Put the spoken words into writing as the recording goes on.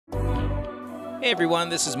Hey everyone,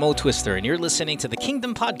 this is Mo Twister, and you're listening to the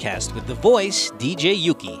Kingdom Podcast with the voice DJ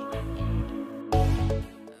Yuki.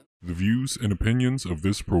 The views and opinions of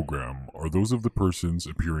this program are those of the persons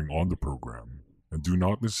appearing on the program and do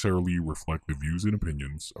not necessarily reflect the views and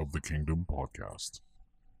opinions of the Kingdom Podcast.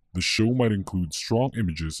 The show might include strong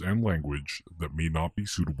images and language that may not be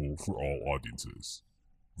suitable for all audiences.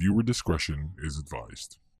 Viewer discretion is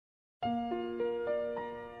advised.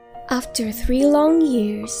 After 3 long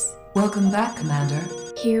years, welcome back, Commander.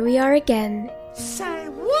 Here we are again. Say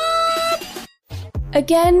what?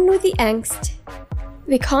 Again with the angst,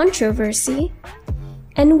 the controversy,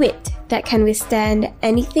 and wit that can withstand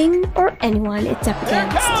anything or anyone it's up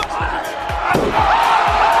against. Oh my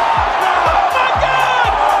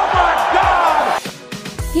God!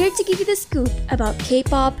 Here to give you the scoop about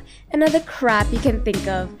K-pop and other crap you can think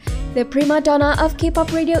of, the prima donna of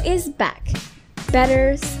K-pop radio is back.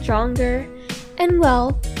 Better, stronger, and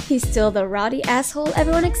well, he's still the rowdy asshole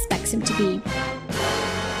everyone expects him to be.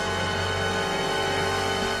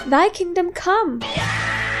 Thy kingdom come!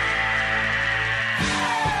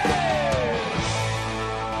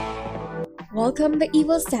 Welcome the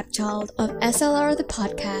evil stepchild of SLR the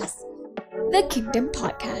podcast, the Kingdom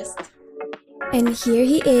Podcast. And here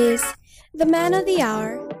he is, the man of the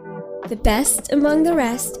hour, the best among the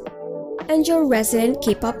rest, and your resident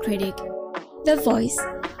K-pop critic, the voice,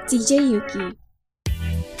 DJ Yuki.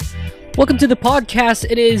 Welcome to the podcast.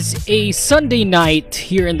 It is a Sunday night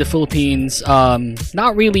here in the Philippines.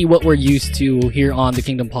 Not really what we're used to here on the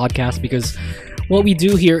Kingdom Podcast, because what we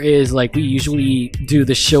do here is like we usually do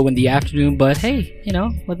the show in the afternoon, but hey, you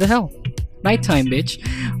know, what the hell? Nighttime, bitch.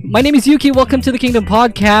 My name is Yuki. Welcome to the Kingdom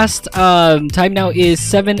Podcast. Time now is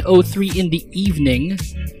 7:03 in the evening,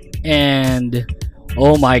 and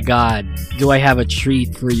oh my god, do I have a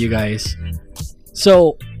treat for you guys.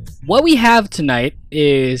 So, what we have tonight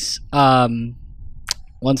is, one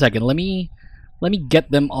second, let me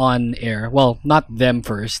get them on air. Well, not them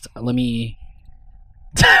first. Let me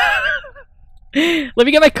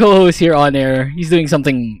get my co-host here on air. He's doing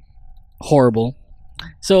something horrible.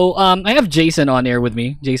 So, I have Jason on air with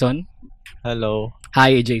me. Jason. Hello.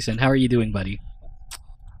 Hi, Jason. How are you doing, buddy?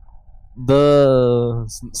 The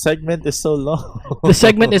segment is so long. The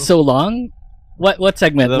segment is so long? What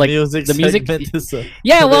segment? The like music the music segment is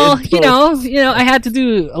yeah, well, you know, I had to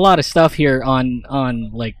do a lot of stuff here on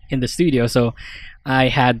like in the studio, so I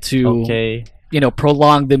had to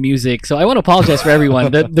prolong the music. So I want to apologize for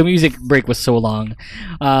everyone. The music break was so long.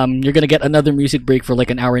 You're gonna get another music break for like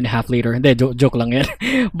an hour and a half later. And then joke lang yan.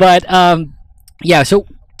 But yeah, so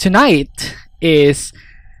tonight is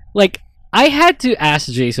like I had to ask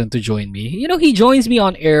Jason to join me. You know, he joins me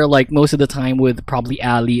on air like most of the time with probably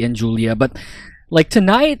Ali and Julia, but like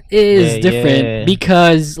tonight is different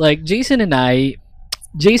because like Jason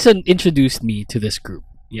introduced me to this group,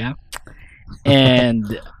 yeah?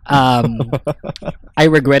 And I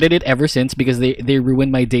regretted it ever since because they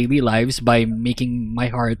ruined my daily lives by making my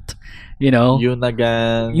heart, you know,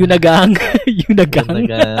 Yunagang.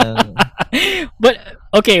 But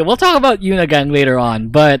okay, we'll talk about Yunagang later on,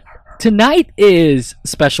 but tonight is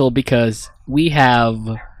special because we have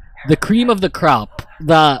the cream of the crop,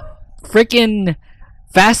 the freaking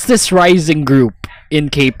fastest rising group in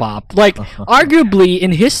K-pop, like arguably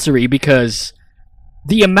in history, because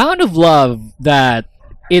the amount of love that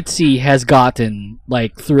ITZY has gotten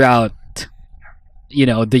like throughout, you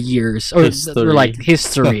know, the years or like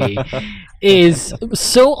history is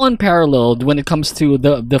so unparalleled when it comes to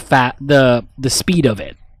the speed of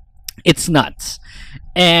it. It's nuts.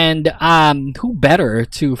 And who better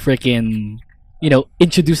to freaking, you know,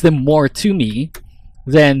 introduce them more to me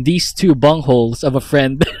than these two bungholes of a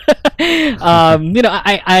friend. You know,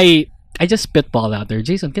 I just spitball out there.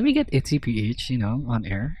 Jason, can we get ITZY, you know, on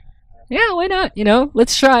air? Yeah, why not? You know,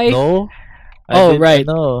 let's try. No. Right.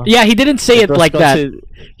 No. Yeah, he didn't say it like that.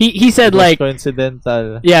 He said like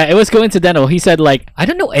coincidental. Yeah, it was coincidental. He said like, I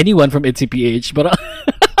don't know anyone from ITZY, but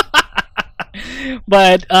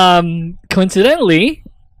but coincidentally,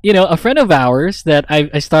 you know, a friend of ours that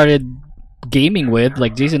I started gaming with,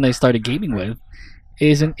 like Jason and I started gaming with,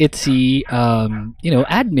 is an ITZY you know,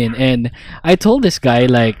 admin, and I told this guy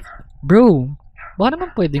like, bro, baka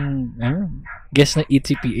naman pwedeng guess na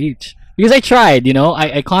ITZY, because I tried, you know,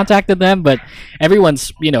 I contacted them, but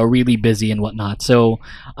everyone's, you know, really busy and whatnot. So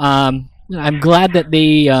I'm glad that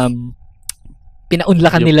they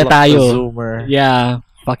pinaunlakan nila tayo. Yeah.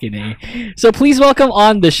 Fucking A. So please welcome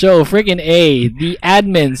on the show, friggin' A, the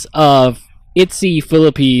admins of ITZY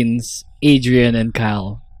Philippines, Adrian and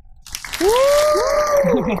Kyle.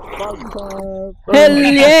 Hell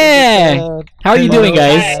yeah! How are you doing,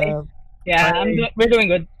 guys? Yeah, we're doing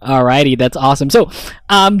good. Alrighty, that's awesome. So,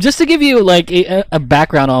 just to give you like a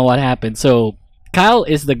background on what happened. So, Kyle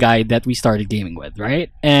is the guy that we started gaming with,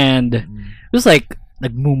 right? And it was like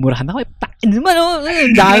nagmumurahan ako.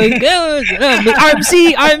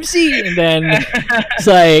 RMC, and then it's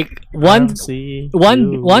like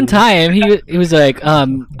one time he was like,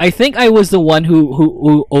 I think I was the one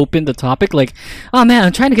who opened the topic, like, oh man,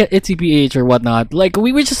 I'm trying to get Itsy PH or whatnot. Like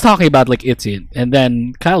we were just talking about like Itsy, and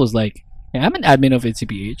then Kyle was like, yeah, I'm an admin of Itsy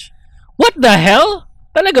PH. What the hell?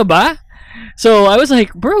 Talaga ba? So I was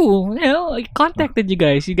like, bro, I contacted you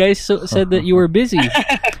guys. You guys said that you were busy.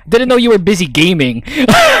 Didn't know you were busy gaming.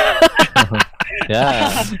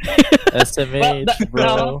 Yeah. SMH,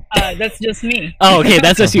 bro. That's just me. Oh, okay,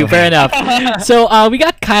 that's just you. Fair enough. So we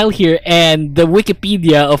got Kyle here and the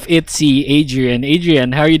Wikipedia of Itsy, Adrian.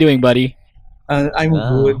 Adrian, how are you doing, buddy? I'm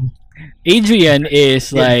good. Adrian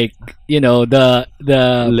is like, the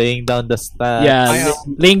laying down the stats. Yeah,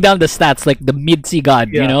 laying down the stats like the Midsi god.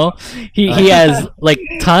 He has like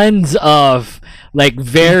tons of like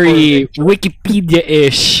very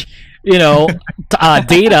Wikipedia-ish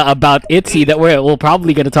data about Itsy that we're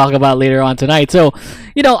probably going to talk about later on tonight. So,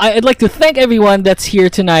 I'd like to thank everyone that's here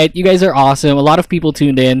tonight. You guys are awesome. A lot of people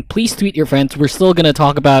tuned in. Please tweet your friends. We're still going to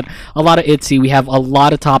talk about a lot of Itsy. We have a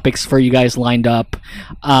lot of topics for you guys lined up.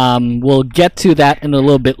 We'll get to that in a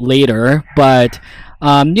little bit later, but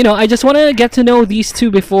I just want to get to know these two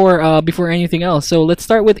before anything else. So let's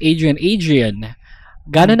start with Adrian. Adrian,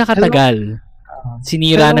 gaano nakatagal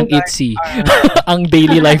sinira ng Itsy ang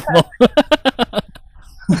daily life mo?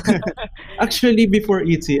 Actually, before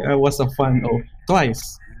Itsy, I was a fan of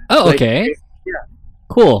Twice. Oh, okay. Yeah.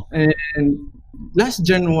 Cool. And last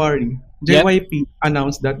January, JYP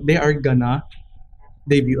announced that they are gonna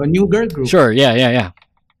debut a new girl group. Sure, yeah.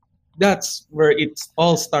 That's where it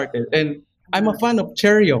all started. And I'm a fan of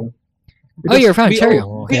Cherryong. Oh, you're a fan of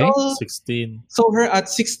Cherryong. We Okay. all 16. saw her at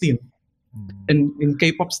 16. And in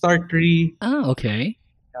K-pop Star 3. Oh, okay.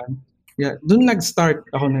 Yeah, doon nag-start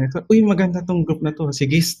ako na ito. Uy, maganda tong group na to.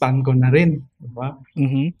 Sige, stan ko na rin. Diba?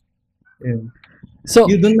 Mm-hmm. Yeah. So,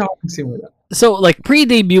 Doon na ako nagsimula. So like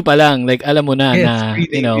pre-debut pa lang, like alam mo na Yes, na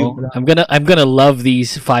pre-debut pa lang. I'm gonna love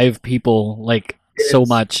these 5 people like so Yes.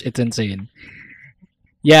 much. It's insane.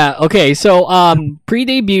 Yeah, okay. So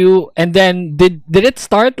pre-debut, and then did it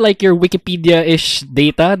start like your Wikipedia-ish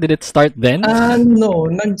data? Did it start then? No,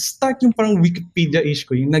 nag-start yung parang Wikipedia-ish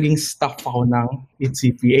ko, yung naging staff ako ng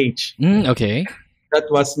ITCPH. Okay. That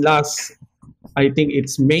was last, I think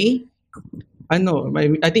it's May. I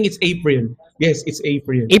think it's April. Yes, it's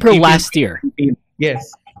April. April last year. 2019.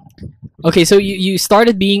 Yes, Okay, so you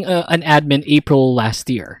started being an admin April last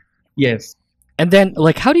year. yes. And then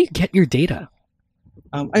like how do you get your data?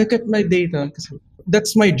 I kept my data kasi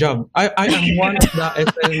that's my job. I am one of the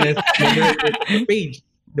SNS moderator page.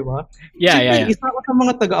 Diba? Yeah. Isa ako sa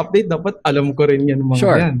mga taga-update, dapat alam ko rin yan mga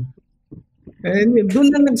Sure. yan. And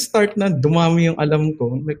doon na nag-start na dumami yung alam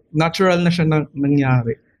ko. Like, natural na siya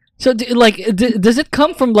nangyari. So does it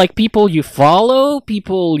come from like people you follow,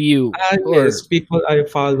 people you or- Yes, people I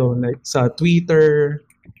follow like sa Twitter.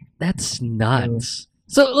 That's nuts.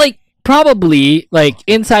 So like probably like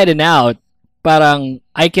inside and out, parang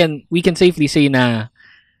we can safely say na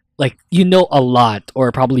like you know a lot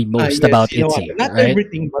or probably most Yes, about you know Itsy, what? Not right?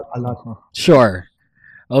 everything, but a lot. Sure.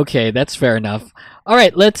 Okay, that's fair enough. All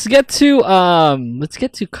right, let's get to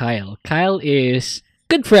Kyle. Kyle is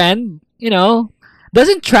good friend,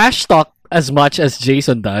 doesn't trash talk as much as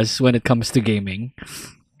Jason does when it comes to gaming.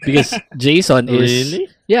 Because Jason is Really?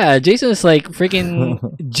 Yeah, Jason is like freaking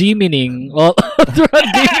G-mining all throughout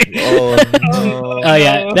gaming. Oh no. Oh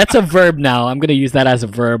yeah, that's a verb now. I'm gonna use that as a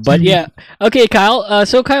verb. But yeah, okay, Kyle.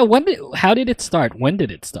 So Kyle, how did it start? When did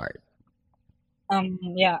it start?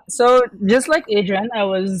 Yeah. So just like Adrian, I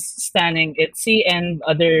was standing ITZY and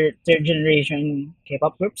other third generation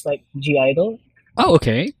K-pop groups like G Idol. Oh,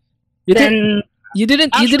 okay. You Then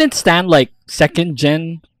didn't stand like second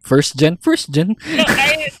gen, first gen. no,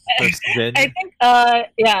 First gen. I think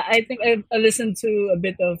I think I listened to a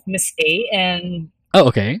bit of Miss A and Oh,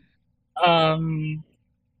 okay.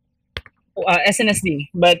 SNSD,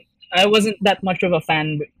 but I wasn't that much of a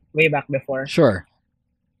fan way back before. Sure.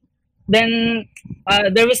 Then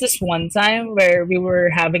there was this one time where we were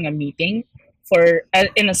having a meeting for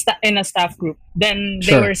in a staff group. Then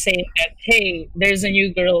they Sure. were saying that, hey, there's a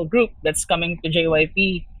new girl group that's coming to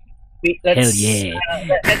JYP. Let's yeah.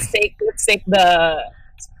 let's take the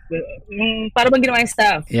para bang ginawa yung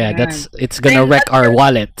staff. Yeah, Ganun. it's gonna Then wreck at our first-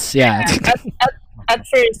 wallets. Yeah. At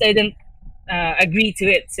first I didn't agree to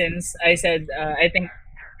it since I said I think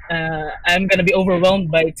I'm gonna be overwhelmed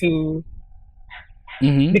by two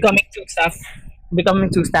Mm-hmm. becoming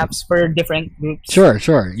two staffs for different groups.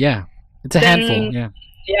 Sure. Yeah. It's a Then- handful. Yeah.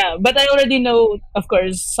 Yeah, but I already know, of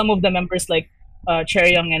course, some of the members like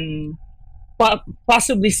Cherry Young and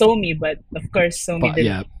possibly Somi, but of course Somi But, didn't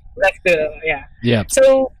yeah. left the Yeah.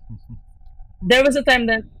 So there was a time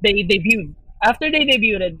that they debuted. After they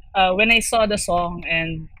debuted, when I saw the song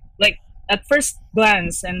and like at first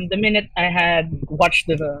glance and the minute I had watched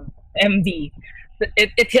the MV,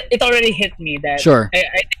 it already hit me that Sure.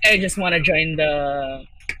 I just want to join the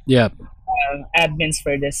Yeah. admins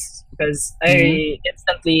for this because Mm-hmm. I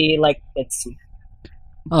instantly liked it.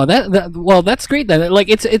 Oh, well, that's great then. Like,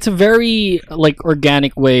 it's a very like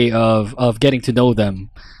organic way of getting to know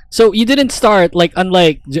them. So you didn't start like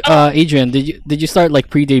unlike Adrian. Did you start like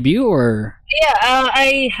pre-debut or? Yeah,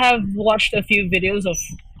 I have watched a few videos of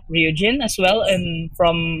Ryujin as well, and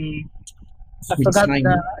from I Mix forgot 9.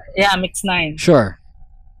 Mix 9. Sure.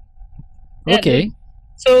 Yeah, Okay.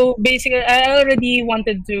 So basically, I already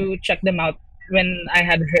wanted to check them out when I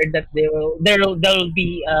had heard that there'll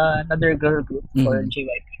be another girl group for Mhm.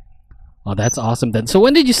 JYP. Oh, that's awesome then. So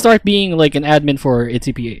when did you start being like an admin for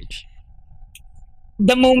ITZYPH?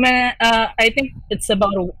 The moment I think it's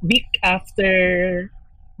about a week after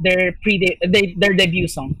their their debut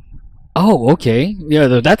song. Oh, okay. Yeah,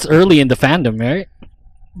 that's early in the fandom, right?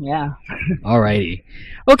 Yeah. Alrighty.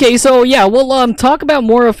 Okay, so yeah, we'll talk about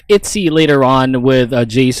more of ITZY later on with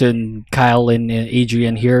Jason, Kyle, and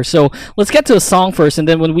Adrian here. So let's get to a song first, and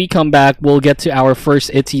then when we come back, we'll get to our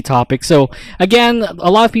first ITZY topic. So again, a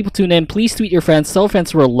lot of people tune in. Please tweet your friends, tell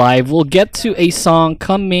friends we're live. We'll get to a song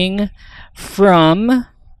coming from.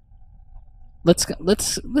 Let's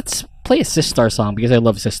play a Sistar song because I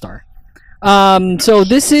love Sistar. So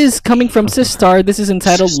this is coming from Sistar. This is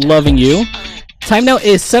entitled "Loving You." Time now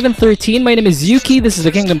is 7:13. My name is Yuki. This is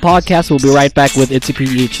the Kingdom Podcast. We'll be right back with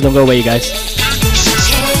ITZYPH. Don't go away, you guys.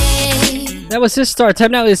 That was Sistar.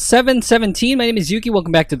 Time now is 7:17. My name is Yuki.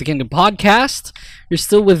 Welcome back to the Kingdom Podcast. You're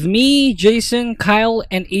still with me, Jason, Kyle,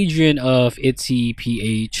 and Adrian of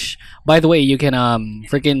ITZYPH. By the way, you can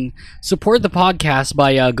freaking support the podcast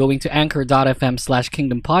by going to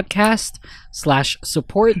anchor.fm/Kingdom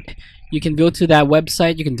Podcast/support. You can go to that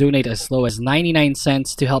website. You can donate as low as 99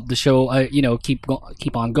 cents to help the show,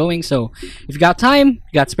 keep on going. So if you got time,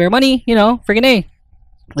 you got spare money, freaking A.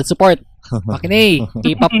 Let's support. Fucking A.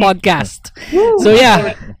 K-pop podcast. So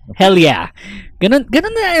yeah, hell yeah. Ganun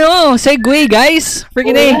na, segue guys.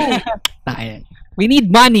 Freaking A. We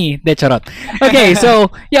need money. De charot. Okay,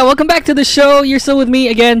 so yeah, welcome back to the show. You're still with me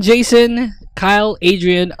again, Jason, Kyle,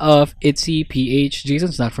 Adrian of ITZYPH.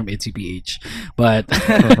 Jason's not from ITZYPH, but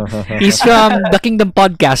he's from the Kingdom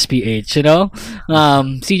Podcast PH,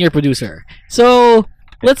 senior producer. So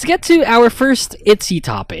let's get to our first ITZY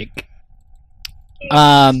topic.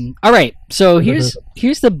 All right. So here's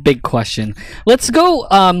the big question. Let's go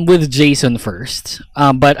with Jason first.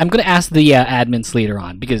 But I'm gonna ask the admins later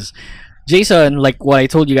on because Jason, like what I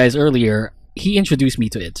told you guys earlier, he introduced me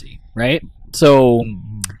to ITZY, right? So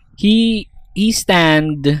he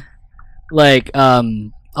stand like a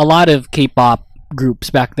lot of K-pop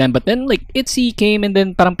groups back then, but then like ITZY came and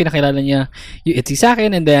then parang pinakilala niya yung ITZY sa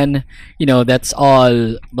akin, and then that's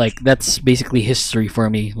all, like that's basically history for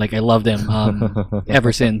me. Like I love them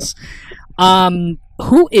ever since.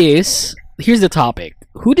 Here's the topic.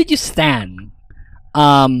 Who did you stan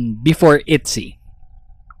before ITZY?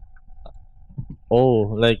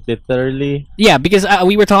 Oh, like literally? Yeah, because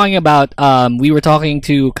we were talking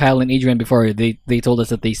to Kyle and Adrian before. They told us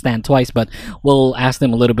that they stand twice, but we'll ask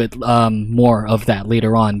them a little bit more of that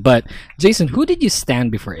later on. But Jason, who did you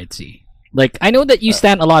stand before ITZY? Like I know that you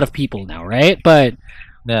stand a lot of people now, right? But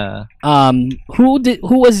Yeah. who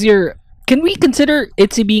was your? Can we consider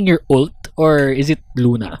ITZY being your ult, or is it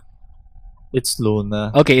Luna? It's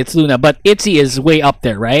Luna. Okay, it's Luna, but ITZY is way up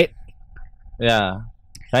there, right? Yeah.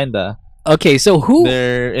 Kinda. Okay, so who?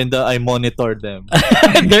 They're in the I monitor them.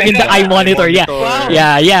 They're in the eye monitor. Yeah, Wow.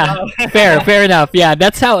 yeah. Fair enough. Yeah,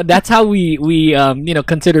 that's how we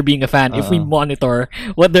consider being a fan if we monitor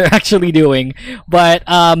what they're actually doing. But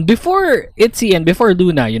before ITZY and before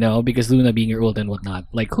Luna, because Luna being your ult and whatnot,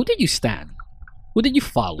 like who did you stan? Who did you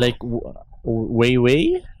follow? Like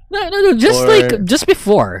way? No, just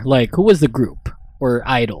before. Like who was the group or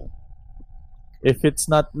idol? If it's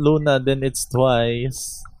not Luna, then it's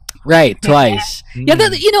Twice. Right, Twice. Yeah,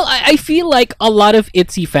 I feel like a lot of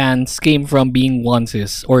ITZY fans came from being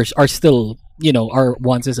onces or are still, are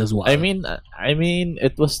onces as well. I mean,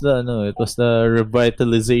 it was the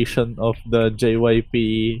revitalization of the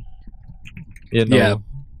JYP, Yeah.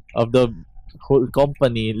 of the whole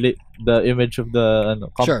company, the image of the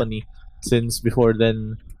company. Since before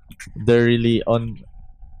then, they're really on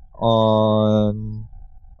on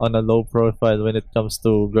a low profile when it comes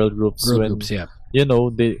to girl groups. Girl when groups, yeah.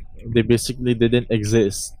 they basically didn't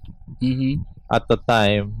exist Mm-hmm. at the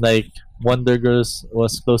time. Like Wonder Girls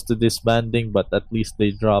was close to disbanding, but at least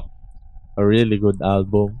they dropped a really good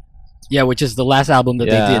album. Yeah, which is the last album that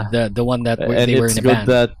Yeah. they did, the one that And they were it's in a good band.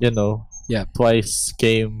 that Yeah. Twice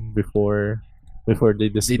came before they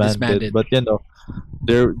disbanded. disbanded. But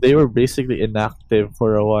they were basically inactive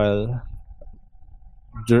for a while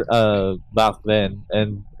back then,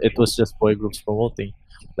 and it was just boy groups promoting,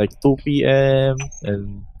 like 2 p.m.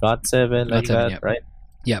 and GOT7 like GOT7, that, yeah. right?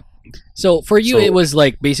 So for you, So- it was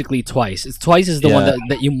like basically Twice. Twice is the one Yeah.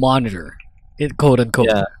 that you monitor, quote unquote.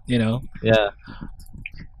 Yeah. You know. Yeah.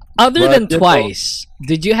 Other But, than you know, Twice,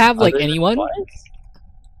 did you have like Other than anyone? Twice?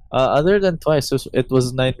 Other than Twice, it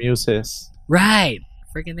was Nine Muses. Right.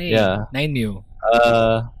 Freaking A. Yeah. 9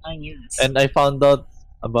 9 years. And I found out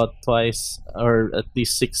about Twice, or at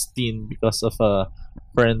least 16, because of a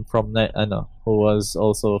friend from who was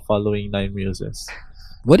also following Nine Muses.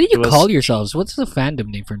 What do you It was- call yourselves? What's the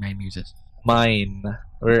fandom name for 9 Muses? Mine.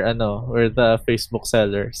 We're the Facebook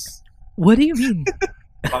sellers. What do you mean?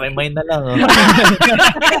 Pakimine na lang.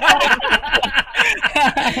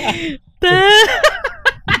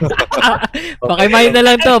 Pakimine na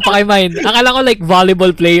lang to, pakimine. Akala ko like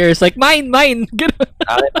volleyball players, like mine. Ganun.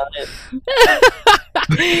 Akin.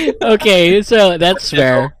 Okay, so that's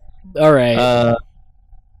fair. All right.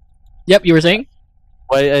 Yep, you were saying?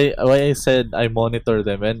 Why I said I monitor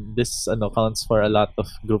them, and this counts for a lot of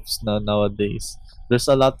groups nowadays. There's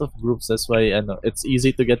a lot of groups, that's why it's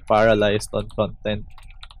easy to get paralyzed on content.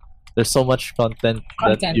 There's so much content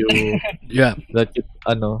that Content. Yeah.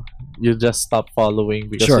 you just stop following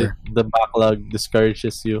because Sure. the backlog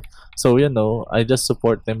discourages you. So I just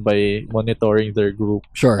support them by monitoring their group.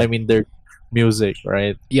 Sure. I mean their music,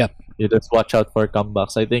 right? Yep. You just watch out for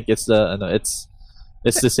comebacks. I think it's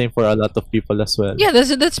it's the same for a lot of people as well. Yeah,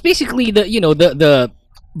 that's basically the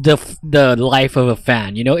life of a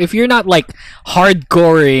fan. If you're not like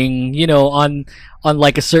hardcoring, on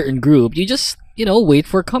like a certain group, you just wait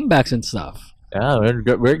for comebacks and stuff. Yeah,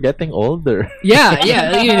 we're getting older. Yeah,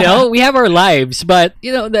 we have our lives, but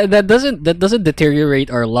that doesn't deteriorate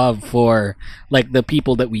our love for like the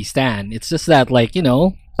people that we stan. It's just that like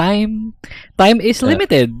time is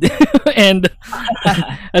limited, and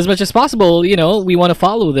as much as possible, we want to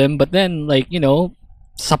follow them, but then like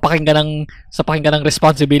sapakin ka ng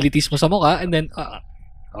responsibilities mo sa mukha, and then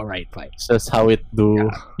all right, fine. It's just how it do.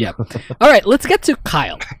 Yeah. All right, let's get to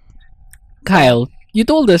Kyle. Kyle, you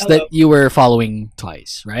told us that you were following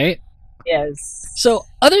Twice, right? Yes. So,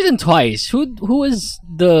 other than Twice, who is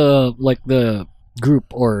the group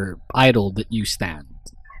or idol that you stand?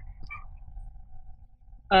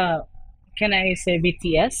 Can I say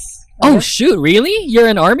BTS? Oh shoot, really? You're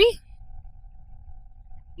an army?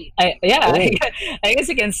 I Oh. guess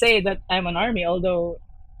you can say that I'm an army, although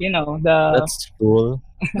the That's cool.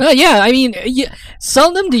 Yeah, I mean,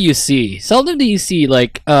 seldom do you see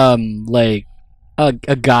like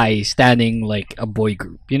a guy standing like a boy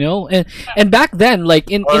group, and back then, like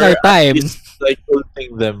in Or our at time, least, like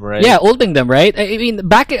ulting them, right? yeah, ulting them, right? I mean,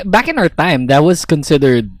 back in our time, that was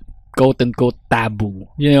considered quote unquote taboo,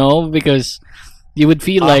 because you would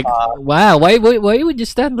feel like, wow, why would you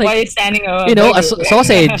stand why like are you standing a boy group?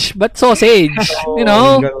 sausage, but sausage,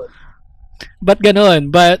 but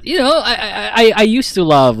ganon. But I used to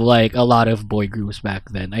love like a lot of boy groups back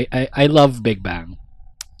then. I love Big Bang.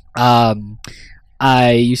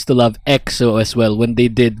 I used to love EXO as well when they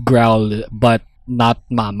did Growl, but not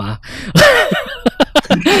Mama.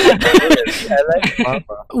 I like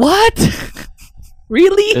Mama. What?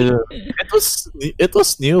 Really? It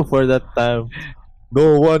was new for that time.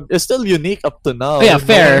 No one. It's still unique up to now. Oh, yeah, No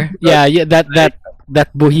fair. one- Yeah, that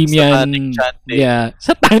bohemian. Satanic chanting. Yeah,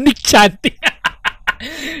 satanic chanting.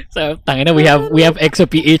 So, tangina, we have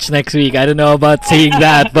XOPH next week. I don't know about saying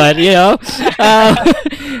that, but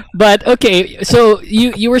but okay. So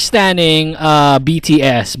you were standing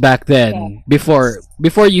BTS back then before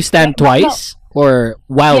you stand No, Twice or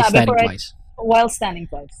while Yeah, standing before I- Twice. while standing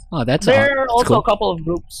Twice. Oh, that's There are that's also cool. a couple of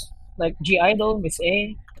groups like G Idol, Miss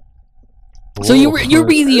A. So you're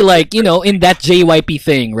really like in that JYP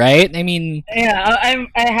thing, right? I mean, Yeah,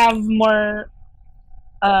 I have more.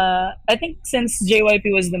 I think since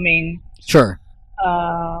JYP was the main sure.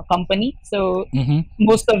 company, so Mm-hmm.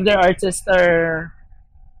 most of their artists are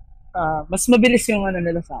mas mabilis yung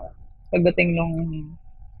nila sa akin pagdating nung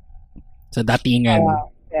So datingan.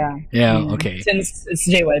 Yeah. Mm, Okay. Since it's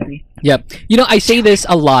JYP. Yep. I say this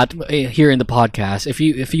a lot here in the podcast. If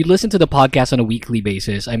you listen to the podcast on a weekly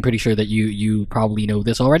basis, I'm pretty sure that you probably know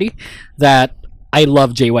this already. That I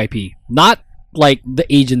love JYP. Not like the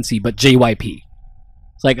agency, but JYP.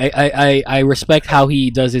 It's like I respect how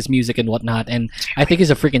he does his music and whatnot, and I think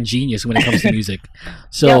he's a freaking genius when it comes to music.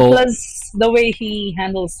 So Yeah, plus the way he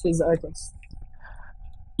handles his artists.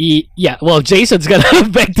 yeah, well, Jason's gonna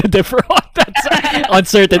beg to differ on that on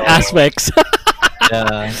certain aspects.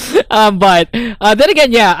 Yeah. But then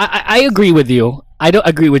again, yeah, I agree with you. I don't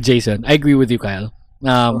agree with Jason. I agree with you, Kyle.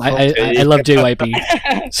 I love JYP.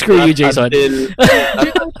 Screw you, Jason. Until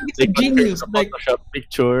Genius, like Photoshop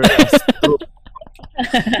picture.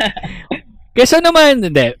 Kesa naman,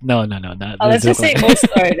 hindi. No. Let's just say most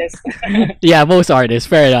artists. Yeah, most artists.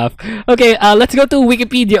 Fair enough. Okay, let's go to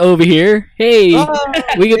Wikipedia over here. Hey,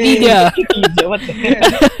 Wikipedia. What the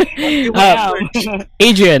hell? Wow.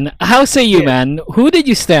 Adrian, how say you, man? Who did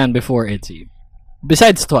you stand before ITZY?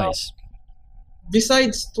 Besides Twice.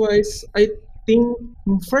 besides Twice, I think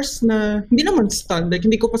first na hindi naman stan, like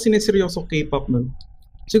hindi ko pa sineseryoso K-pop nun.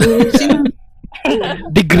 Siguro sino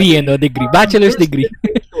Degree, no? Degree. Bachelor's degree.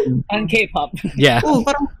 On K-pop. Yeah. Oh,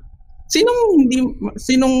 parang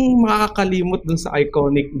sinong makakalimot dun sa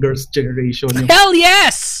iconic Girls' Generation? Hell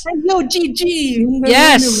yes! Yo, GG!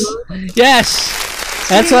 Yes! Yes!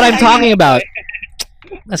 That's what I'm talking about.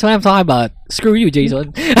 That's what I'm talking about. Screw you,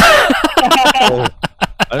 Jason. Oh,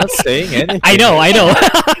 I'm not saying anything. I know.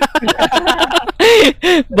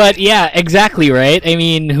 But yeah, exactly, right? I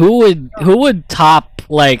mean, who would top,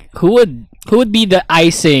 like, who would be the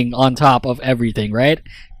icing on top of everything, right?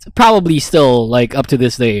 It's probably still, like, up to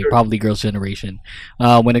this day, probably Girls' Generation,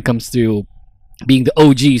 when it comes to being the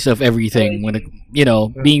OGs of everything, when it,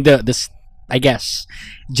 being the I guess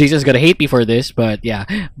Jason's gonna hate me for this, but yeah,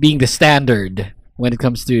 being the standard when it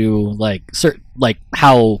comes to like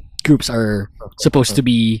how groups are supposed to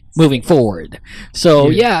be moving forward. So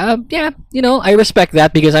yeah, I respect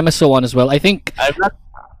that because I'm a so on as well. I think I'm not.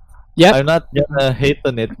 Yep. I'm not gonna hate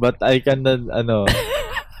on it, but I kinda know.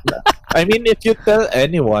 I mean, if you tell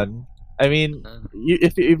anyone, I mean,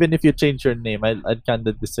 even if you change your name, I'd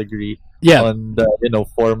kinda disagree. Yeah. On the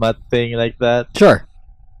format thing like that. Sure.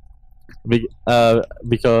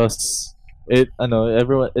 Because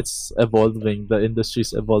everyone, it's evolving. The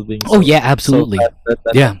industry's evolving. Oh yeah, absolutely.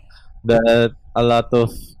 That a lot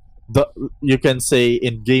of you can say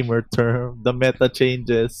in gamer term, the meta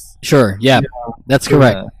changes. Sure. Yeah, that's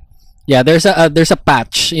correct. Yeah, there's a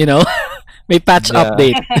patch. May patch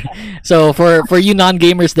update. So for you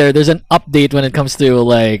non-gamers there's an update when it comes to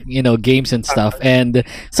like games and stuff, and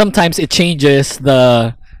sometimes it changes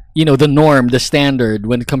the the norm, the standard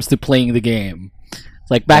when it comes to playing the game.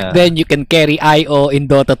 Like back then you can carry IO in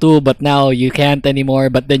Dota 2, but now you can't anymore,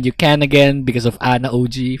 but then you can again because of Ana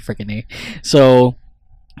OG, freaking A. So,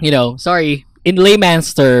 sorry, in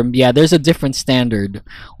layman's term, yeah, there's a different standard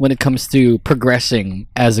when it comes to progressing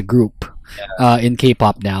as a group in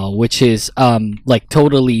K-pop now, which is like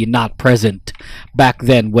totally not present back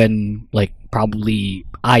then when like probably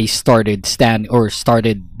I started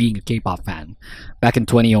being a K-pop fan back in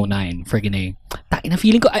 2009. Friggin' A. Takin na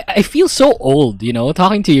feeling ko, I feel so old,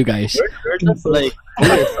 talking to you guys. We're just like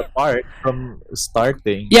years apart from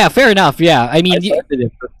starting. Yeah, fair enough. Yeah, I mean, I started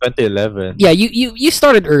in 2011. Yeah, you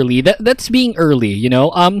started early. That's being early,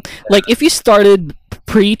 Like if you started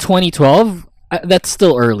pre 2012, that's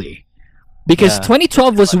still early, because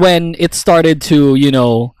 2012 was when it started to,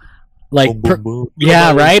 like boom, boom.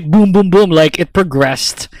 Yeah, right. Boom, boom, boom. Like it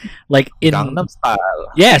progressed, like in Gangnam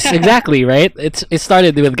Style. Yes, exactly. Right. It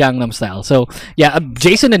started with Gangnam Style. So yeah,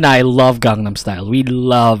 Jason and I love Gangnam Style. We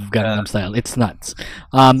love Gangnam Style. It's nuts.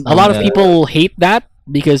 A lot of people hate that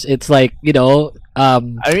because it's like I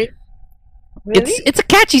mean, it's a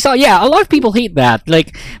catchy song. Yeah, a lot of people hate that,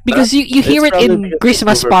 like because you hear it in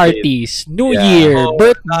Christmas parties, New Year,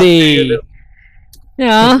 birthday.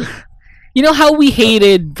 Yeah. You know how we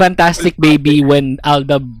hated Fantastic Baby when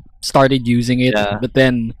Aldab started using it, but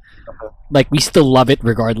then like we still love it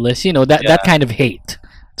regardless. That kind of hate.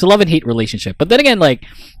 It's a love and hate relationship. But then again, like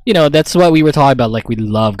that's what we were talking about. Like we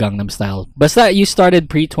love Gangnam Style. But that you started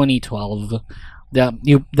pre 2012.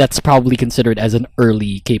 That's probably considered as an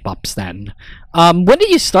early K-pop stan. When did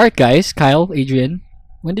you start, guys? Kyle, Adrian,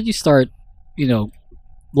 when did you start?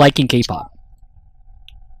 Liking K-pop.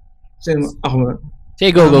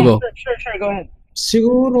 Say go. Sure, go ahead.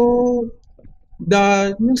 Siguro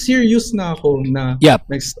yung serious na ako na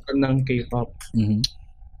nag-start ng K-pop. Mm-hmm.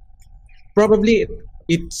 Probably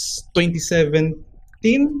it's 2017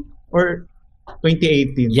 or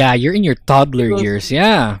 2018. Yeah, you're in your toddler years.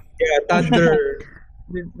 Yeah. Yeah, toddler.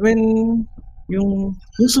 When yung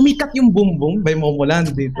sumikat yung Boom Boom by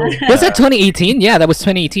Momoland dito. Was that 2018? Yeah, that was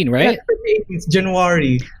 2018, right? Yeah, 2018, it's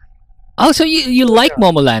January. Oh, so you like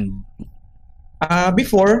Momoland?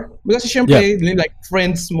 Before, kasi syempre, like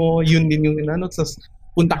friends mo, yun din yung inano, tas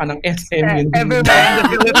punta ka ng SM, yun din. Everywhere in the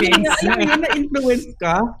Philippines. Na-influence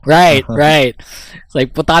ka. Right. It's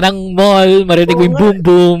like, punta ng mall, marinig mo yung boom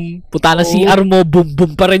boom. Punta ng CR mo, boom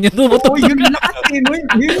boom pa rin yung tumutok. Yun lakas eh.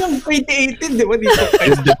 Yun yung 2018, di ba? Dito.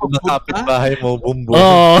 Yung kapit-bahay mo, boom boom.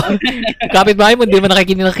 Oo. Kapit-bahay mo, hindi mo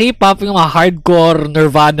nakikinig ng K-pop, yung mga hardcore,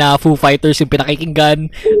 Nirvana, Foo Fighters, yung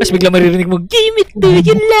pinakikinggan. Tapos bigla maririnig mo, give it to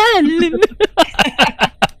you, lal.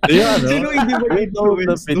 Yeah, Sino hindi ba we know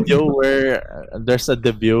the video where there's a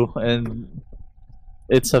debut and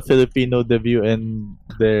it's a Filipino debut and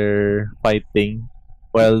they're fighting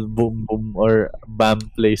while boom boom or bam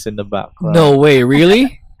plays in the background. No way,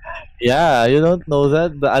 really? Yeah, you don't know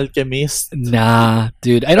that? The Alchemist? Nah,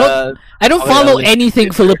 dude. I don't okay, follow I'll anything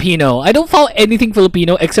Filipino. I don't follow anything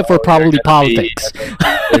Filipino except for probably politics.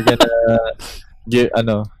 You're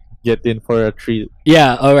gonna get in for a treat.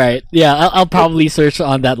 Yeah, all right. Yeah, I'll probably search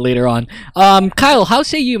on that later on. Kyle, how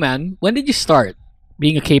say you, man? When did you start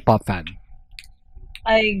being a K-pop fan?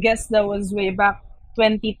 I guess that was way back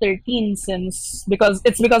 2013 because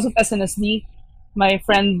of SNSD. My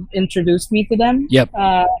friend introduced me to them. Yep.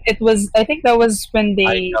 I think that was when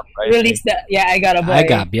they released the I Got a Boy. I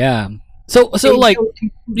got, yeah. So like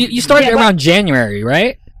you started around January,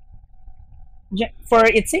 right? For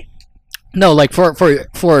ITZY? No, like for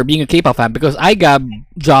being a K-pop fan, because IGAB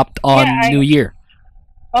dropped on New Year.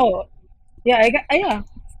 Oh, yeah,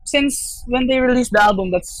 Since when they released the album,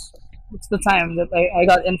 that's the time that I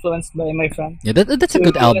got influenced by my friend. Yeah, that's a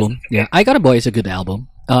good album. Yeah, I Got a Boy is a good album.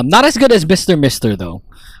 Not as good as Mr. Mister though.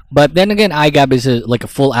 But then again, IGAB is like a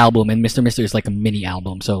full album, and Mr. Mister is like a mini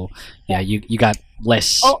album. So yeah, you got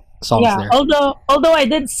less songs there. Although I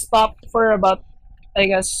did stop for about, I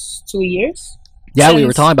guess, 2 years. Yeah, we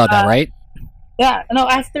were talking about that, right? Yeah, no,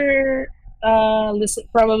 after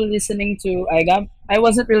probably listening to IGAB, I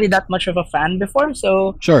wasn't really that much of a fan before,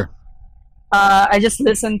 so sure. I just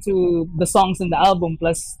listened to the songs in the album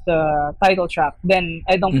plus the title track. Then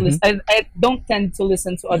I don't I don't tend to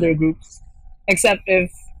listen to other groups, except if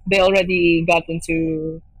they already got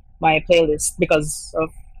into my playlist because of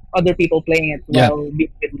other people playing it while being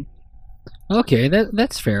with me. Okay,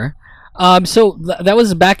 that's fair. So that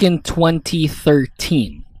was back in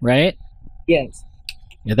 2013, right? Yes.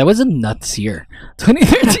 Yeah, that was a nuts year.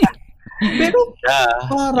 2013. Pero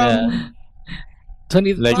parang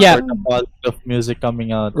 20 like yeah. for the quality of music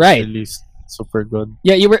coming out, Right. really super good.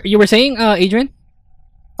 Yeah, you were saying, Adrian?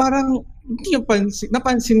 parang hindi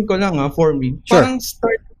napansin ko lang for me. Sure. Parang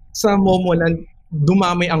start sa Momoland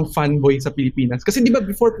dumamay ang fanboy sa Pilipinas. Kasi di ba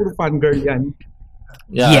before puro fangirl yan?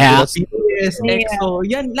 Yeah. BTS, EXO,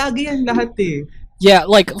 yan lagi yan lahat eh. Yeah,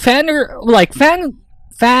 like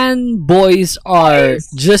fanboys are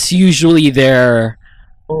just usually there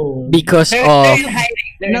because of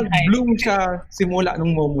nag-bloom siya simula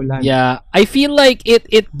nung Momoland. Yeah, I feel like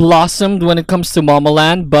it blossomed when it comes to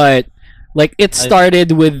Momoland, but like it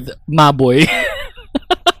started with Maboy.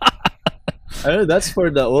 That's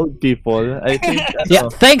for the old people. I think. Yeah,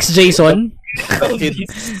 thanks, Jason. The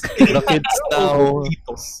kids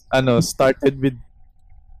now, started with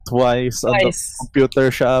Twice on the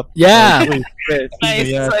computer shop. Yeah.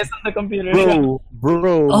 Twice on the computer.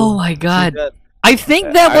 Bro. Oh my god. I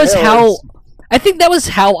think that was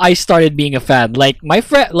how I started being a fan. Like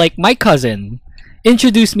my cousin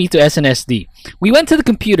introduced me to SNSD. We went to the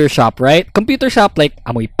computer shop, right? Computer shop, like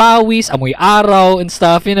amoy pawis, amoy araw and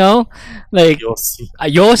stuff, like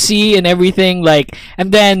Yossi and everything. Like,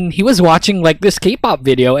 and then he was watching like this K-pop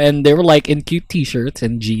video, and they were like in cute T-shirts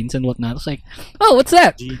and jeans and whatnot. I was like, oh, what's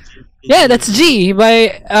that? Yeah, that's G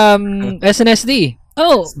by SNSD.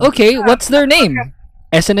 Oh, okay. What's their name?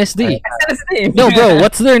 SNSD. No, bro,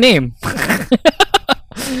 what's their name?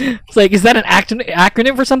 It's like, is that an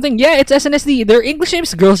acronym for something? Yeah, it's SNSD. Their English name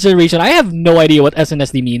is Girls' Generation. I have no idea what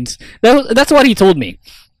SNSD means. That's what he told me.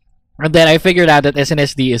 And then I figured out that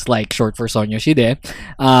SNSD is like short for Sonyeoshide.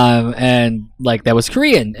 And like that was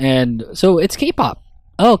Korean. And so it's K-pop.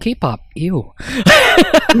 Oh, K-pop. Ew.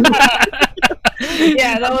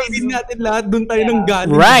 Yeah, that was natin lahat dun tayo nang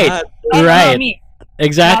galing. Right.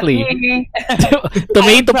 Exactly.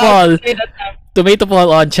 Tomato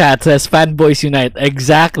Paul on chat says fanboys unite.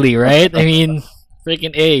 Exactly, right? I mean,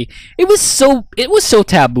 freaking A. It was so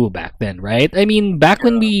taboo back then, right? I mean, back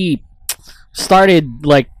when we started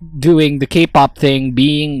like doing the K-pop thing,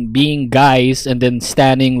 being guys and then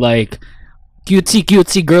standing like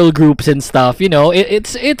cutesy girl groups and stuff,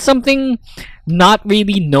 it's something not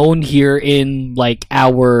really known here in like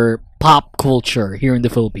our pop culture here in the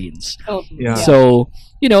Philippines. Oh, Yeah. So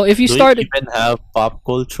if you Do start, we even have pop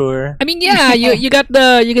culture? I mean, yeah, you got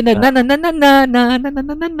the na na na na na na na na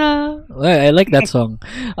na na. I like that song.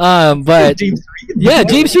 But James Reid. yeah,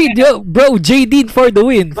 James Reid, bro, J Dean for the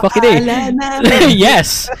win. Fucking A.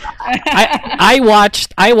 Yes, I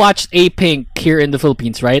watched A Pink here in the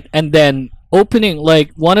Philippines, right? And then opening,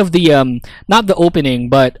 like, one of the not the opening,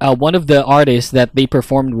 but one of the artists that they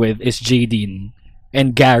performed with is J Dean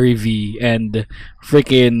and Gary V and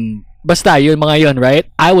freaking basta yun mga yun, right?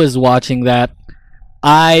 I was watching that.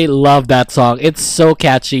 I love that song. It's so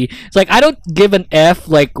catchy. It's like I don't give an F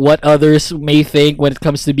like what others may think when it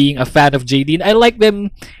comes to being a fan of JD. I like them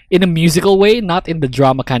in a musical way, not in the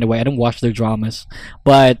drama kind of way. I don't watch their dramas.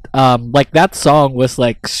 But like that song was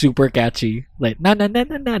like super catchy. Like na na na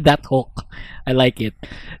na na, that hook. I like it.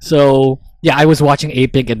 So yeah, I was watching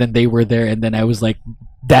A-Pink and then they were there and then I was like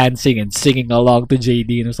dancing and singing along to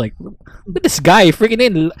JD and it was like, look at this guy, freaking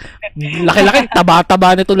in, laki-laki,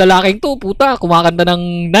 taba-taba nito lalaking to, puta, kumakanta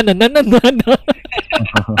ng na na na na na na.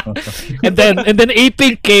 and then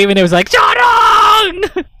A-Pink came and it was like, Charang!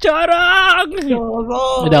 Charang!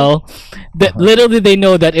 Little did they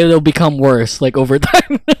know that it'll become worse, like, over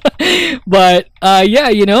time. But, yeah,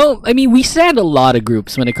 I mean, we stand a lot of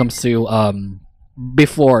groups when it comes to,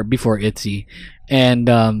 before ITZY. And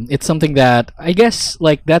it's something that I guess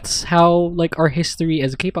like that's how like our history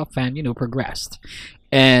as a K-pop fan, progressed.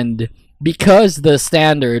 And because the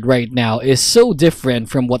standard right now is so different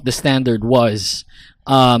from what the standard was,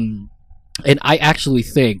 and I actually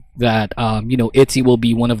think that ITZY will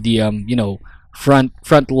be one of the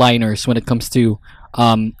frontliners when it comes to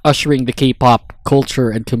ushering the K-pop culture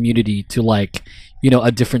and community to like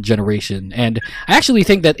a different generation. And I actually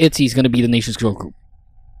think that ITZY is going to be the nation's girl group.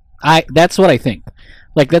 That's what I think.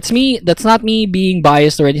 Like that's me. That's not me being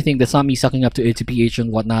biased or anything. That's not me sucking up to ITZY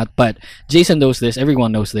and whatnot. But Jason knows this.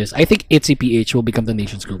 Everyone knows this. I think ITZY will become the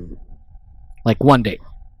nation's girl group. Like one day.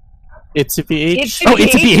 ITZY? Oh,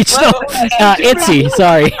 ITZY. No, ITZY.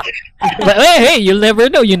 Sorry. But hey, you'll never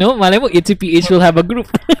know. Malay mo, ITZY will have a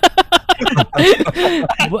group.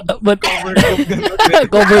 but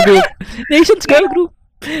cover group, nation's girl group.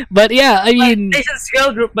 But yeah, I mean, nation's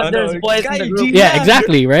girl group, but there's boys in the group. Yeah,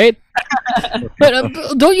 exactly, right? But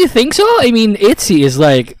don't you think so? I mean, ITZY is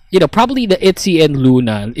like, probably the ITZY and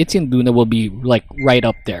Luna. ITZY and Luna will be like right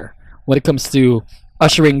up there when it comes to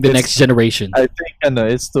ushering the next generation. I think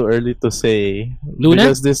it's too early to say. Luna?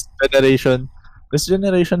 Because this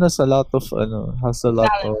generation has a lot of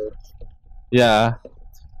yeah.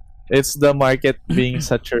 It's the market being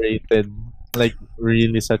saturated, like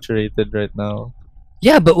really saturated right now.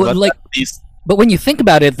 Yeah, but when you think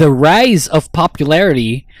about it, the rise of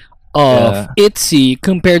popularity of ITZY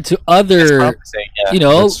compared to other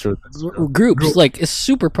that's true. groups like is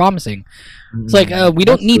super promising. It's like we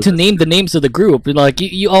don't need to name the names of the group. Like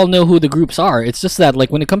you all know who the groups are. It's just that like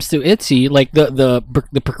when it comes to ITZY, like the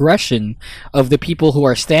progression of the people who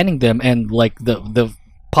are standing them and like the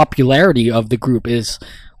popularity of the group is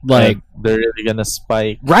like they're really gonna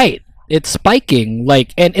spike. Right. It's spiking,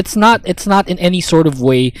 like, and it's not in any sort of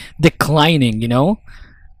way declining,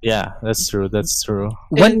 Yeah, that's true.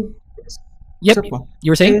 When yep,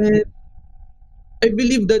 you were saying? I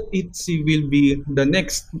believe that ITZY will be the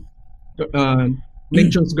next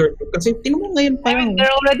nation's girl. Kasi tingnan mo ngayon parang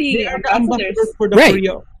they're already they are the ambassadors for the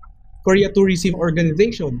Korea Tourism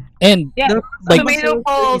Organization. And yeah, like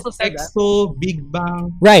also said that. EXO, Big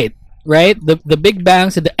Bang. Right, the Big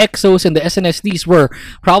Bangs and the EXOs and the SNSD were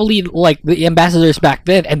probably like the ambassadors back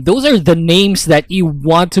then, and those are the names that you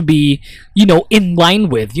want to be, in line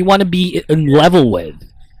with. You want to be in level with.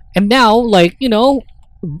 And now, like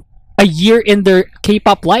a year in their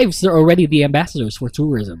K-pop lives, they're already the ambassadors for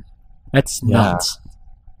tourism. That's nuts.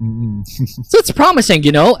 So it's promising,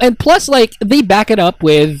 and plus, like they back it up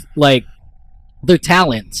with like their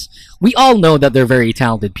talents. We all know that they're very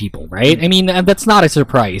talented people, right? I mean, that's not a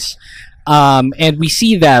surprise. And we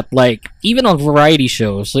see that, like, even on variety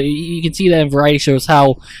shows. So you can see that in variety shows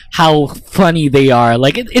how funny they are.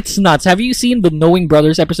 Like, it's nuts. Have you seen the Knowing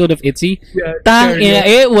Brothers episode of ITZY? Yeah,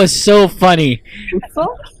 it was so funny.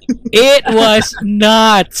 It was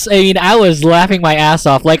nuts. I mean, I was laughing my ass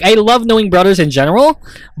off. Like, I love Knowing Brothers in general,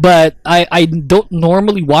 but I don't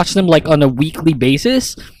normally watch them, like, on a weekly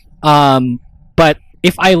basis. But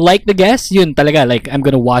if I like the guests, yun talaga, like, I'm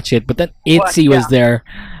gonna watch it. But then ITZY was there.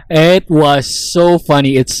 It was so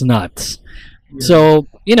funny. It's nuts. Yeah. So,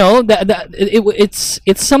 it's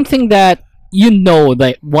something that,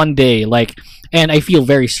 that one day, like, and I feel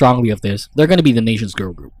very strongly of this, they're gonna be the nation's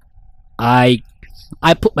girl group. I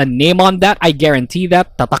I put my name on that. I guarantee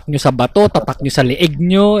that. Tatak nyo sa bato, tatak nyo sa leeg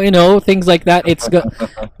nyo, you know, things like that.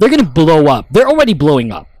 They're gonna blow up. They're already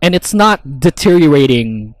blowing up, and it's not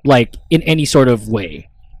deteriorating like in any sort of way.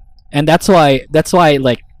 And that's why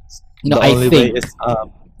like, you know, The I only think way is up.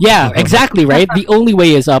 yeah, exactly, right? The only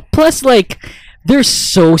way is up. Plus, like, they're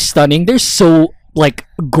so stunning. They're so like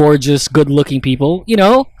gorgeous, good-looking people, you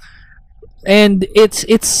know. And it's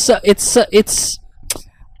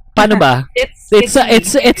paano ba? It's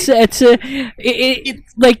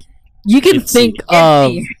like you can think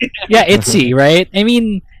of yeah, Itzy, right? I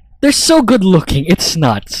mean, they're so good-looking. It's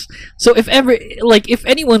nuts. So if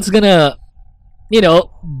anyone's gonna, you know,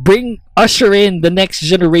 usher in the next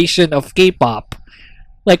generation of K-pop,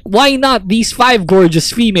 like, why not these 5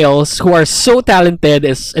 gorgeous females who are so talented?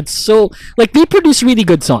 It's so like they produce really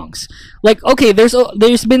good songs. Like, okay, there's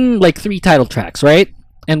been like 3 title tracks, right?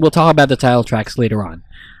 And we'll talk about the title tracks later on.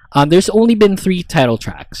 There's only been 3 title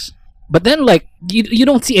tracks, but then like you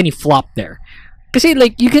don't see any flop there. Because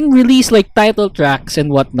like you can release like title tracks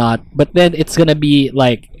and whatnot, but then it's gonna be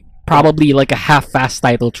like probably like a half-fast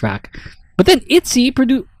title track. But then Itzy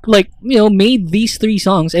made these 3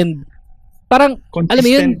 songs and parang, alam mo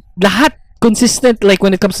yun, lahat consistent, like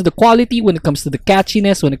when it comes to the quality, when it comes to the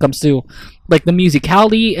catchiness, when it comes to like the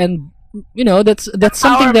musicality, and you know, that's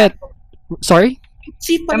something that, sorry?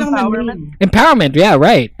 Empowerment, yeah,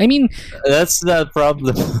 right. I mean, that's the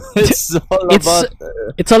problem. It's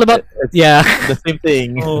all about yeah, the same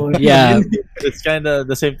thing. yeah. It's kind of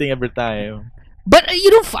the same thing every time. But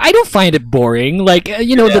I don't find it boring. Like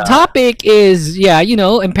you know, the topic is you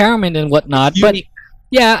know, empowerment and whatnot. But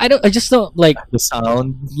yeah, I just don't like the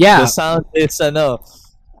sound. Yeah, the sound is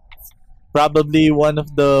probably one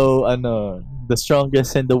of the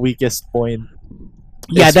strongest and the weakest point.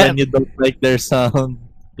 Yeah, when you don't like their sound,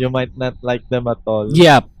 you might not like them at all.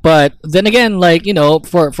 Yeah, but then again, like, you know,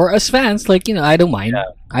 for us fans, like, you know, I don't mind.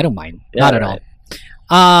 I don't mind, not at all.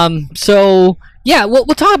 So yeah, we'll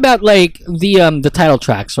talk about like the title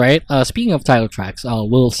tracks, right? Speaking of title tracks,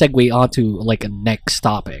 we'll segue onto like a next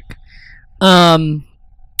topic.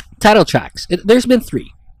 Title tracks. There's been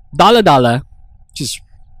 3. Dala Dala, which is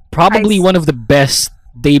probably one of the best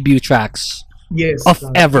debut tracks of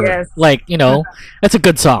ever. Yes. Like, you know, that's a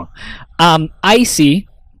good song. Icy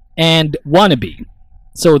and Wannabe.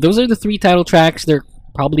 So those are the 3 title tracks. They're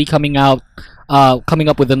probably coming up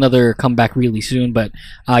with another comeback really soon, but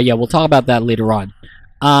yeah, we'll talk about that later on.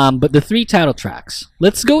 But the 3 title tracks.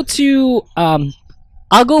 Let's go to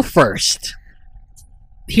I'll go first.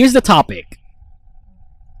 Here's the topic.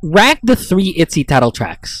 Rank the 3 Itzy title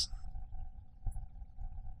tracks.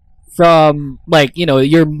 From like, you know,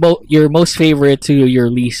 your most favorite to your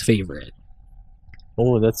least favorite.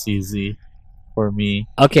 Oh, that's easy for me.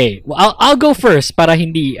 Okay, well, I'll go first para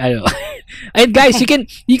hindi ano. And guys, you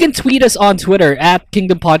can tweet us on Twitter at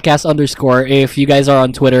Kingdom Podcast _ if you guys are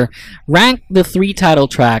on Twitter. Rank the 3 title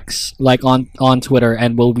tracks like on Twitter,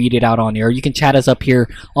 and we'll read it out on here. You can chat us up here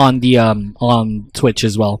on the on Twitch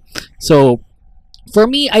as well. So for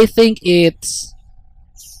me, I think it's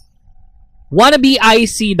Wannabe,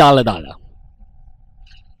 Icy, Dala Dala.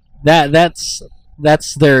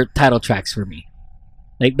 That's their title tracks for me.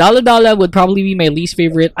 Like Dala Dala would probably be my least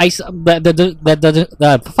favorite. Fuck,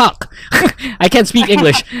 I can't speak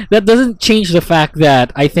English. That doesn't change the fact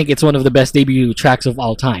that I think it's one of the best debut tracks of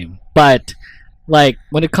all time. But like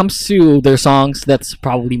when it comes to their songs, that's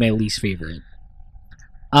probably my least favorite.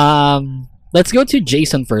 Let's go to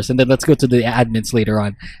Jason first, and then let's go to the admins later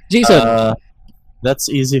on. Jason. That's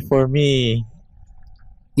easy for me.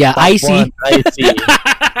 Yeah, Icy. Icy.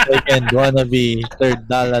 Second, Wannabe. Third,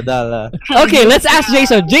 Dala Dala. Okay, let's ask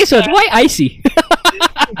Jason. Jason, why Icy?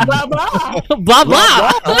 Blah blah. Blah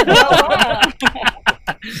blah.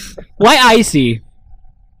 Why Icy?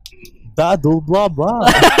 Dadu blah blah.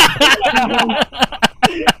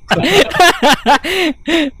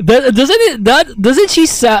 Doesn't she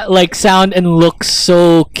sound and look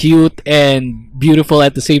so cute and beautiful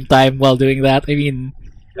at the same time while doing that? I mean,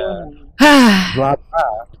 blah blah.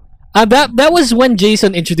 That was when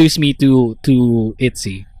Jason introduced me to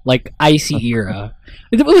Itzy, like Icy era.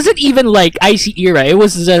 It wasn't even like Icy era. It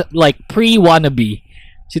was like pre-Wannabe.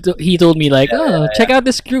 He told me like, check out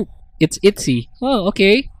this group. It's Itzy. Oh,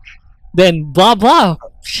 okay. Then blah blah.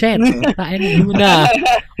 Shit. Yuna.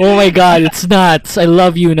 Oh my god, it's nuts. I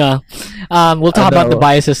love Yuna. We'll talk about the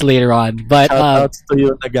biases later on. But shoutouts to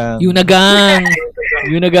Yunagang.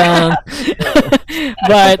 Yunagang.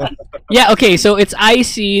 But yeah, okay, so it's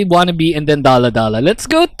Icy, Wannabe, and then Dala Dala. Let's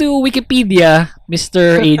go to Wikipedia,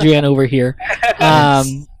 Mr. Adrian over here. How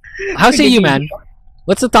say you, man?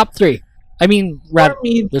 What's the top 3? I mean, For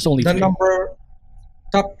me, there's only the 3. number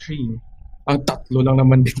top 3. Ang tatlo lang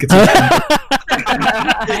naman din kasi.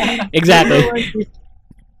 Exactly.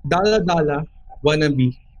 Dala Dala,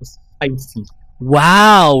 Wannabe, IC.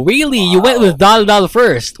 Wow, really? You went with Dal Dal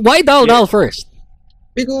first. Why Dal Dal first?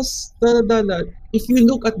 Because Dala Dala, if you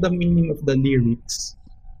look at the meaning of the lyrics,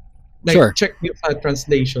 like Sure. check yung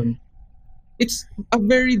translation, it's a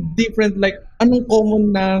very different, like, anong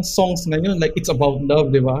common na songs ngayon? Like, it's about love,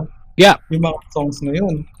 di ba? Yeah. Yung mga songs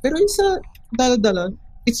ngayon. Pero yung sa Dala Dala,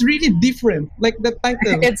 it's really different. Like the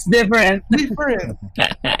title. It's different. different.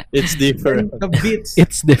 It's different. The beats.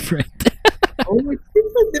 It's different. Oh, it's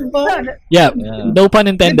different, di ba? Yeah, Yeah. no pun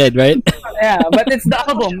intended, right? Yeah, but it's the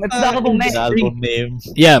album. It's the album The name. album name.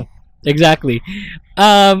 Yeah, exactly.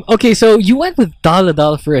 Okay, so you went with Dala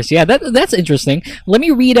Dala first. Yeah, that's interesting. Let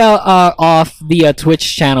me read out off the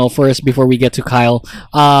Twitch channel first before we get to Kyle.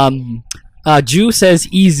 Ju says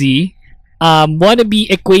easy. Wannabe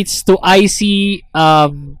equates to IC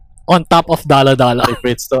on top of Dala Dala.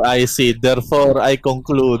 Equates to IC. Therefore, I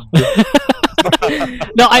conclude.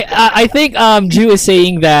 No, I think Ju is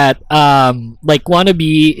saying that like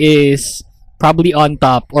Wannabe is probably on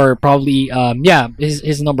top, or probably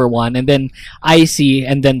his number one, and then IC,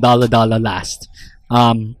 and then Dala Dala last.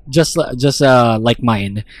 Just like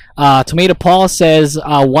mine. Tomato Paul says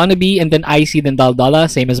Wannabe and then IC, then Dala Dala,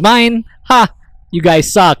 same as mine. Ha! You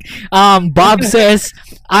guys suck. Bob says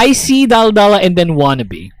IC, Dala Dala, and then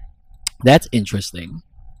Wannabe. That's interesting.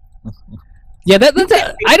 Yeah, that's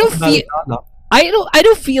I don't feel. I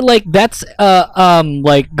don't feel like that's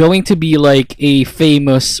like going to be like a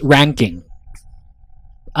famous ranking.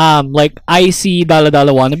 Like IC, Dala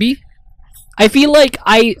Dala, Wannabe. I feel like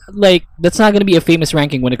that's not gonna be a famous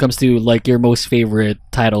ranking when it comes to like your most favorite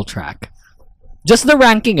title track. Just the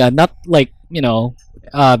ranking, not like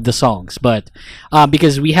the songs, but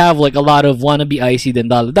because we have like a lot of Wannabe, IC, then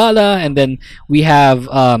Dala Dala, and then we have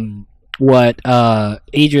what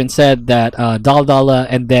Adrian said, that Dala Dala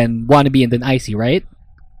and then Wannabe and then IC, right?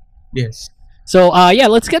 Yes. So yeah,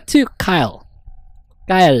 let's get to Kyle.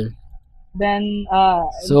 Kyle. Then,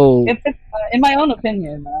 So if in my own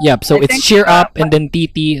opinion, yep. So I it's think, Cheer Up and then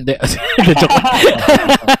TT. The joke.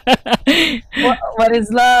 what is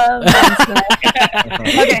love?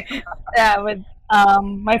 Okay, yeah. With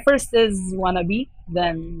my first is Wannabe,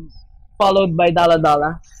 then followed by Dala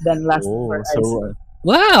Dala, then last for IC. So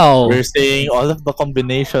Wow. we're saying all of the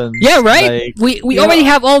combinations. Yeah, right. Like, We already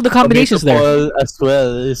have all the combinations there. Tomato Paul as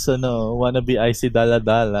well is Wannabe IC Dala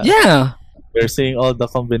Dala. Yeah. We're seeing all the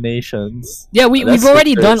combinations. Yeah, That's we've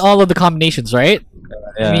already the done first. all of the combinations, right?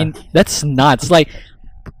 Yeah. I mean, that's nuts. Like,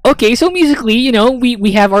 okay, so musically,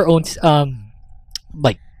 we have our own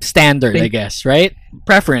like standard, I guess, right?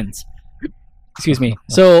 Preference. Excuse me.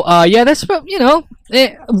 So, yeah, that's why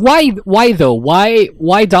though?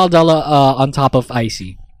 Why Dal Dala on top of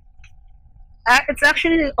IC? It's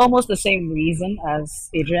actually almost the same reason as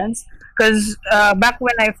Adrian's. Because back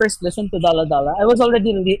when I first listened to Dala Dala, I was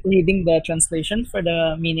already reading the translation for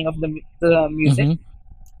the meaning of the music. Mhm.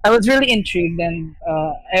 I was really intrigued, and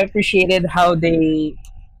I appreciated how they,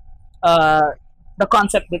 the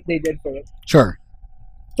concept that they did for it. Sure.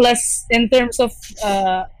 Plus, in terms of,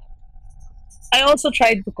 I also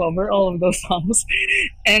tried to cover all of those songs,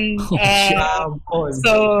 and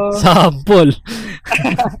so Sample.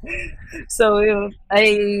 so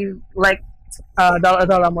I like Dala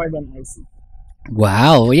Dala more than IC.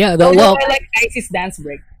 Wow. Yeah. Although I like IC's dance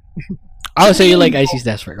break. Oh, so you like IC's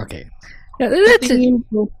Dance Break? Okay. Yeah, that's it.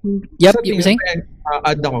 Yep. You were saying?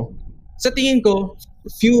 Add ako. Sa tingin ko,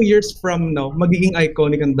 few years from now, magiging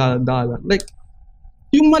iconic ang Dala Dala. Like,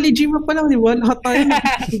 yung Malijima pa lang, di ba? Lahat tayo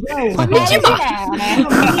nagsigaw. Malijima!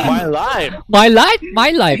 My life. My life.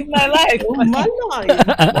 My life. My life. Oh, malay.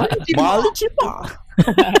 Malijima.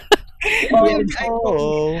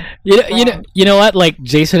 Oh. You know what? Like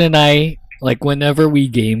Jason and I, like whenever we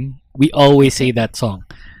game, we always say that song.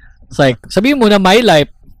 It's like, sabihin mo na my life.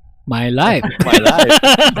 My life. My life.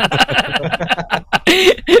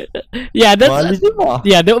 Yeah, that's Malijima.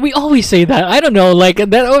 yeah. We always say that. I don't know, like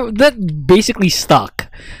that basically stuck.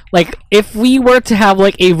 Like if we were to have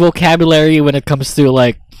like a vocabulary when it comes to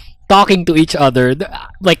like talking to each other,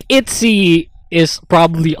 like ITZY is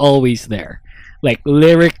probably always there. Like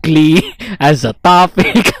lyrically as a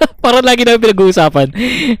topic. Parang lagi namin pinag-uusapan.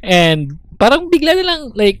 And parang bigla na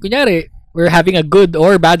lang, like, kunyari, we're having a good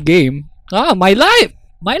or bad game. My life!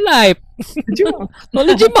 My life!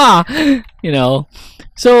 Malijima!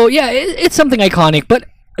 So yeah, it's something iconic, but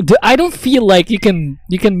I don't feel like you can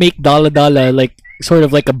make Dala Dala like sort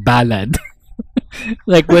of like a ballad.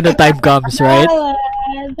 Like when the time comes, right?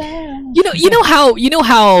 You know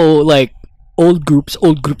how like old groups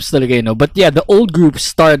talaga, you know. But yeah, the old groups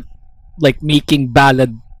start like making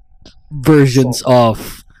ballad versions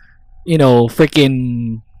of, you know,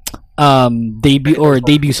 freaking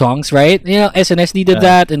debut songs, right? You know, SNSD did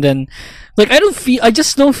that, and then like I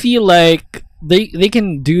just don't feel like they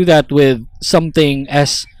can do that with something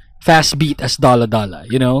as fast beat as Dala Dala,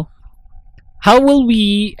 you know? How will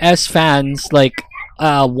we as fans like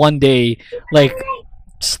one day like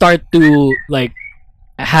start to like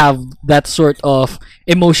have that sort of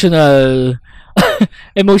emotional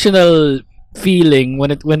emotional feeling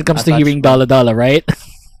when it comes to hearing Dala Dala, right?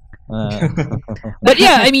 But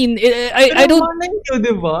yeah, I mean, I don't.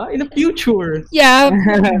 In the future. Yeah,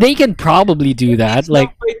 they can probably do that.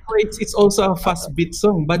 Like, it's also a fast beat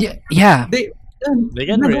song, but yeah. They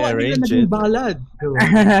can rearrange it. Ballad.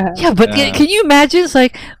 Yeah, but can you imagine? It's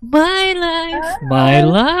like my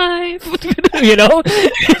life, you know,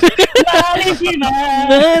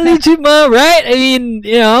 right? I mean,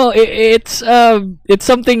 you know, it's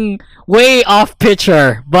something way off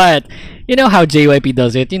picture, but you know how JYP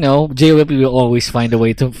does it. You know, JYP will always find a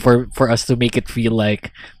way for us to make it feel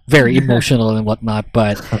like very emotional and whatnot.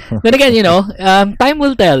 But then again, you know, time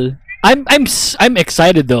will tell. I'm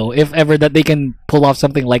excited though, if ever that they can pull off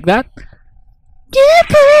something like that.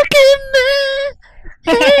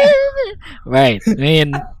 Right. I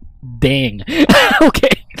mean, dang.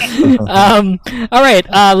 Okay. All right.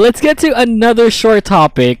 Let's get to another short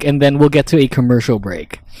topic, and then we'll get to a commercial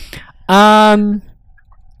break.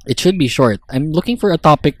 It should be short. I'm looking for a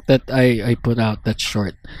topic that I put out that's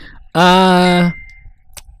short. All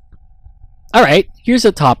right. Here's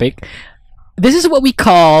a topic. This is what we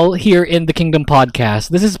call here in the Kingdom Podcast.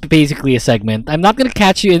 This is basically a segment. I'm not gonna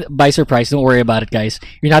catch you by surprise. Don't worry about it, guys.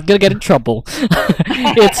 You're not gonna get in trouble.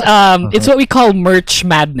 It's what we call merch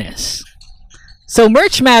madness. So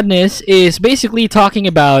merch madness is basically talking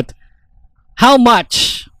about how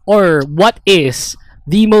much or what is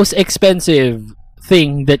the most expensive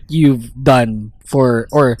thing that you've done for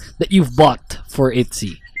or that you've bought for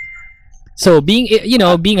ITZY. So being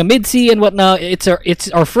a mid-C and whatnot, it's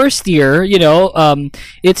our first year. You know,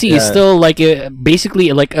 ITZY is still like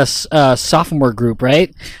basically like a sophomore group,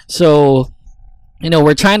 right? So, you know,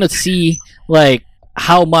 we're trying to see like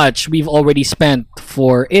how much we've already spent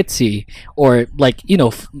for ITZY, or like, you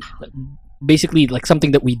know, basically like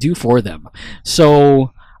something that we do for them.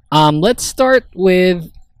 So, let's start with.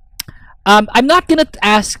 I'm not gonna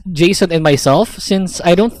ask Jason and myself, since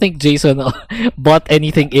I don't think Jason bought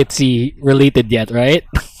anything ITZY related yet, right?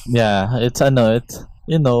 Yeah, it's you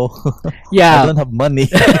know. Yeah, I don't have money.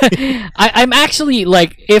 I'm actually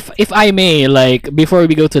like, if I may, like before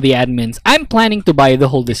we go to the admins, I'm planning to buy the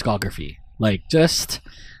whole discography, like just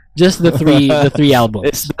the three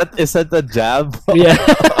albums. Is that a jab? Yeah.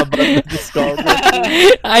 About the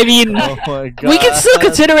discography? I mean, oh my God. we can still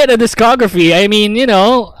consider it a discography. I mean, you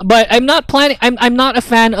know, but I'm not planning. I'm not a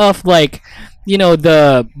fan of like, you know,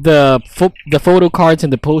 the photo cards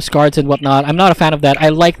and the postcards and whatnot. I'm not a fan of that. I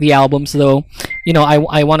like the albums though. You know,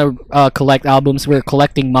 I want to collect albums. We're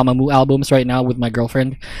collecting Mamamoo albums right now with my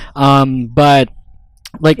girlfriend. But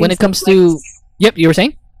like when it comes to, yep, you were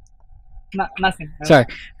saying. Nothing. Sorry.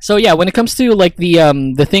 So yeah, when it comes to like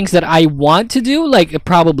the things that I want to do, like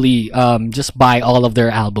probably just buy all of their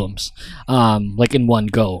albums like in one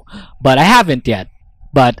go. But I haven't yet.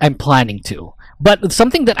 But I'm planning to. But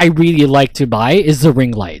something that I really like to buy is the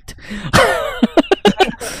ring light.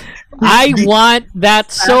 I want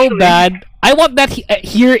that so bad. I want that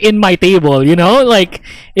here in my table, you know, like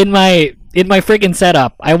in my freaking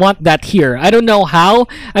setup. I want that here. I don't know how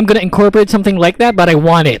I'm gonna incorporate something like that, but I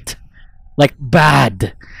want it. Like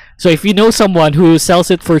bad. So if you know someone who sells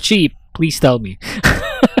it for cheap, please tell me.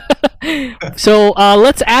 So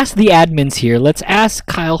let's ask the admins here. Let's ask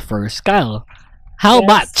Kyle first. Kyle, how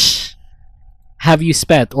much have you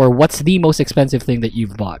spent, or what's the most expensive thing that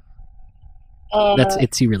you've bought? That's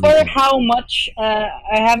ITZY related. For how much? I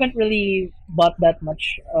haven't really bought that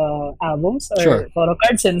much albums or photo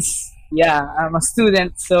cards since I'm a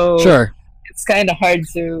student, so it's kind of hard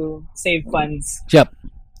to save funds. Yep.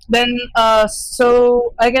 Then,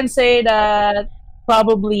 so I can say that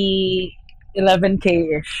probably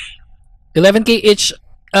 11K ish. 11K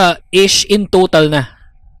ish in total na.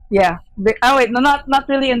 Yeah. Wait, no, not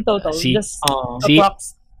really in total. See? Just See?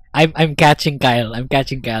 approx. I'm catching Kyle. I'm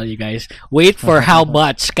catching Kyle, you guys. Wait for how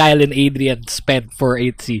much Kyle and Adrian spent for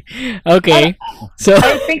ITZY. Okay. So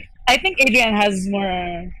I think Adrian has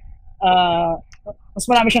more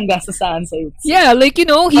mas marami siyang gastos sa sites. Yeah, like, you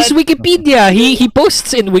know, he's But- Wikipedia. He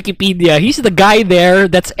posts in Wikipedia. He's the guy there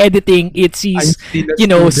that's editing I'm Itzy's, still a you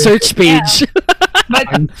know, student. search page. But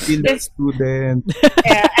I'm still a It's- student.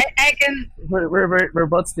 yeah, I can. We're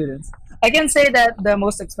both students. I can say that the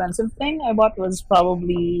most expensive thing I bought was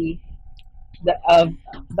probably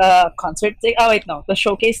the concert ticket. Oh wait, no, the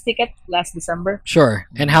showcase ticket last December. Sure.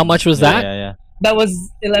 And how much was that? Yeah. That was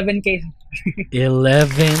 11K.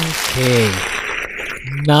 11K.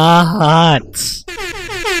 Not.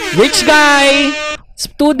 Rich guy.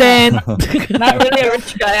 Student. Not really a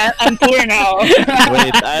rich guy. I'm poor now.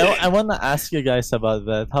 Wait, I wanna ask you guys about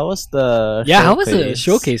that. How was the Yeah, how was the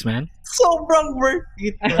showcase, man? Sobrang worth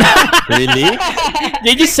it. Really?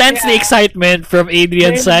 Did you sense the excitement from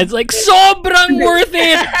Adrian's side? It's like, sobrang worth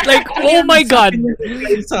it! Like, oh my god.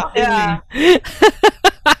 Sa akin, Yeah.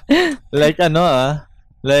 Like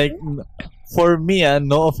like for me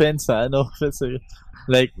no offense no offense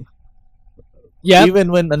like Yeah.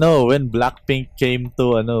 even when Blackpink came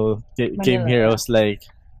to came here, I was like,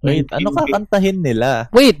 wait, ano kakantahin nila?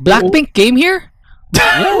 Wait, Blackpink came here?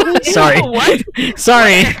 Sorry. What?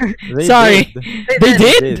 Sorry. They Sorry. did. They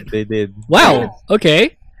did? They did. Wow.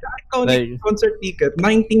 Okay. iconic Like- concert ticket,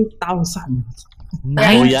 19,000.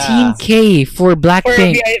 19K for For a,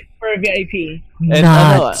 Blackpink. for a VIP. And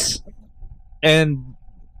Nuts. And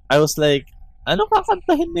I was like, ano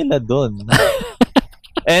kakantahin nila doon?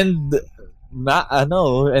 And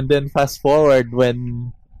and then fast forward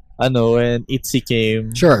when Itzy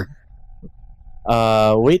came. Sure.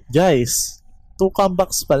 Wait guys, 2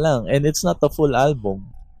 comebacks pa lang and it's not a full album.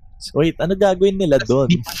 Wait, ano gagawin nila doon?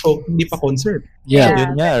 Hindi pa concert. Yeah.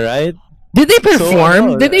 Yun nga, right? Did they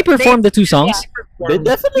perform? So, Did they perform the 2 songs? They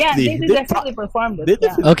definitely Yeah, they did. definitely performed it. They Yeah.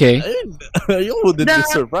 definitely- Okay. You wouldn't be The-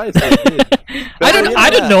 surprised. They did. I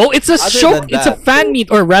don't know. It's a Other show. than It's a that- fan meet,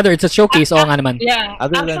 or rather, it's a showcase. Oo nga naman. Yeah.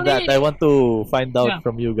 Other than that, I want to find out Yeah.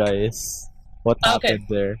 from you guys what Okay. happened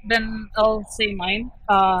there. Then I'll say mine.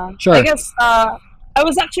 Sure. I guess I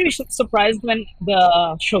was actually surprised when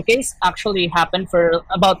the showcase actually happened for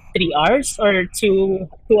about 3 hours or 2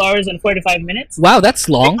 hours and 45 minutes. Wow, that's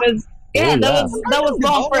long. Because, Oh, that was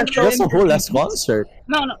long for a show. That's a whole ass concert.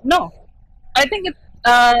 No. I think it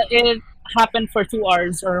happened for 2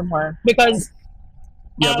 hours or more because.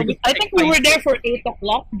 Yeah, because I think we were there for 8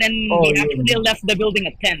 o'clock. Then Oh, we yeah. actually left the building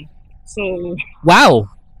at 10. So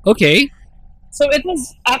Wow. Okay. So it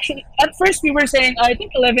was actually at first we were saying I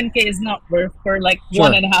think 11K is not worth for like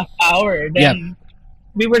Sure. 1.5 hour. Then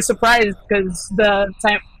we were surprised because the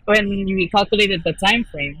time when we calculated the time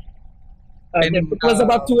frame, And, it was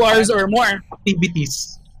about 2 hours or more.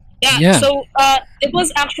 Activities. Yeah. So it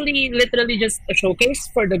was actually literally just a showcase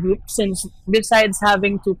for the group since besides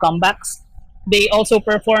having 2 comebacks, they also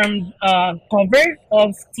performed cover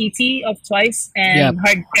of TT of Twice and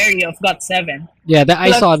Hard Carry of GOT7. Yeah, that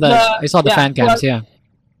I Plus saw the the- I saw the yeah, fan cams. plus- Yeah.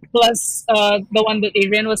 Plus the one that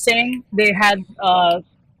Adrian was saying, they had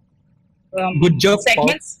Good job,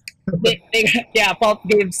 segments. Paul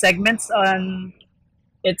gave segments on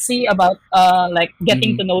Etsy about like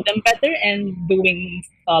getting to know them better and doing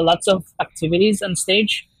lots of activities on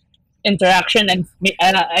stage, interaction, and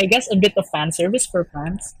I guess a bit of fan service for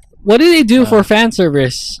fans. What do they do for fan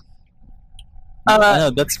service?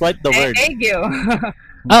 No, that's quite the word. Aegyo.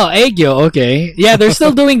 Oh, Aegyo. Okay. Yeah, they're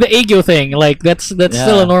still doing the Aegyo thing. Like that's still a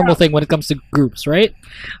Yeah. normal thing when it comes to groups, right?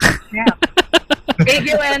 Yeah.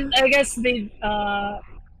 Aegyo and I guess they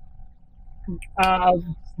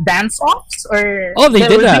dance offs or Oh, they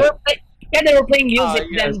did were- that. were they were playing music.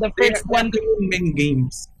 Yes, Then the they first have one, their main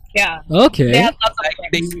games. yeah, they Okay. had lots of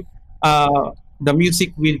Like things. they, the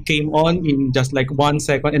music will came on in just like 1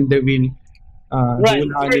 second and they will Run.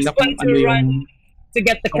 hulaan First nila one kung to ano run yung to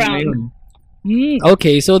get the song na crown. yun.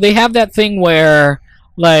 Okay, so they have that thing where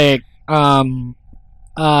like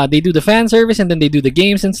they do the fan service and then they do the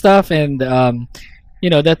games and stuff and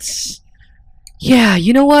that's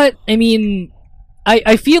you know what? I mean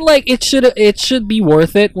I feel like it should be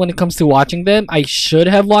worth it when it comes to watching them. I should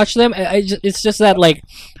have watched them. It's just that like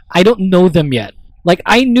I don't know them yet. Like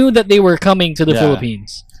I knew that they were coming to the Yeah.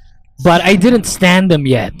 Philippines, but I didn't stand them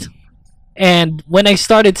yet. And when I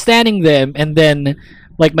started standing them, and then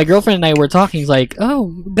like my girlfriend and I were talking, it's like, oh,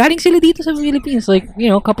 galing sila dito sa Philippines, like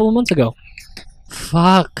a couple of months ago.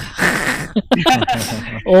 Fuck.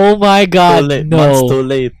 Oh my Too god, late. no. Months too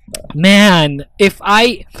late. Man, if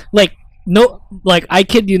I I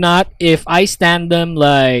kid you not, if I stand them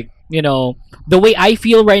like the way I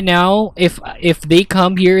feel right now, if they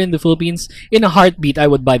come here in the Philippines, in a heartbeat I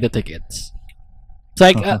would buy the tickets. It's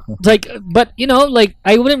like but like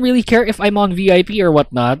I wouldn't really care if I'm on VIP or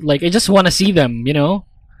whatnot. Like I just want to see them,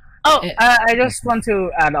 Oh, I just want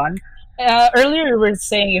to add on. Earlier, we were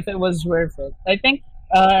saying if it was worth it. I think,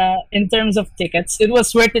 in terms of tickets, it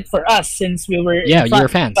was worth it for us since we were Yeah, in front. you're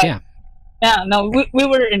fans. But, Yeah. yeah, no, we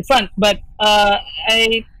were in front, but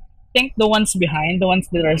I think the ones behind, the ones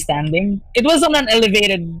that are standing, it was on an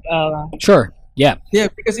elevated. Sure. Yeah. Yeah,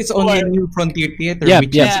 because it's only a new Frontier Theater. Yeah.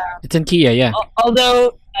 which Yeah. is It's in Kia. Yeah.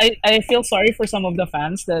 Although I feel sorry for some of the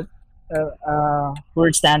fans that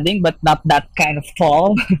were standing, but not that kind of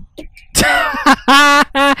tall.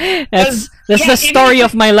 that's yeah, the story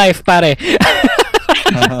of my life, pare.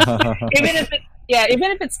 Even if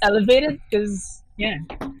it's elevated, because yeah.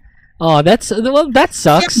 Oh, that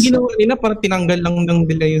sucks. ginawa nila para tinanggal lang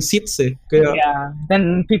nila yung seats eh. Kaya Yeah,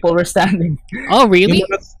 then people were standing. Oh, really? yung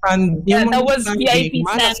mga stand, Yeah, yung that mga was standing, VIP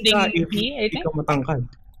malas standing ka VIP, I if think. ikaw matangkad.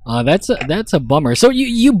 Oh, that's a bummer. So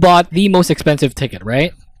you bought the most expensive ticket,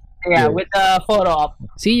 right? Yeah, with the photo op.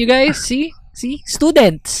 See, you guys, see,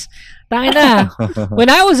 students. Tangina. When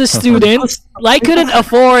I was a student, I couldn't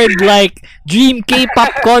afford like Dream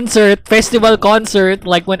K-pop concert, festival concert,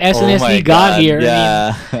 like when SNSD got here.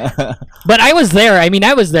 Yeah. But I was there. I mean,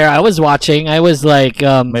 I was there. I was watching. I was like,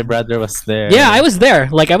 My brother was there. yeah, I was there.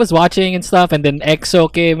 Like I was watching and stuff, and then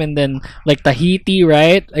EXO came, and then like Tahiti,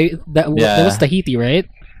 right? That was Tahiti, right?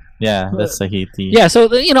 Yeah, that's Tahiti. Yeah, so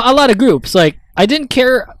a lot of groups. Like I didn't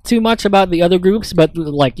care too much about the other groups, but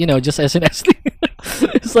like just SNSD.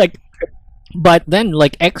 It's like, but then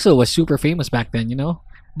like EXO was super famous back then.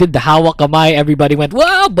 Did the Hawa Kamay? Everybody went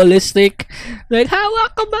wow, ballistic. Like Hawa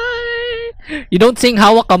Kamay. You don't sing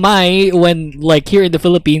Hawa Kamay when like here in the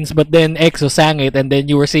Philippines, but then EXO sang it, and then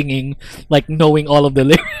you were singing like knowing all of the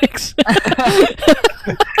lyrics.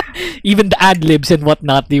 Even the ad libs and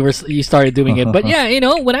whatnot, you started doing it. But yeah,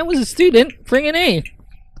 when I was a student, friggin' A,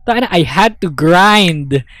 I had to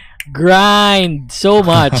grind so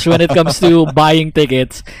much when it comes to buying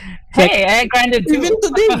tickets. It's like, Hey, I grinded too. Even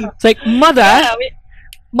today. it's like mother, Yeah,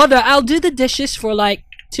 mother, I'll do the dishes for like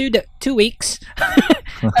 2 weeks.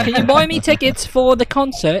 Can you buy me tickets for the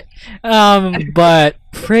concert? But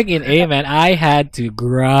friggin' A, man, I had to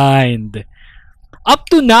grind. Up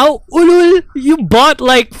to now, ulul, you bought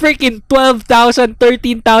like freaking 12,000,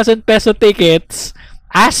 13,000 peso tickets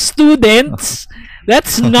as students.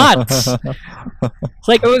 That's nuts. It's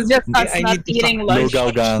like it was just us I not need to eating lunch.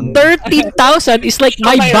 Lugaw gang. 13,000 is like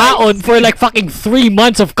my my baon for like fucking 3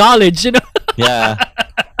 months of college, Yeah.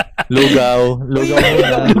 Lugaw. Lugaw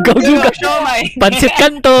muna. Lugaw. Siomai. Pansit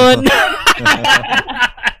Canton.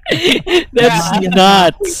 That's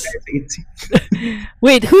nuts.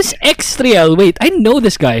 Wait, who's Extriel? Wait, I know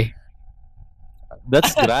this guy.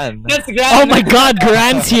 That's grand. That's grand. Oh my god,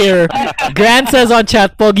 Grant's here. Grant says on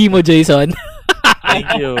chat, Pogi mo, Jason.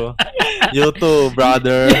 Thank you. You too,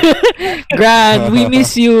 brother. Grant, we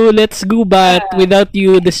miss you. Let's go back without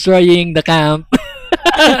you destroying the camp.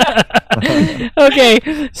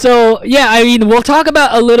 Okay, so yeah, I mean, we'll talk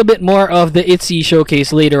about a little bit more of the ITZY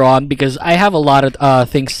showcase later on because I have a lot of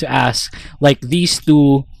things to ask, like these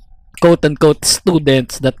two quote-unquote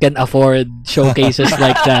students that can afford showcases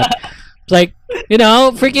like that. It's like,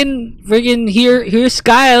 freaking here's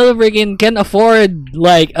Kyle, freaking can afford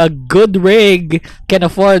like a good rig, can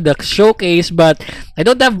afford the showcase, but I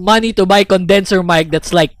don't have money to buy condenser mic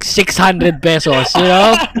that's like 600 pesos,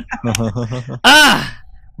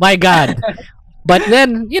 my god. But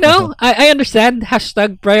then, I understand.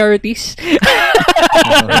 Hashtag priorities.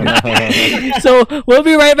 So, we'll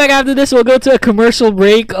be right back after this. We'll go to a commercial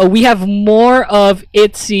break. We have more of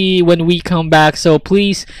ITZY when we come back. So,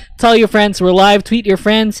 please tell your friends we're live. Tweet your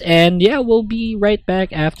friends. And yeah, we'll be right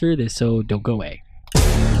back after this. So, don't go away.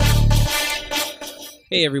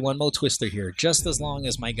 Hey everyone, Mo Twister here. Just as long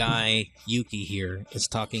as my guy Yuki here is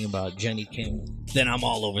talking about Jenny Kim, then I'm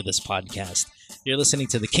all over this podcast. You're listening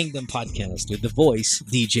to the Kingdom Podcast with the voice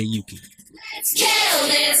DJ Yuki. Let's kill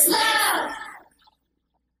this love!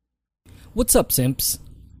 What's up, simps?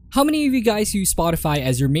 How many of you guys use Spotify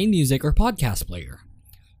as your main music or podcast player?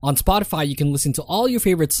 On Spotify, you can listen to all your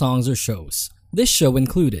favorite songs or shows, this show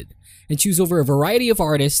included, and choose over a variety of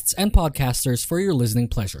artists and podcasters for your listening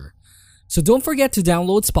pleasure. So don't forget to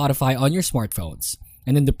download Spotify on your smartphones,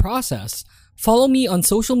 and in the process, follow me on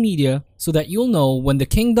social media so that you'll know when the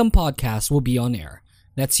Kingdom Podcast will be on air.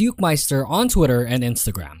 That's Yukmeister on Twitter and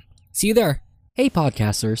Instagram. See you there. Hey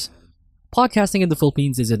podcasters. Podcasting in the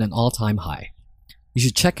Philippines is at an all-time high. You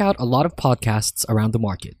should check out a lot of podcasts around the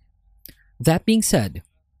market. That being said,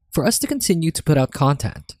 for us to continue to put out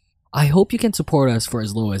content, I hope you can support us for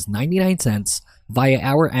as low as 99 cents via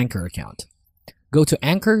our Anchor account. Go to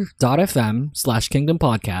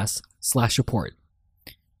anchor.fm/kingdompodcast/support.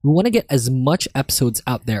 We want to get as much episodes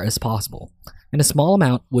out there as possible, and a small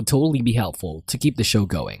amount would totally be helpful to keep the show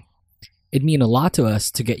going. It'd mean a lot to us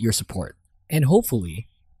to get your support, and hopefully,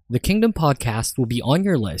 the Kingdom Podcast will be on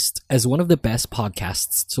your list as one of the best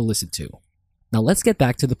podcasts to listen to. Now let's get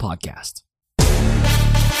back to the podcast.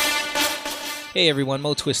 Hey everyone,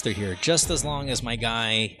 Mo Twister here. Just as long as my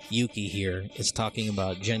guy Yuki here is talking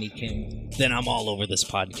about Jenny Kim, then I'm all over this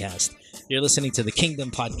podcast. You're listening to the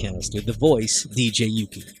Kingdom Podcast with the voice DJ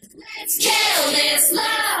Yuki. Let's kill this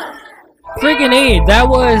love. Friggin' A, that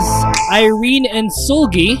was Irene and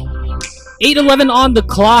Sulgi. 8:11 on the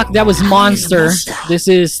clock, that was Monster. This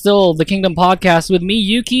is still the Kingdom Podcast with me,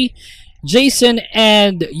 Yuki, Jason,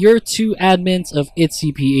 and your two admins of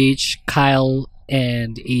ItzyPH, Kyle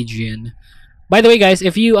and Adrian. By the way, guys,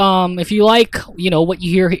 if you like, what you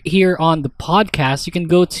hear here on the podcast, you can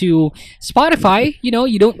go to Spotify. You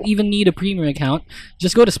don't even need a premium account.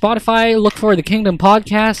 Just go to Spotify, look for the Kingdom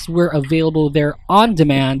Podcast. We're available there on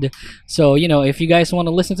demand. So, if you guys want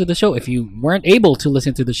to listen to the show, if you weren't able to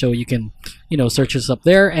listen to the show, you can, search us up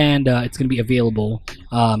there, and it's going to be available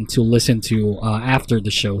to listen to after the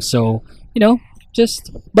show. So,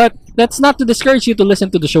 but that's not to discourage you to listen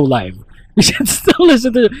to the show live. You should still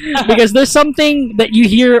listen to it because there's something that you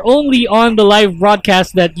hear only on the live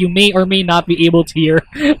broadcast that you may or may not be able to hear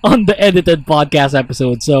on the edited podcast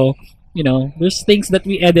episode. So, there's things that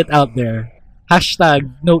we edit out there. Hashtag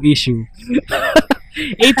no issue.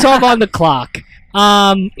 8:12 on the clock.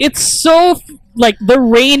 It's so the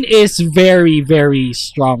rain is very, very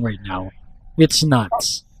strong right now. It's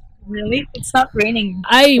nuts. Really? It's not raining.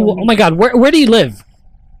 Oh my god, where do you live?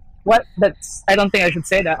 What? I don't think I should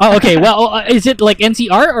say that. Oh, okay. Well, is it like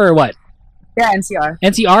NCR or what? Yeah, NCR.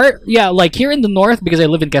 NCR? Yeah, like here in the north, because I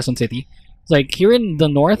live in Quezon City. It's like here in the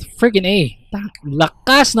north, friggin' A.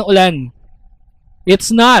 Lakas na ulan.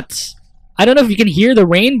 It's nuts. I don't know if you can hear the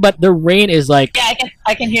rain, but the rain is like... Yeah,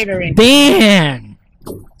 I can hear the rain. Damn!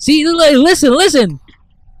 See, listen.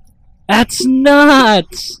 That's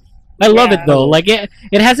nuts. I love it though. Like it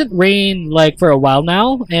hasn't rained like for a while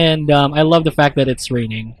now, and I love the fact that it's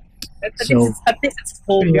raining. At least it's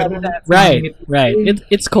cold rather than right.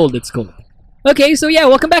 It's cold. Okay, so yeah,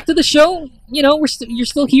 welcome back to the show. You're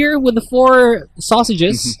still here with the 4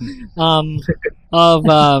 sausages of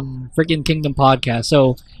freaking Kingdom Podcast.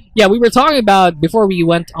 So yeah, we were talking about before we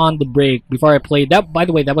went on the break. Before I played that, by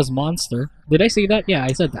the way, that was Monster. Did I say that? Yeah,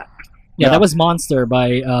 I said that. Yeah, that was Monster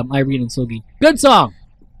by Irene and Sogi. Good song.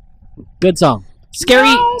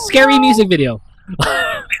 Scary music video.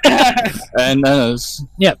 And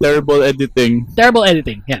terrible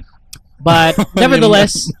editing. Yeah. But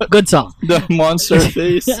nevertheless, good song. The monster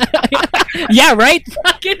face. Yeah, right?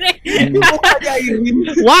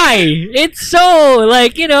 Why? It's so,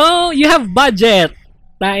 you have budget.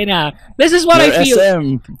 This is what You're I feel.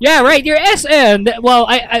 SM. Yeah, right. You're SM. Well,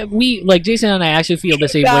 we Jason and I actually feel the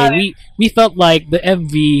same way. We felt like the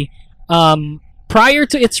MV, prior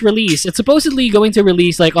to its release, it's supposedly going to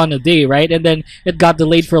release like on a day, right? And then it got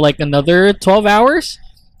delayed for like another 12 hours.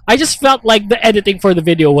 I just felt like the editing for the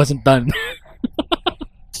video wasn't done.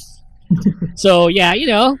 So yeah,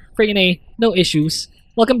 friggin' A, no issues.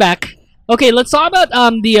 Welcome back. Okay, let's talk about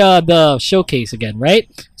the showcase again, right?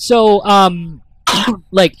 So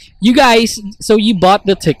like you guys, so you bought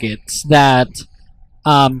the tickets that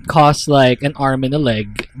cost like an arm and a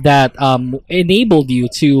leg that enabled you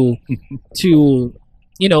to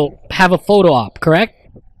have a photo op, correct?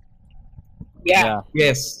 Yeah.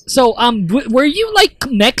 Yes. So were you like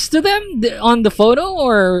next to them on the photo,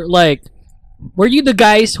 or like were you the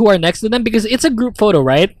guys who are next to them, because it's a group photo,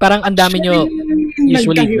 right? Parang ang dami nyo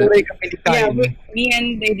usually. Yeah, me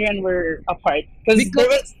and Adrian were apart because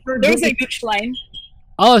there was a huge line.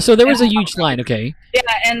 Oh, so there was a huge line, okay. Yeah,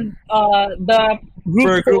 and the group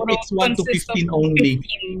Per group, photo it's 1 to consists of 15 only.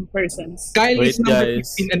 15 persons. Kyle is number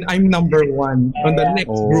 15 and I'm number 1 on the next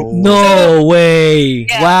group. No way!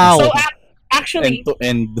 Yeah, Wow. So actually, End to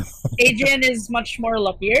end. Adrian is much more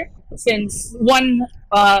luckier since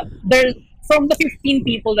there's from the 15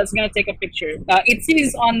 people that's gonna take a picture. It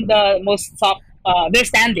sees on the most top. They're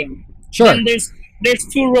standing. Sure. And there's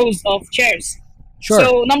 2 rows of chairs. Sure.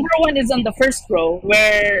 So number 1 is on the first row,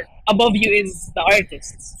 where above you is the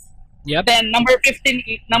artists. Yep. Then number 15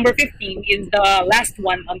 is the last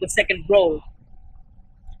one on the second row.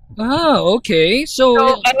 Oh, okay.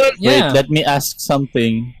 So Wait, let me ask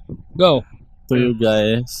something go to you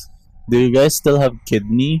guys. Do you guys still have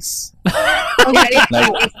kidneys? Yeah,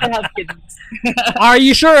 we still have kidneys. Are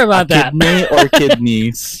you sure about that? Kidney or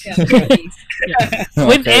kidneys? Yeah, kidneys.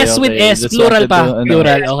 With S, Just plural wanted pa. to-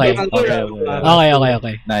 Plural, okay.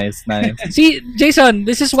 Okay. Nice. See, Jason,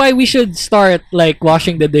 this is why we should start like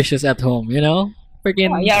washing the dishes at home,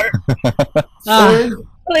 Freaking. Yeah. Ah.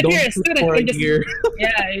 Like Don't you're a look student, for a you're just, year.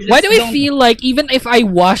 yeah. You Why just do I don't- feel like even if I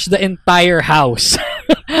wash the entire house,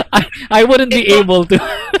 I wouldn't be able to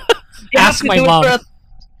you have ask to my do it mom?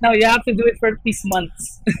 No, you have to do it for at least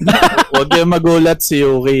months. Huwag kayo magulat si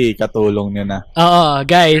Yuki, katulong niya na.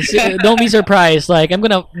 Guys, don't be surprised. Like I'm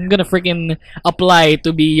gonna freaking apply to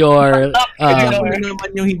be your Ako na naman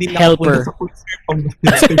yung hindi helper. nakapunta sa concert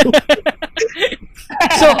pambayad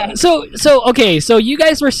sa'yo. So okay, so you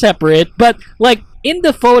guys were separate, but like in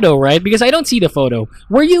the photo, right? Because I don't see the photo.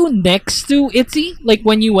 Were you next to Itzy, like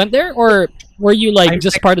when you went there, or were you like I'm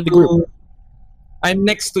just next part of the group? I'm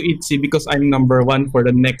next to Itzy because I'm number 1 for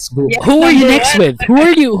the next group. Yeah. Who are you Number next one. with?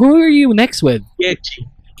 Who are you next with? Yechi.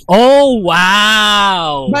 Oh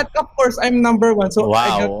wow! But of course, I'm number 1, so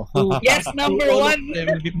I Wow. got to Yes, talk to number all of one.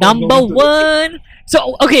 them before Number going to one.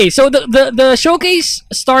 So okay, so the showcase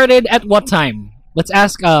started at what time? Let's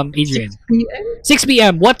ask Adrian. 6 p.m. 6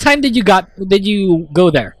 p.m. What time did you go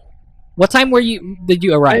there? What time did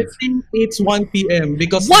you I arrive? think it's 1 p.m.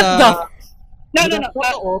 because What the No, the no, no.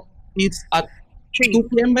 photo op is at 3. 2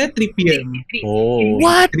 p.m. by 3 p.m. Oh.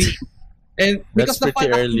 What? And because That's the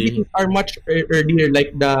fun pretty early. activities are much earlier,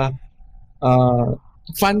 like the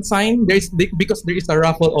fan sign. Because there is a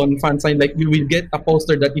raffle on fan sign. Like you will get a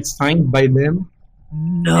poster that is signed by them.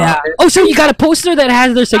 No. Yeah. Oh, so you got a poster that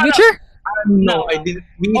has their signature? No, I didn't.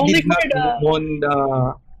 We Only did not for the- won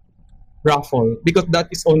the raffle because that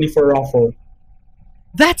is only for raffle.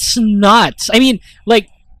 That's nuts. I mean, like,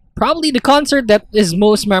 probably the concert that is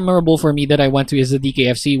most memorable for me that I went to is the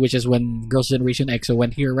DKFC, which is when Girls' Generation EXO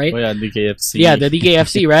went here, right? Oh yeah, the KFC. Yeah, the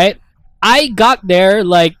DKFC, right? I got there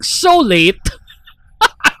like so late.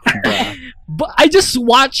 But I just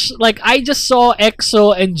watched, like, I just saw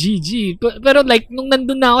EXO and GG. Pero like, nung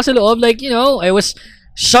nandun na ako sa loob, like, you know, I was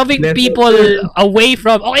shoving Let people it- away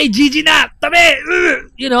from, okay, GG na!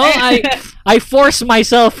 Tabi! You know, I forced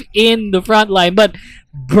myself in the front line. But,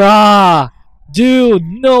 bruh, dude,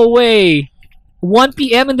 no way. 1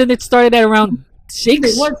 p.m. and then it started at around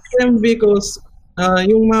 6? 1 p.m. because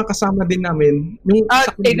yung mga kasama din namin, yung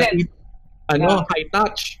sa kanila, Aiden. high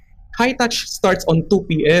touch. High touch starts on 2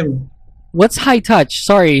 p.m. What's high touch?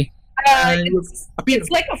 Sorry. It's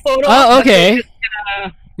like a photo. Oh, op, but okay. you're just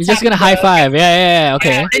gonna You're just gonna tap high the- five. Yeah,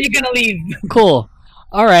 okay. Yeah, then you're gonna leave. Cool.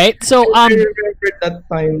 All right. So I remember that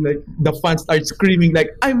time, like the fans start screaming,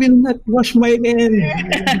 like, "I will not wash my hand."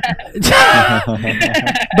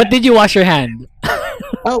 but did you wash your hand?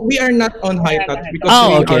 We are not on high touch because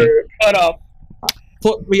Oh, we okay. are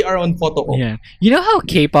we are on photo op. Yeah. You know how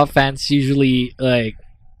K-pop fans usually like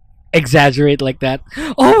exaggerate like that?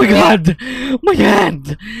 Oh my god, my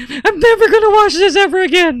hand! I'm never gonna wash this ever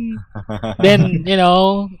again. Then you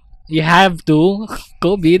know you have to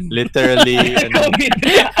COVID. Literally, ano,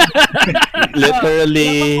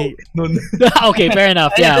 literally, Okay, fair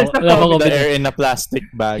enough. Yeah. put the air in a plastic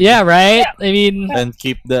bag. Yeah, right. I mean, And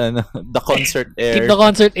keep the concert air. keep the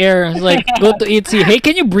concert air. Like, go to Itzy. Hey,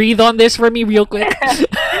 can you breathe on this for me real quick?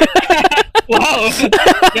 Wow.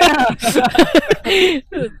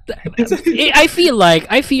 I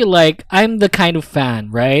feel like I'm the kind of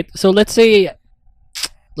fan, right? So let's say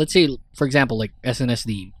for example, like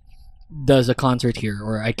SNSD does a concert here,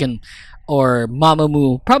 or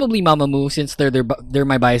Mamamoo, probably Mamamoo, since they're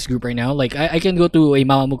my bias group right now. Like I can go to a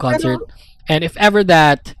Mamamoo concert, and if ever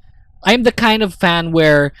that, I'm the kind of fan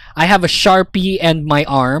where I have a Sharpie and my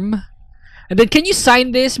arm, and then can you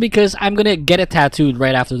sign this because I'm gonna get it tattooed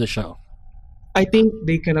right after the show. I think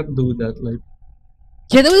they cannot do that. Like,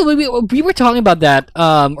 Yeah, we were talking about that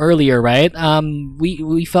earlier, right?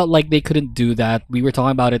 We felt like they couldn't do that. We were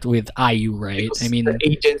talking about it with IU, right? because I mean, the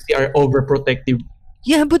agency are overprotective.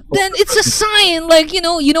 yeah, but then it's a sign. Like, you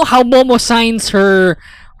know how Momo signs her.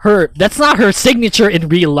 That's not her signature in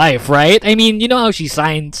real life, right? I mean, you know how she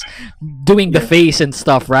signs doing the face and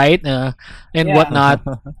stuff, right? And Yeah. whatnot.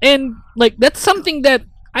 And like that's something that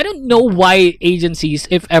I don't know why agencies,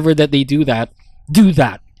 if ever that they do that.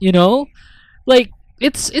 You know, like.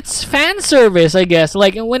 It's fan service, I guess.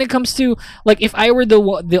 Like when it comes to like if I were the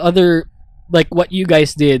other, like what you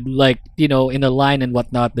guys did, like you know in a line and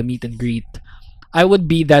whatnot, the meet and greet, I would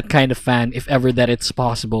be that kind of fan if ever that it's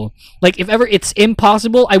possible. Like if ever it's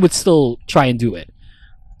impossible, I would still try and do it.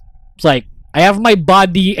 It's like I have my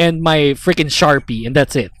body and my freaking Sharpie and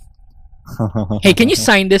that's it. Hey, can you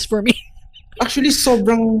sign this for me? Actually,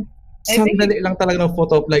 sobrang I think- sandali lang talaga ng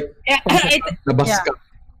photo op. Like, Yeah, nabas yeah. ka.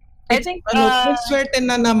 I think Swerte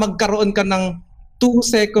na magkaroon ka ng 2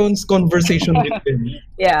 seconds conversation with him.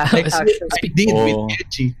 Yeah, Like actually. I did with Oh.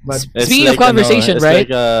 Edgy, but It's Speaking of conversation, it's right?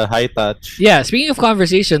 like a high touch. Yeah, speaking of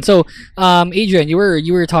conversation, so Adrian, you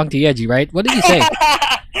were talking to Yeji, right? What did you say?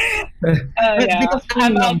 Yeah. because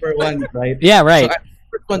I'm number one, right? Yeah, right. So I'm the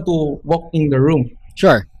first one to walk in the room.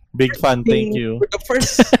 Sure. Big fan, thank you. The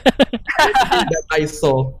first thing that I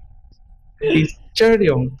saw is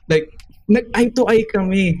Cheryong. Like, nag-eye to eye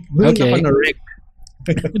kami. Doon Okay. ako na-wreck.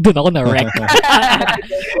 Doon ako na-wreck.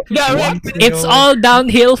 Yeah, It's all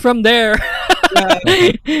downhill from there.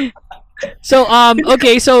 So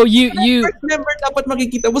okay, so you First member dapat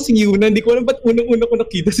makikita mo si Yuna. Hindi ko alam ba't unang-una ko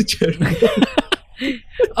nakita si Cheryong.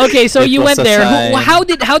 okay, so It you was went a there. sign. How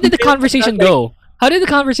did the conversation go? How did the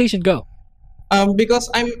conversation go? Because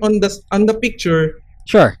I'm on the picture,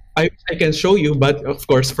 Sure. I can show you, but of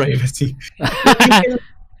course privacy.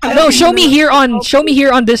 No, show me here on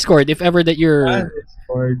Discord if ever that you're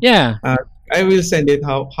Or, yeah. I will send it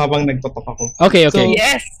habang nagtotok ako. Okay, okay. So,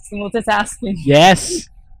 yes, multitasking. Yes.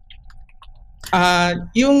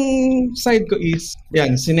 Yung side ko is,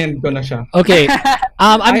 yan, sinend ko na siya. Okay.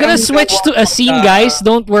 I'm I gonna am switch to a scene, guys.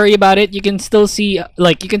 Don't worry about it. You can still see,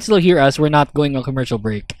 like, you can still hear us. We're not going on commercial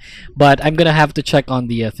break, but I'm gonna have to check on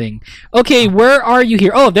the thing. Okay, where are you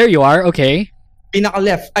here? Oh, there you are. Okay. Pinaka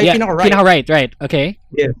left. Ay, Yeah, pinaka right. pinaka right. Right. Okay.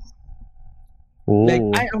 Yes. Ooh. Like,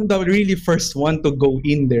 I am the really first one to go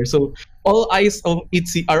in there. So, all eyes of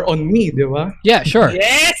ITZY are on me, di ba? Yeah. Sure.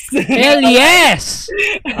 Yes. Hell yes.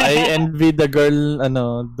 I envy the girl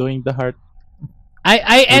doing the heart.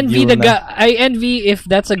 I envy the Yuna. guy. I envy if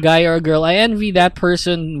that's a guy or a girl. I envy that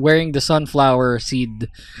person wearing the sunflower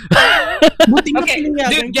seed. Buti nga Okay, pinayagan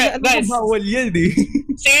dude, niya, ano guys. ba, bawal yan eh.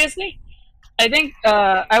 Seriously, I think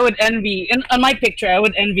I would envy on my picture. I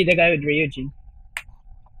would envy the guy with Ryuji.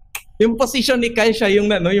 Yung position ni Kai siya, yung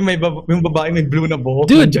yung babae may blue na buhok.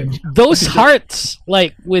 Dude, nandyan siya. those hearts,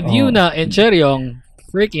 like with Oh. Yuna and Cheryong,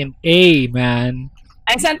 freaking A, man.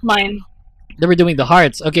 I sent mine. They were doing the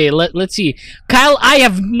hearts. Okay, let's see. Kyle, I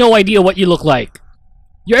have no idea what you look like.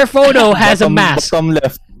 Your photo has a mask. Bottom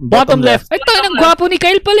left. Bottom left. Ay, tayo ng gwapo ni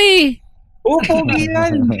Kyle pala eh. Oo, pogi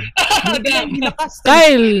yan. Damn.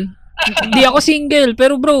 Kyle, hindi ako single,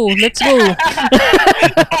 pero bro, let's go.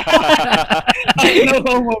 No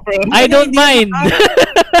homo, bro. I don't mind.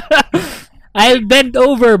 I'll bend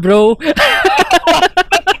over, bro.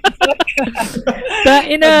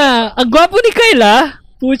 Taina, ang gwapo ni Kyle ah.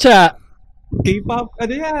 Pucha, K-pop,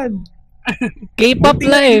 ano yan? K-pop Buti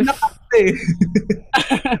nga life. nakas eh.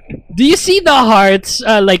 Do you see the hearts,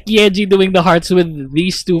 like Yeji doing the hearts with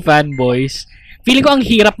these two fanboys? Feeling ko ang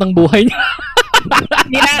hirap ng buhay niya.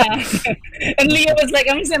 Yeah. And Leo was like,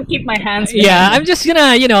 I'm just gonna keep my hands. Yeah, I'm just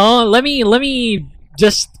gonna, let me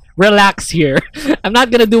just relax here. I'm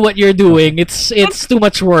not gonna do what you're doing. It's too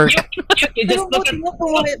much work. You Pero just look buti at.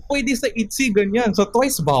 nga pwede sa ITZY ganyan. So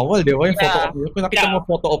twice bawal, di ba? Yung photo Yeah. op nila. Kung nakita Yeah. mo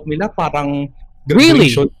photo op nila, parang Really?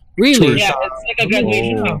 graduation. Really? Yeah, it's like a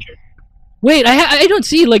graduation Oh. picture. Wait, I don't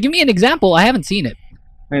see. Like, give me an example. I haven't seen it.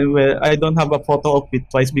 And well, I don't have a photo of it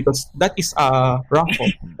twice because that is a raffle.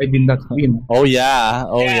 I did not win. Oh yeah.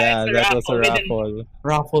 Oh Yeah, yeah. it's a That was a raffle. We didn't- raffle.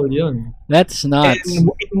 Raffle yun. That's nuts. And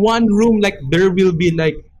in one room, like, there will be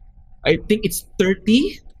like, I think it's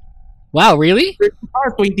 30 Wow, really? or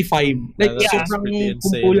 25. Like, Yeah, that's sobrang pretty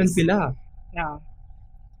insane. kumpulan sila. Yeah.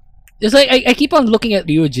 It's like I keep on looking at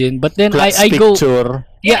Ryujin, but then Class I go. picture.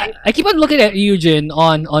 Yeah, I keep on looking at Ryujin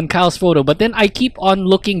on Kyle's photo, but then I keep on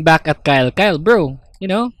looking back at Kyle. Kyle, bro,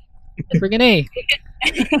 friggin' A.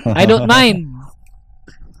 I don't mind.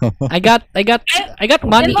 I got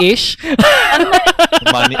money-ish.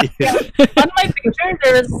 Money. On my picture,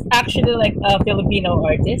 there's actually like a Filipino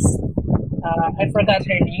artist. I forgot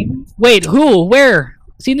her name. Wait, who? Where?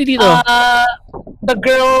 Sino dito? The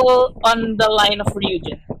girl on the line of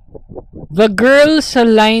Ryujin. The girl sa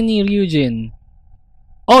line ni Ryujin.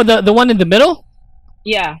 Oh, the one in the middle?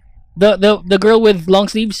 Yeah, The girl with long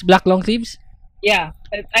sleeves, black long sleeves? yeah.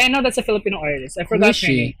 I know that's a Filipino artist. I Who forgot is her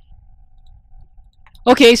name. she?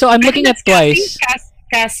 Okay, so I'm I looking think at that's twice.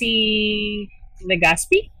 Cassie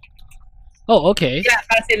Legaspi? Oh, okay. Yeah,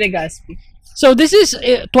 Cassie Legaspi. So this is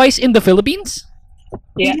twice in the Philippines?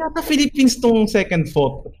 Yeah. Hindi yata Philippines tong second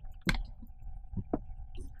photo.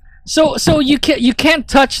 So you can't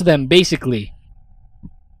touch them basically.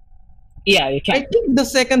 Yeah, you I can. think the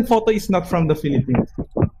second photo is not from the Philippines.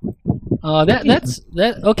 That's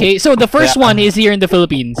okay. So the first Yeah. one is here in the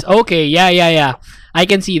Philippines. Okay, yeah. I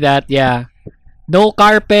can see that. Yeah, no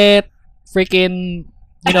carpet, freaking,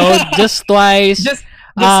 just twice. Just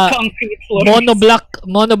Uh, concrete floors.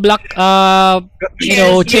 monoblock.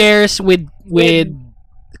 Yes, chairs with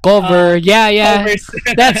cover. Yeah. covers.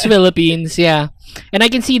 That's Philippines. Yeah. And I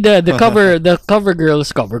can see the cover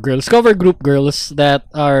group girls that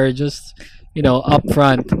are just up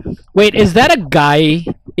front. Wait, is that a guy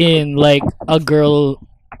in like a girl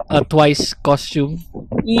twice costume?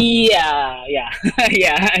 Yeah, yeah,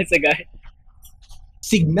 it's a guy.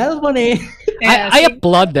 Signal mo na eh. I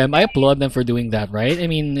applaud them. I applaud them for doing that. Right? I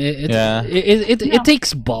mean, it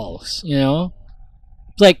takes balls. It's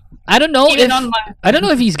like I don't know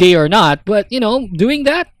if he's gay or not, but doing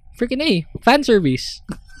that, freaking A, fan service.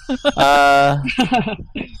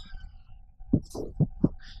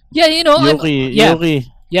 Yeah, Yuki.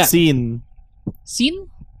 Yeah. Scene.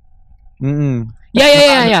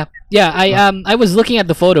 Yeah. I was looking at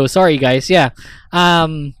the photo. Sorry, guys. Yeah.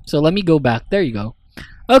 So let me go back. There you go.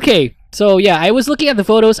 Okay. So yeah, I was looking at the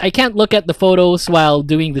photos. I can't look at the photos while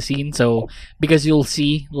doing the scene, so because you'll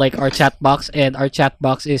see like our chat box, and our chat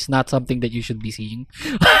box is not something that you should be seeing.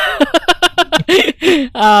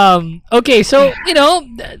 Okay, so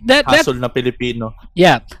that Hasol na Pilipino.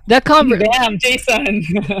 yeah, that Damn, Jason.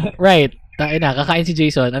 right. Tayo na, kakain si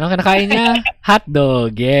Jason. Anong kinakain niya?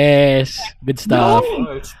 Hotdog. Yes. Good stuff.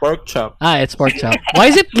 Oh, it's pork chop. It's pork chop. Why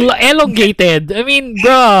is it elongated? I mean,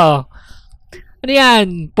 bro. Ano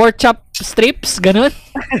yan? Pork chop strips? Ganun?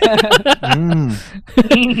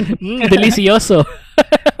 Delicioso.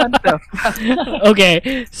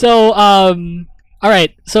 Okay. So,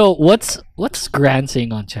 alright. So, what's Gran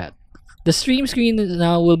saying on chat? The stream screen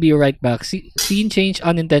now will be right back. Scene change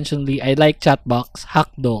unintentionally. I like chat box. Hack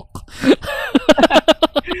dog.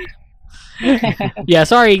 Yeah,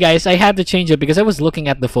 sorry guys. I had to change it because I was looking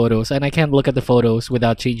at the photos, and I can't look at the photos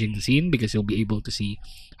without changing the scene because you'll be able to see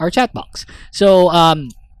our chat box. So,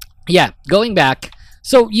 yeah, going back.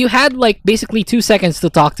 So you had like basically 2 seconds to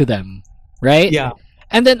talk to them, right? Yeah.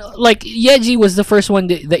 And then like Yeji was the first one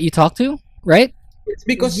that you talked to, right? It's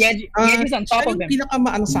because Yeji's on top of them.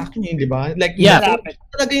 pinakamaano sa akin yun, di ba? Like, Yeah.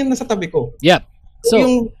 talaga yung nasa tabi ko. Yep. So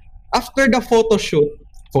yung after the photo shoot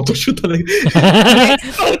talaga.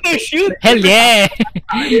 Photo shoot. hell yeah.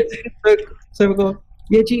 Sabi ko,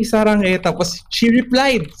 Yeji, sarang eh. Tapos, she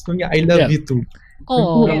replied. So, I love you too.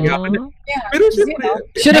 Oh. Pero siyempre,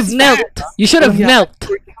 Should have knelt. You should have knelt.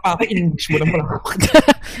 English mo na pala.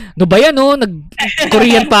 No ba yan, no?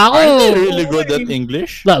 Nag-Korean pa ako. Are they really good at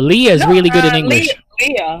English? Look, Leah is really good in English.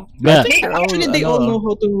 Leah. Yeah. Actually, they all know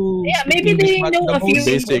how to... Yeah, maybe they know a few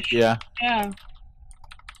Basic, yeah. Yeah.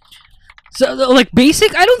 So, like,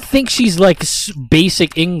 basic? I don't think she's, like,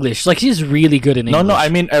 basic English. Like, she's really good in English. No, I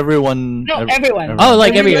mean everyone. No, everyone. Oh,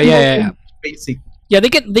 like, everyone. Yeah. Basic. Yeah, they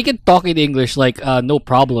can talk in English, like, no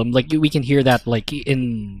problem. Like, we can hear that, like,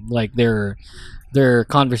 in, like, their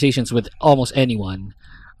conversations with almost anyone.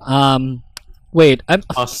 Wait,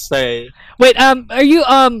 I'll say. Wait, are you,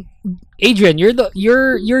 Adrian,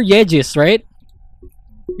 you're Yegis, right?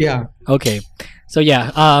 Yeah. Okay. So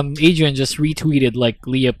yeah, Adrian just retweeted like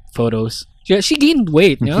Leah photos. She gained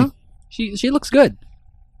weight, you know? She looks good.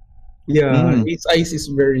 Yeah, his eyes is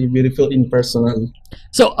very beautiful in person.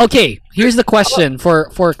 So okay, here's the question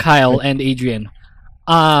for Kyle and Adrian.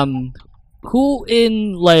 Who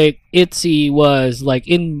in like ITZY was like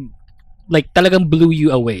in like talagang blew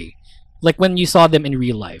you away? Like when you saw them in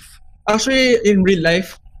real life? Actually, in real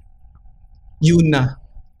life, Yuna.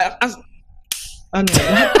 Yuna.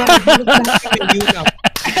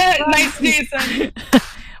 Nice, Jason.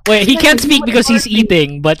 Wait, he can't speak because he's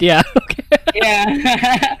eating, but yeah. Okay. Yeah.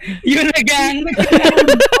 Yuna gang.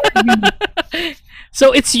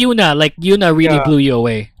 So it's Yuna, like Yuna really blew you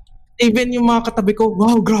away. Even yung mga katabi ko,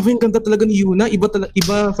 wow, grabe, ang ganda talaga ni Yuna.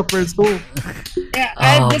 Iba sa first ko. Yeah,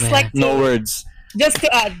 I'd just like to, No words. Just to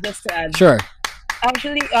add. Sure.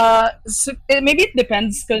 Actually, so maybe it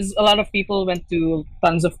depends because a lot of people went to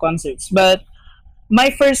tons of concerts. But my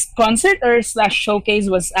first concert or / showcase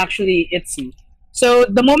was actually ITZY. So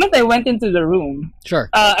the moment I went into the room, Sure.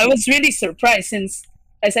 I was really surprised since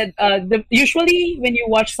I said usually when you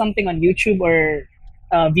watch something on YouTube or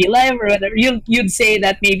VLive or whatever, you'd say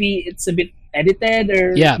that maybe it's a bit edited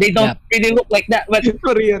or they don't really look like that. But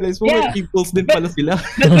realize mo, may peoples din pala sila.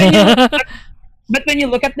 But when you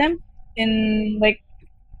look at them in like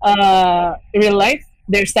real life,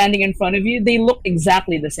 they're standing in front of you. They look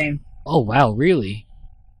exactly the same. Oh wow, really?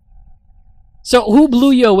 So who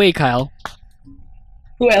blew you away, Kyle?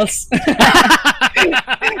 Who else?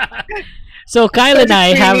 So Kyle and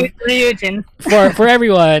I have Ryujin. for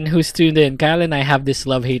everyone who's tuned in, Kyle and I have this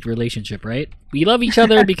love-hate relationship, right? We love each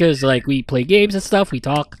other because like we play games and stuff. We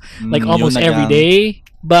talk like almost every day,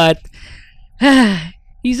 but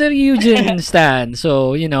he's a Ryujin stan,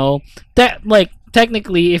 so you know,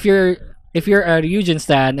 technically, if you're a Ryujin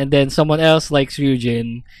stan and then someone else likes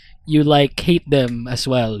Ryujin, you like hate them as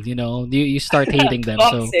well. You start hating them.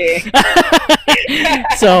 So Toxic.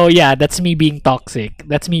 so yeah, that's me being toxic.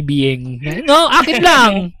 That's me being no, akin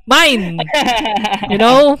lang, mine.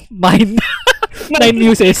 Mine. 9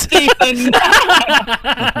 muses.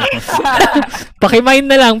 Pakimine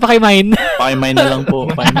na lang, pakimine. Pakimine na lang po.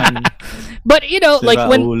 Pakimine. But like Sira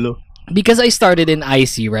when ulo. because I started in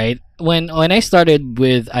IC, right? When I started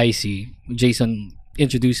with IC, Jason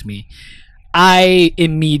introduced me. I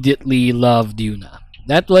immediately loved Yuna.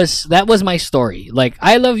 That was my story. Like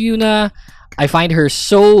I love Yuna. I find her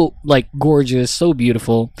so like gorgeous, so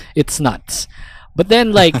beautiful. It's nuts. But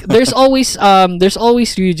then like there's always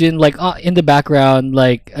Ryujin like in the background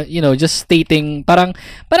like just stating parang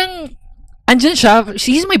andyan siya.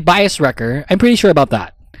 She's my bias wrecker. I'm pretty sure about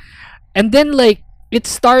that. And then like it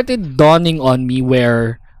started dawning on me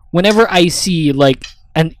where whenever I see like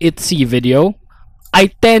an ITZY video, I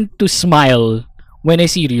tend to smile when I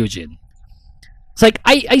see Ryujin. It's like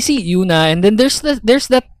I see Yuna and then there's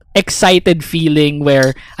that excited feeling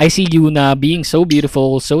where I see Yuna being so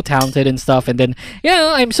beautiful, so talented and stuff, and then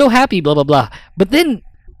I'm so happy, blah blah blah. But then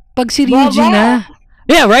pag si Ryujin na,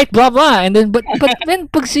 yeah, right, blah blah, and then but then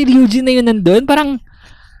pag si Ryujin na yun nandun, parang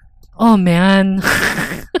oh man.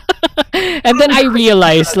 And then I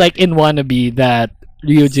realized like in Wannabe that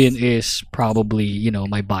Ryujin is probably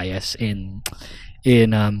my bias in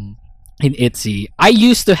ITZY. I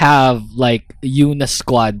used to have like Yuna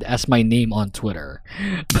Squad as my name on Twitter.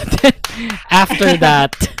 But then after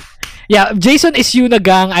that, yeah, Jason is Yuna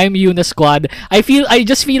Gang, I'm Yuna Squad. I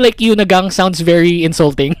just feel like Yuna Gang sounds very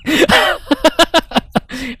insulting.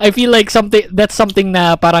 I feel like that's something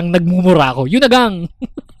na parang nagmumura ako. Yuna Gang.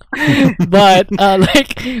 But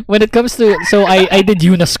like when it comes to I did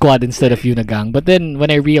Yuna Squad instead of Yuna Gang. But then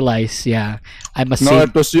when I realized, yeah, I must say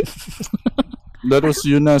that was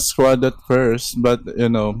Yuna Squad at first, but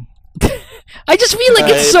I just feel like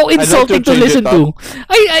it's so insulting to listen to.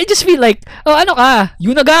 I just feel like, oh, ano ka?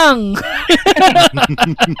 Yuna Gang.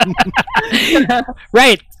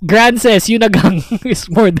 Right. Gran says Yuna Gang is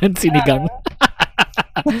more than Sinigang.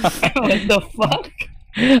 What the fuck?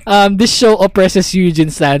 This show oppresses Eugene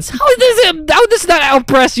stans. How does that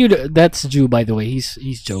oppress you? That's Jew, by the way.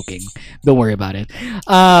 He's joking. Don't worry about it.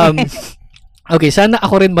 Okay, sana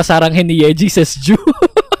ako rin masaranghin ni Yeji, says Jew.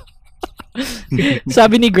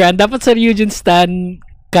 Sabi ni Grand, dapat sa Ryujin stan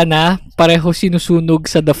ka na, pareho sinusunog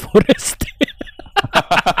sa The Forest.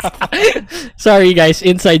 Sorry guys,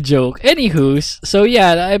 inside joke. Anywho's, so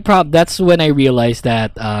yeah, that's when I realized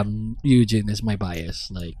that Ryujin is my bias.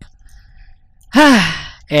 Like,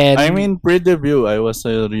 and I mean, pre-debut, I was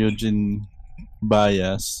a Ryujin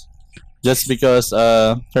bias. Just because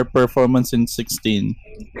her performance in 16,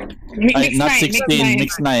 not 16,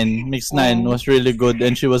 Mix 9 was really good,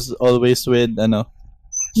 and she was always with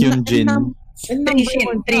Hyunjin.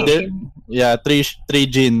 Yeah, three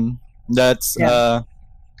Jin. That's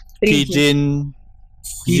Kijin,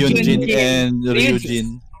 Hyunjin, and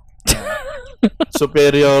Ryujin.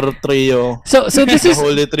 Superior trio. So this is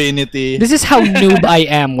Holy Trinity. This is how noob I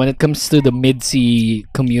am when it comes to the mid-C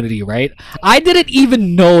community, right? I didn't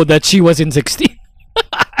even know that she was in 16.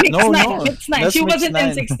 No. It's 9. She wasn't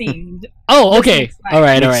in 16. Oh, okay. All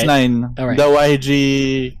right. Mix 9. All right. The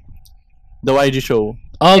YG show.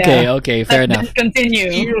 Okay, fair enough.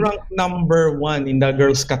 Continue. She ranked number 1 in the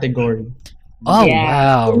girls category. Oh,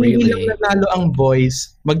 wow, Kung hindi really? lang nanalo ang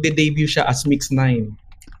boys, magde-debut siya as Mix 9.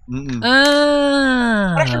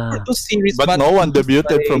 Ah. But no one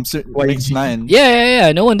debuted from Mix 9.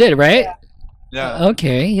 Yeah. No one did, right? Yeah.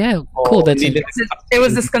 Okay. Yeah. Cool. That's it. It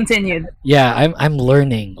was discontinued. Yeah, I'm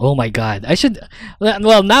learning. Oh my god. I should.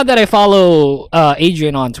 Well, now that I follow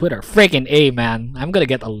Adrian on Twitter, freaking A, man, I'm gonna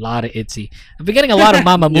get a lot of ITZY. I've been getting a lot of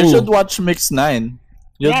Mamamoo. You should watch Mix 9.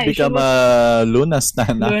 You'll become a Luna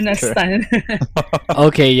stan. Luna stan.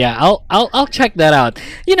 Okay, yeah, I'll check that out.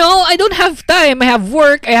 I don't have time. I have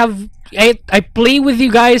work. I play with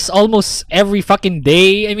you guys almost every fucking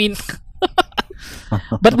day. I mean,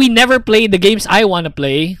 but we never play the games I want to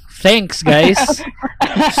play. Thanks, guys.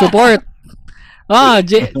 Support. Well,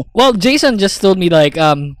 Jason just told me like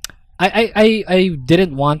I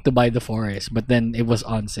didn't want to buy The Forest, but then it was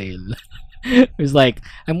on sale. It was like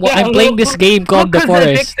I'm playing this game called The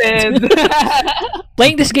Forest.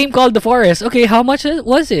 Playing this game called The Forest. Okay, how much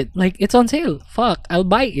was it? Like, it's on sale. Fuck, I'll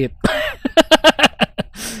buy it.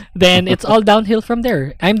 Then it's all downhill from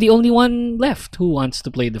there. I'm the only one left who wants to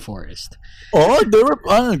play The Forest. Oh,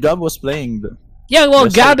 Gab was playing. Yeah, well,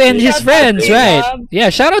 Gab and his friends, right? Yeah,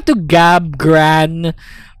 shout out to Gab, Gran.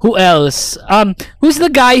 Who else? Who's the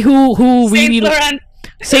guy who Saint really Laurent.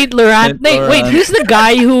 Saint Laurent. Saint Laurent. Wait, who's the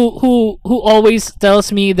guy who always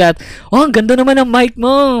tells me that, oh, ang ganda naman ng mic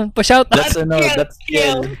mo. Pa-shout out. That's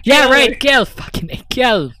Kiel. Yeah, right, Kiel. Fucking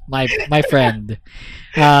Kiel, my friend.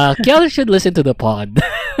 Kiel should listen to the pod.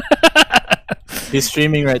 He's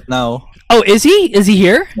streaming right now. Oh, is he? Is he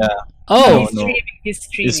here? Yeah. Oh, No. He's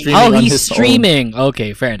streaming. streaming oh, on he's his own. streaming.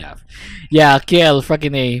 Okay, fair enough. Yeah, Kiel,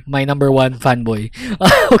 fucking A, my number one fanboy.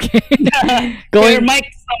 Okay. Your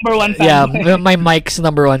Mike's number one fan. Yeah, my Mike's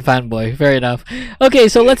number one fanboy. Fair enough. Okay,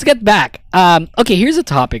 so let's get back. Okay, here's a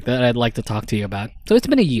topic that I'd like to talk to you about. So it's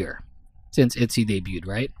been a year since ITZY debuted,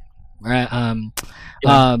 right?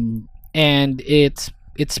 And it's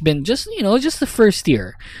been just the first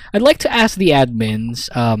year. I'd like to ask the admins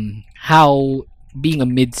how being a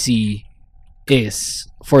mid-C is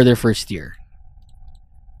for their first year.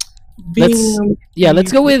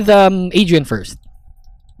 Let's go with Adrian first.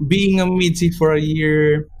 Being a mid-C for a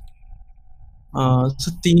year,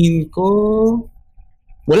 sa tingin ko,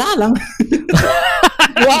 wala lang.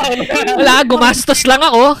 Wow. Wala, gumastos lang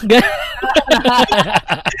ako.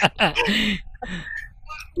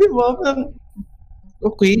 Di ba? Parang,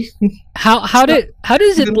 okay. How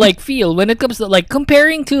does it like feel when it comes to like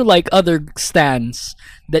comparing to like other stands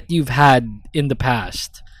that you've had in the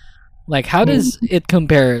past? Like how does it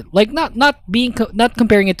compare? Like not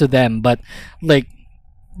comparing it to them, but like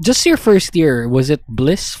just your first year, was it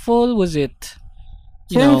blissful? Was it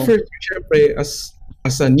First, syempre, as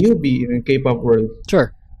a newbie in K-pop world,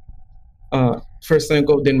 Sure. First time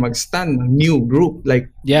ko din mag-stand ng new group.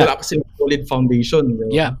 Like, Yeah. wala kasi solid foundation.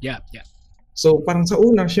 Diba? Yeah. So, parang sa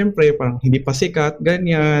una, syempre, parang hindi pa sikat,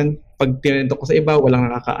 ganyan. Pag tinento ko sa iba,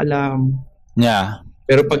 walang nakakaalam. Yeah.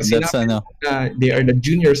 Pero pag That's sinabi na they are the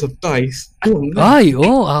juniors of Twice, ayun na. Ay,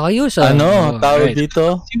 ayos. Tawag right.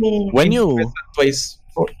 dito? Yung When you- influence ng Twice,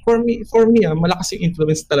 for me, malakas yung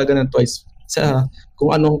influence talaga ng Twice sa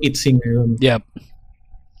kung anong ITZY ngayon. Yep.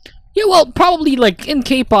 Yeah, well, probably like in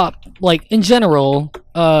K-pop, like in general,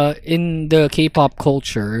 in the K-pop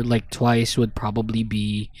culture, like Twice would probably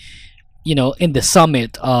be, in the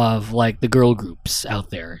summit of like the girl groups out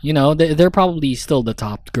there. They're probably still the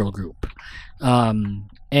top girl group. I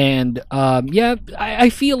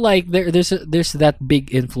feel like there's that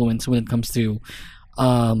big influence when it comes to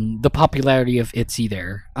the popularity of ITZY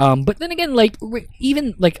there. But then again, like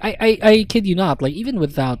even like I kid you not, like even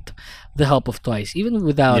without the help of Twice, even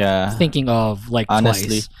without thinking of like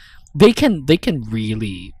Honestly. Twice, they can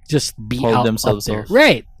really just be Hold out themselves up there. off.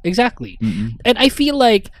 Right, exactly. And I feel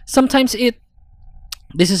like sometimes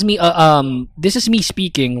this is me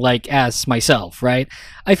speaking like as myself, right?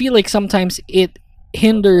 I feel like sometimes it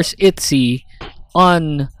hinders ITZY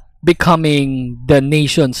on becoming the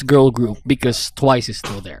nation's girl group because Twice is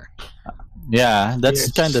still there. Yeah,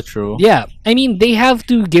 that's kind of true. Yeah, I mean they have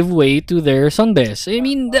to give way to their sundaes. I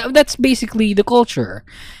mean that's basically the culture.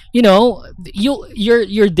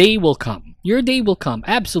 Your day will come. Your day will come,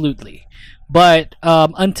 absolutely. But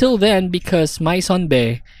until then, because my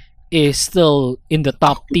sunbae is still in the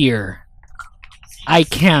top tier, I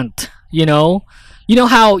can't. You know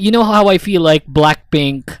how I feel like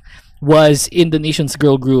Blackpink was in the nation's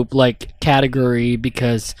girl group like category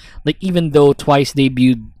because like even though Twice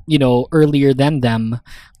debuted earlier than them,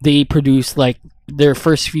 they produced like their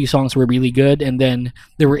first few songs were really good and then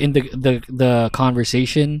they were in the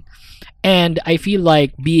conversation. And I feel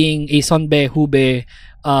like being a sunbae hube,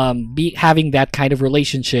 having that kind of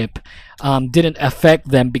relationship didn't affect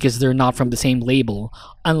them because they're not from the same label,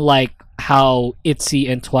 unlike how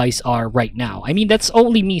ITZY and Twice are right now. I mean, that's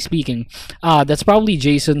only me speaking. That's probably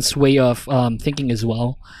Jason's way of thinking as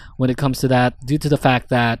well when it comes to that, due to the fact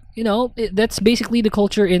that that's basically the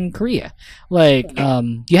culture in Korea. Like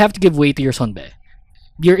you have to give way to your sunbae.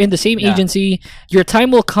 You're in the same agency. Your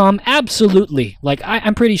time will come. Absolutely. Like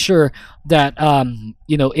I'm pretty sure that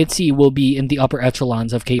ITZY will be in the upper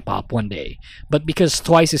echelons of K-pop one day. But because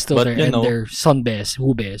Twice is still there and they're sunbaes,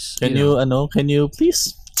 hubes. Can you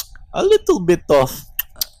please a little bit of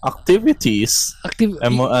activities?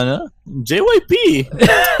 JYP.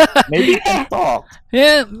 Maybe you can talk.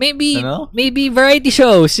 Yeah, maybe variety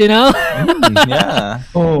shows. Yeah.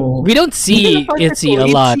 Oh. We don't see ITZY a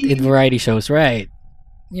lot in variety shows, right?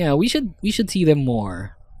 Yeah, we should see them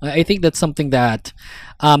more. I think that's something that,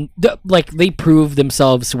 they prove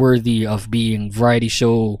themselves worthy of being variety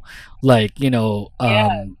show,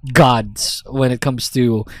 gods when it comes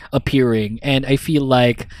to appearing, and I feel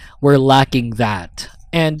like we're lacking that.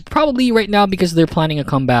 And probably right now because they're planning a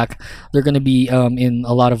comeback, they're gonna be in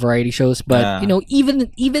a lot of variety shows. But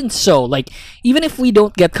even so, like even if we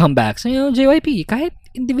don't get comebacks, JYP kahit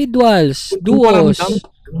individuals, duos.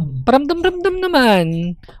 Paramdam-ramdam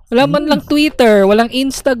naman. Wala man lang Twitter, walang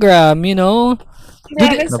Instagram, you know?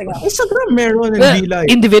 Instagram meron and V-Live.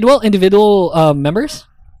 Individual members?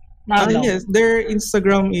 No. Yes, their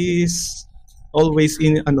Instagram is always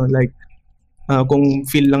in like kung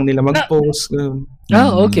feel lang nila mag-post.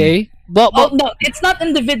 Oh, okay. But no, it's not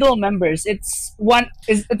individual members. It's one.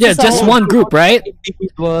 It's just one group, right?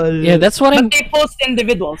 Individual. Yeah, that's what But they post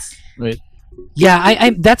individuals. Wait. Yeah,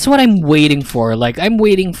 I that's what I'm waiting for. Like, I'm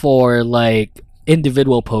waiting for like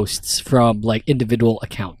individual posts from like individual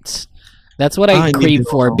accounts. That's what I crave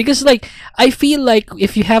for, because like I feel like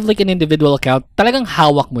if you have like an individual account, talagang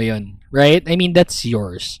hawak mo yun, right? I mean, that's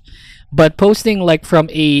yours. But posting like from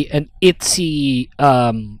an itsy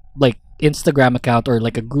like Instagram account or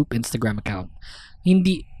like a group Instagram account,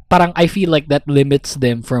 hindi, parang I feel like that limits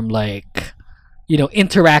them from like, you know,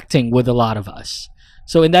 interacting with a lot of us.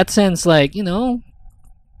 So in that sense, like, you know,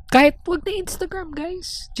 kahit wag na Instagram,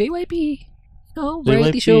 guys. JYP. No,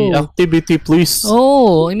 variety show. Activity, please.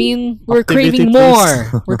 Oh, I mean, we're Activity, craving please.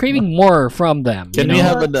 more. We're craving more from them. Can you we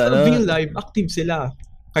know? have V-Live, active sila.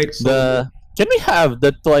 Kahit Can we have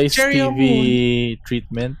the twice Cherry TV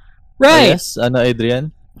treatment? Right. Yes,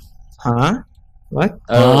 Adrian? Huh? What?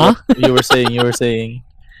 You were saying.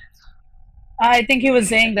 I think he was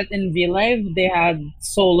saying that in V-Live they had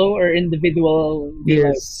solo or individual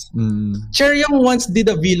V-Live. Yes. Cherry once did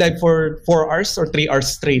a V-Live for 4 hours or 3 hours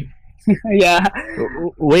straight. Yeah.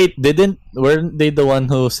 Wait, weren't they the one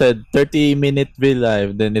who said 30-minute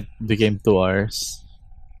V-Live, then it became 2 hours?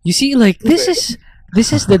 You see, like, this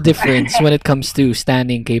is the difference when it comes to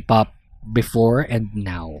standing K-pop before and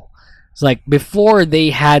now. It's like before they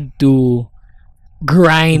had to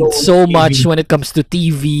grind so much when it comes to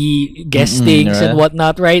TV guestings and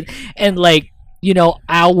whatnot, right? And like, you know,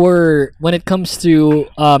 when it comes to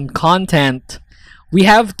content, we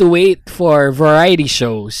have to wait for variety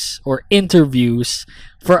shows or interviews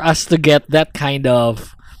for us to get that kind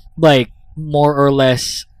of like more or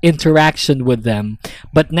less interaction with them.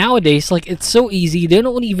 But nowadays, like, it's so easy. They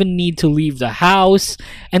don't even need to leave the house,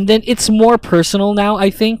 and then it's more personal now, I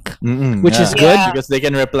think, which is good because they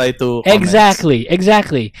can reply to comments.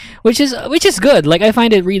 Exactly, which is good. Like, I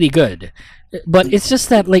find it really good. But it's just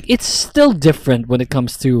that, like, it's still different when it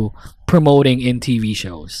comes to promoting in TV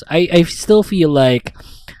shows. I still feel like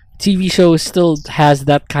TV shows still has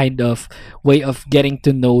that kind of way of getting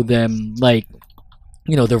to know them, like,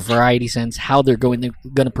 you know, their variety sense, how they're going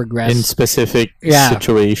to progress in specific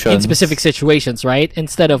situations. In specific situations, right?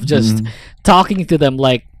 Instead of just talking to them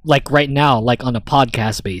like right now, like on a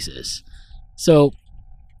podcast basis. So,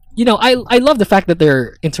 you know, I love the fact that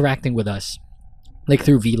they're interacting with us, like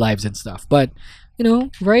through V-Lives and stuff. But, you know,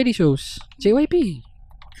 variety shows, JYP.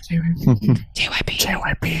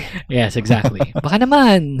 Yes, exactly. Baka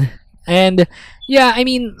naman. And yeah, I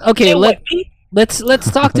mean, okay,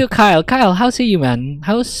 let's talk to Kyle. Kyle, how's you, man?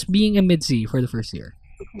 How's being a mid-C for the first year?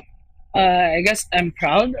 I guess I'm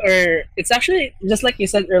proud, or it's actually just like you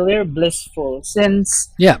said earlier, blissful. Since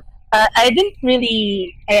I didn't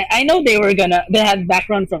really. I know they had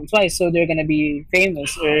background from Twice, so they're gonna be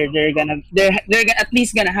famous, or they're at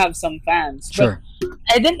least gonna have some fans. Sure. But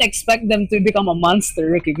I didn't expect them to become a monster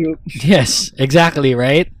rookie group. Yes, exactly,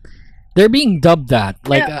 right? They're being dubbed that.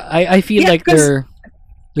 Like, I feel like they're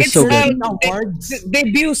so good. Awards.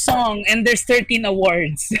 Debut song, and there's 13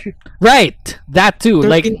 awards. Right, that too. 13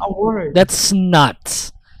 like, awards. That's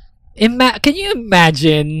nuts. Can you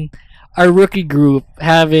imagine a rookie group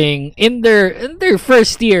having in their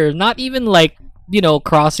first year, not even like, you know,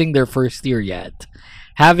 crossing their first year yet,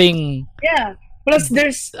 having Plus,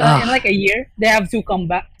 there's in like a year they have 2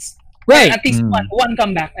 comebacks. Right, at least one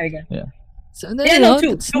comeback, I guess. Yeah. So, you know,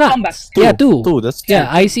 two it's nuts. comebacks. Yeah, two. That's two.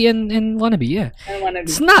 Yeah, IC and Wannabe. Yeah, And Wannabe.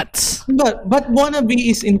 it's nuts. But Wannabe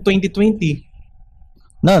is in 2020.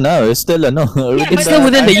 No, it's still It's still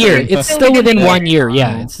within the year. It's still within 1 year.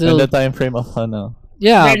 Yeah, it's still in the time frame of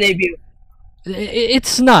yeah. Their debut.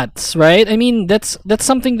 It's nuts, right? I mean, that's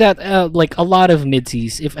something that like a lot of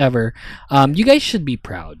mid-Cs, if ever, you guys should be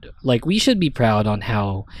proud. Like, we should be proud on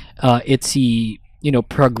how ITZY, you know,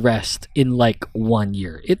 progressed in like 1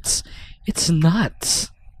 year. It's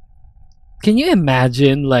nuts. Can you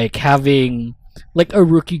imagine like having like a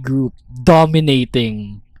rookie group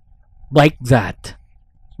dominating like that?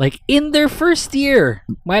 Like in their first year,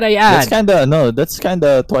 might I add. That's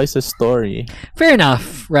kinda Twice's story. Fair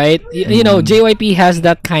enough, right? You know, JYP has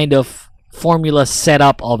that kind of formula set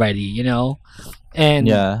up already, you know? And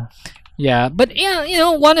yeah, but yeah, you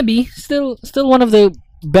know, Wannabe still one of the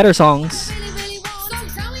better songs.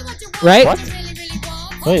 Right? What?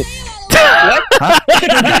 Wait. What?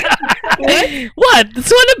 What?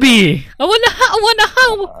 It's wannabe. I wanna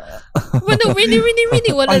really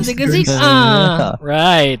wanna sing.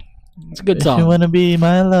 Right. It's a good If you song. wanna be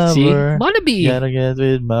my lover, See? Wannabe. gotta get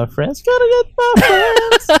with my friends. Gotta get my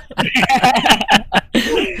friends.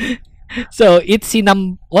 So, it's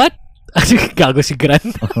what? Gago si Gran.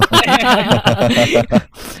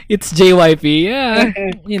 It's JYP. Yeah.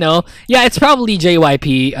 Yeah, it's probably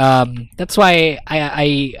JYP. That's why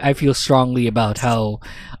I feel strongly about how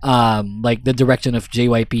like the direction of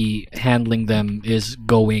JYP handling them is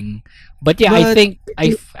going. But yeah, I But- think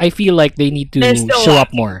I feel like they need to They're still show up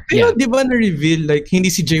lacking. more. Pero Yeah. di ba na-reveal, like, hindi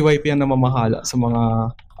si JYP ang namamahala sa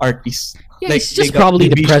mga artists. Yeah, Like, he's they just got probably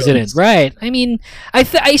the divisions. president, right? I mean,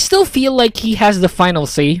 I still feel like he has the final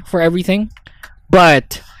say for everything,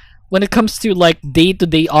 but when it comes to like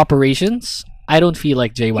day-to-day operations, I don't feel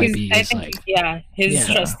like JYP I is think, like. he's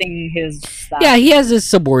Yeah. trusting his staff. Yeah, he has his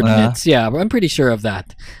subordinates. Yeah, I'm pretty sure of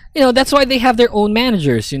that. That's why they have their own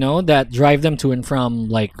managers, that drive them to and from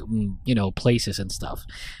like places and stuff.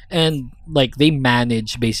 And like they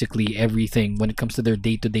manage basically everything when it comes to their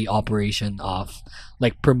day-to-day operation of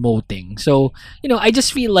like promoting. So, I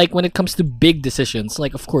just feel like when it comes to big decisions,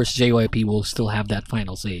 like of course JYP will still have that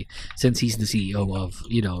final say since he's the CEO of,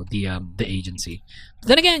 the agency. But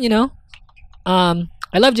then again,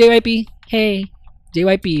 I love JYP. Hey,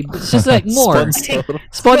 JYP, but it's just like more.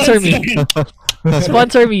 Sponsor me.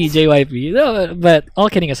 Sponsor me, JYP. No, but all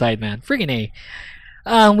kidding aside, man, freaking A.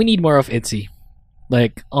 We need more of ITZY,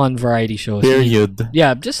 like on variety shows. Period.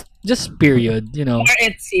 Yeah, just period. More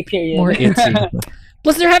ITZY, period. More ITZY.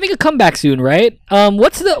 Plus, they're having a comeback soon, right?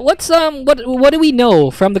 What do we know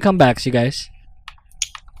from the comebacks, you guys?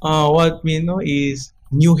 What we know is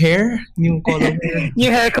new hair, new color hair. New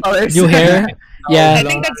hair colors. New hair. Yeah. I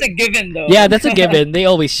think that's a given, though. Yeah, that's a given. They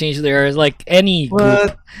always change theirs, like any group.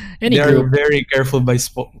 But Any they're group. very careful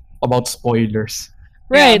about spoilers.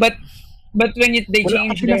 Yeah, Right. but when they Wala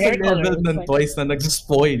change kasi their nasa hair color, level it's ng fine. twice na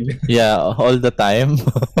nag-spoil. Yeah, all the time.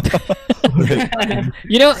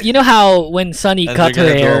 You know how when Sunny And cut they're her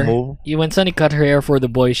gonna do a hair, move. when Sunny cut her hair for the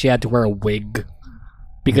boys, she had to wear a wig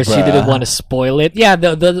because she Bruh. didn't want to spoil it. Yeah,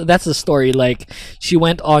 that's the story. Like she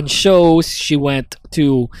went on shows, she went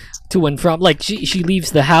to and from. Like she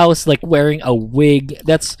leaves the house like wearing a wig.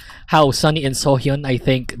 That's how Sunny and Sohyun I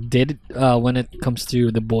think did when it comes to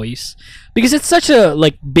the boys, because it's such a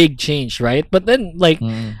like big change, right? But then like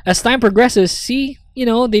as time progresses, see,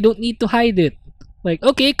 they don't need to hide it. Like,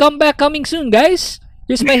 okay, coming soon, guys.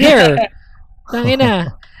 Here's my hair.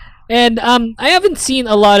 Tangina. And I haven't seen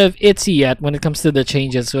a lot of ITZY yet when it comes to the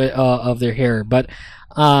changes of their hair. But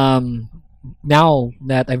now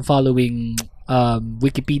that I'm following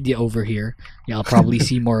Wikipedia over here, yeah, I'll probably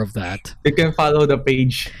see more of that. You can follow the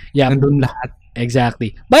page. Yeah, Nandun lahat.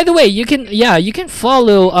 exactly. By the way, you can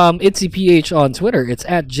follow ItzyPH on Twitter. It's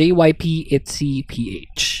at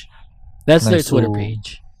JYPItzyPH. That's their Nice. Twitter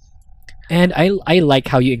page. And I like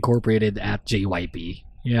how you incorporated at JYP.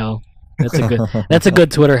 That's a good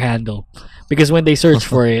Twitter handle, because when they search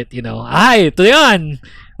for it, ay, ito yan.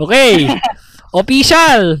 Okay.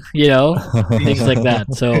 Official, things like that.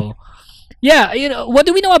 So, yeah, what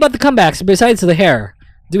do we know about the comebacks besides the hair?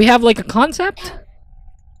 Do we have like a concept?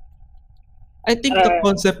 I think the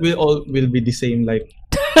concept will be the same. Like,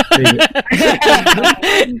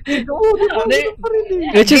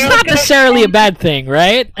 Which is not necessarily a bad thing,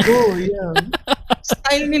 right? oh yeah,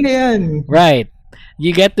 style nila yan. Right.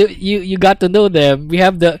 You got to know them. We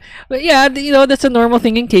have but yeah, that's a normal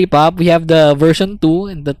thing in K-pop. We have the version 2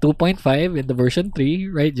 and the 2.5 and the version 3,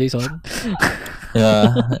 right, Jason?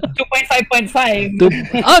 Yeah.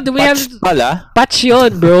 2.5.5. Oh, do we have Pala? patch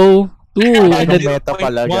yun, bro? 2 and Ano then, meta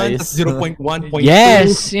pala, 0.1 guys? tas 0.1.2.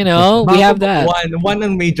 yes, we have that. One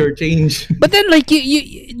ang major change. But then like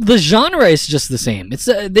you the genre is just the same. It's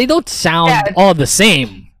they don't sound all the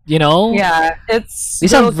same, Yeah, it's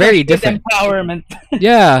They sound built very with different. Empowerment.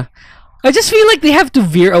 Yeah. I just feel like they have to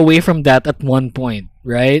veer away from that at one point,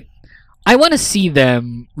 right? I want to see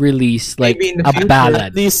them release like Maybe in the a future.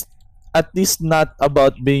 ballad. At least not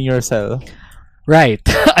about being yourself. Right.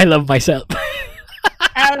 I love myself.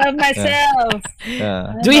 I love myself.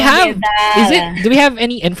 Yeah. Do we have do we have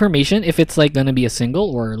any information if it's like gonna be a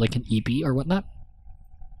single or like an EP or whatnot?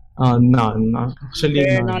 No. Actually,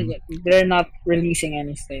 They're not releasing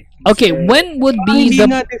any statements. Okay, They're- when would Hindi be the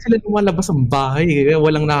natin sila lumalabas ang bahay. Kaya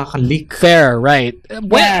walang nakaka-leak. fair, right?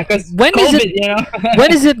 Yeah, because when is COVID, it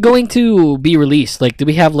when is it going to be released? Like do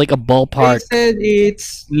we have like a They ballpark? said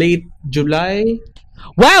it's late July.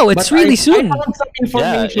 Wow, it's But really I soon. found some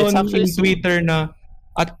information it's actually in Twitter na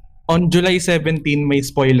at on July 17 may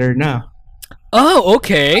spoiler na. Oh,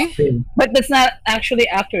 okay. But that's not actually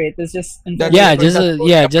accurate. It's just Yeah,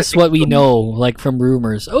 just what we know, like from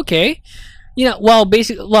rumors. Okay.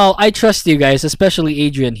 Well, I trust you guys, especially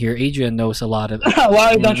Adrian here. Adrian knows a lot of.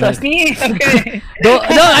 Wow, you don't trust me? Okay. No,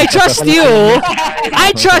 I trust you.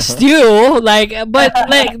 I trust you. But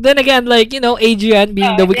then again, Adrian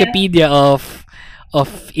being the Wikipedia of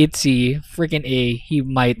ITZY, freaking A, he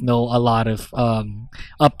might know a lot of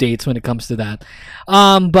updates when it comes to that.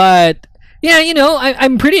 But yeah,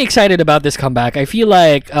 I'm pretty excited about this comeback. I feel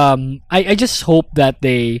like I just hope that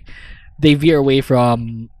they veer away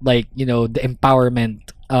from the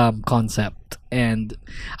empowerment concept, and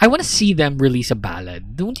I want to see them release a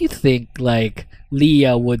ballad. Don't you think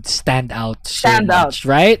Leah would stand out much,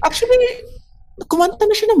 right? Actually, kumanta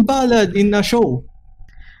na siya ng ballad in a show.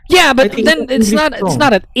 Yeah, but then it's not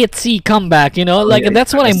an ITZY comeback,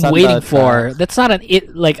 that's what I'm waiting for. That's not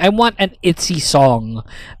I want an ITZY song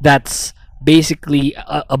that's basically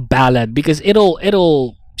a ballad, because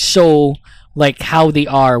it'll show how they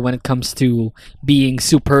are when it comes to being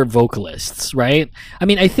superb vocalists, right? I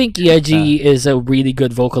mean, I think Yeji is a really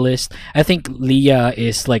good vocalist. I think Leah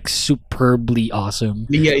is superbly awesome.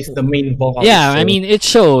 Leah is the main vocalist. Yeah, I mean, it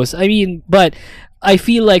shows. I mean, but I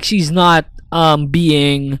feel like she's not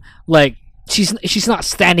being she's not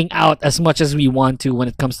standing out as much as we want to when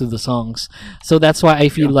it comes to the songs. So that's why I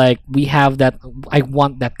feel like we have that. I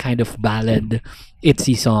want that kind of ballad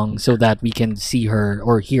ITZY song so that we can see her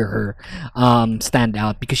or hear her stand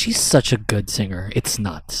out, because she's such a good singer. It's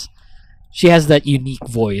nuts. She has that unique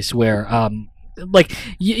voice where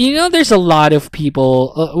there's a lot of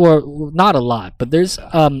people, or not a lot, but there's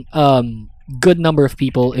good number of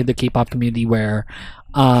people in the K-pop community where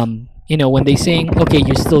when they sing, okay,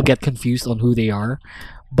 you still get confused on who they are,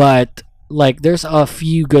 but there's a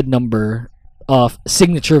few good number of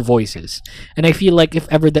signature voices, and I feel like if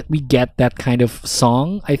ever that we get that kind of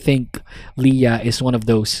song, I think Leah is one of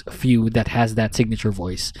those few that has that signature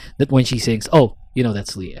voice that when she sings,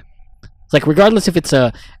 that's Leah. It's regardless if it's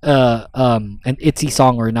an ITZY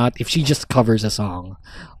song or not, if she just covers a song,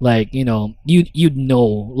 you'd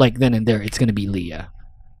know then and there it's gonna be Leah,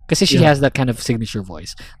 because she has that kind of signature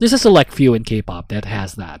voice. There's a select few in K-pop that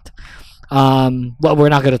has that. Well, we're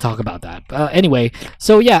not going to talk about that. Anyway,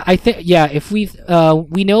 so yeah, I think if we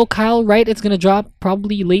know, Kyle, right? It's going to drop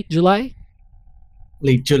probably late July.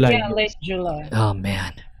 Late July. Yeah, late July. Oh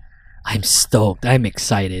man, I'm stoked. I'm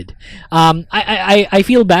excited. I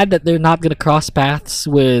feel bad that they're not going to cross paths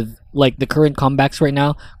with the current comebacks right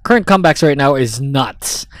now. Current comebacks right now is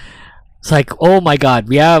nuts. It's oh my god,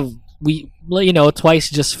 we Twice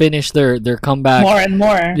just finished their comeback. More and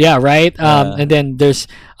more. Yeah, right. And then there's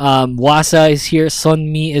Wasa is here,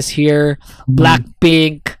 Sunmi is here,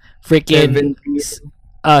 Blackpink, freaking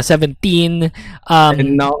 17.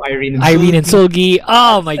 And now Irene and Seulgi.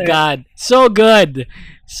 Oh my god, so good.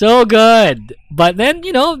 But then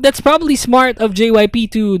that's probably smart of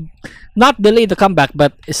JYP to not delay the comeback,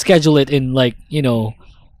 but schedule it in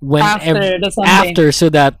after, so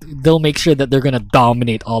that they'll make sure that they're gonna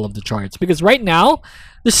dominate all of the charts, because right now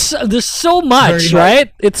there's so much,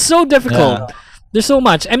 right? It's so difficult. There's so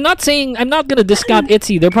much. I'm not gonna discount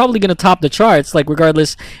ITZY. They're probably gonna top the charts,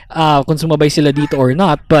 regardless kung sumabay sila dito or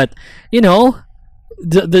not. But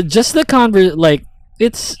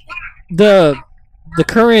it's the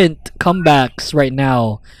current comebacks right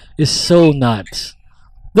now is so nuts.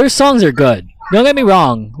 Their songs are good. Don't get me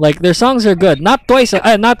wrong. Their songs are good. Not Twice,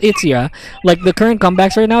 not ITZY. The current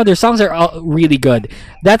comebacks right now, their songs are really good.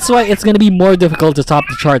 That's why it's gonna be more difficult to top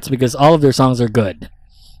the charts, because all of their songs are good.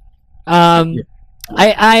 I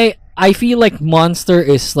feel like Monster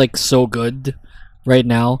is so good right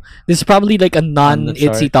now. This is probably a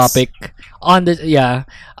non-ITZY topic on the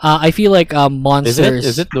I feel like Monster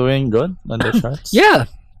is it doing good on the charts? Yeah,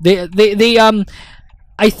 they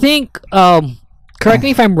I think correct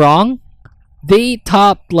me if I'm wrong. They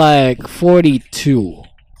topped 42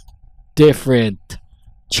 different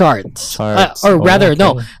charts. Or rather,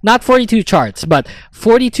 no, not 42 charts, but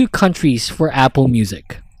 42 countries for Apple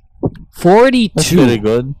Music. 42. That's pretty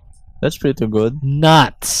good. That's pretty good.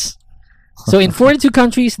 Nuts. So in 42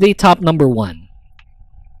 countries, they top number 1.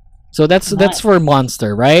 So that's for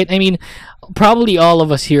Monster, right? I mean, probably all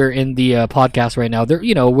of us here in the podcast right now, they're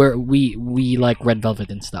where we like Red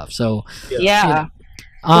Velvet and stuff. So yeah.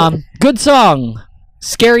 Good song,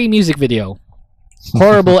 scary music video,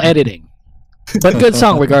 horrible editing, but good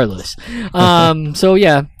song regardless. So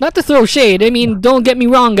yeah, not to throw shade. I mean, don't get me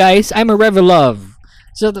wrong, guys. I'm a Revelove.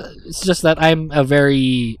 So it's just that I'm a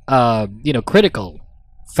very critical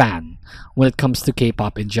fan when it comes to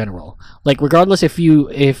K-pop in general. Like regardless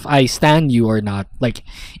if I stan you or not. Like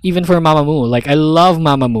even for Mamamoo, like I love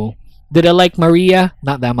Mamamoo. Did I like Maria?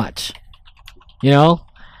 Not that much. You know?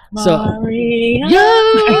 So Maria.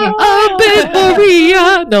 yeah, a bit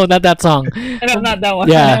Maria. No, not that song. No, not that one.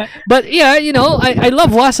 Yeah, but yeah, you know, I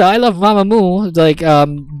love Wasa. I love Mamamoo. Like,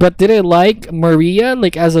 but did I like Maria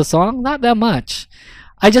like as a song? Not that much.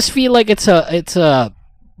 I just feel like it's a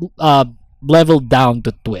leveled down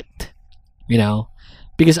to Twit, you know,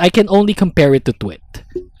 because I can only compare it to Twit.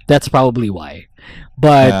 That's probably why.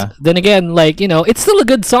 But then again, like, you know, it's still a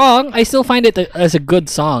good song. I still find it as a good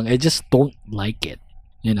song. I just don't like it.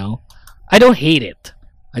 You know, I don't hate it.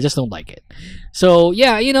 I just don't like it. So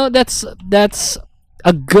yeah, you know, that's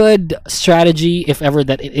a good strategy if ever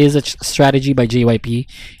that it is a strategy by JYP.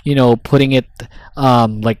 You know, putting it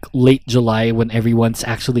like late July when everyone's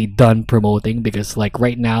actually done promoting, because like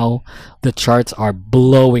right now the charts are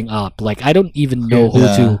blowing up. Like I don't even know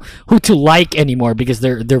who to like anymore because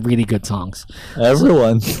they're really good songs.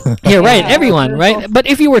 Everyone. Yeah, right. Everyone, right? But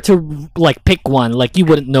if you were to like pick one, like you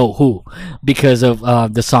wouldn't know who because of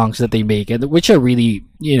the songs that they make, and which are really,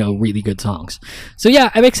 you know, really good songs. So yeah,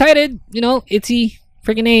 I'm excited. You know, ITZY,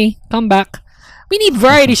 freaking A, come back. We need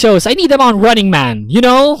variety shows. I need them on Running Man. You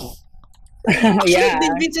know. Yeah. They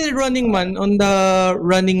visited Running Man on the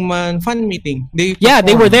Running Man fan meeting. They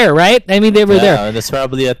were there, right? I mean, they were there. There's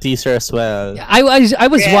probably a teaser as well. I was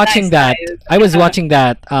watching that. nice. I was watching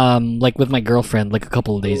that like with my girlfriend like a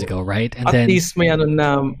couple of days ago, right? And At then least may ano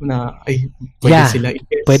na ay pwede yeah, sila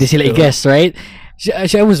i-guess. pwede sila i-guess, right?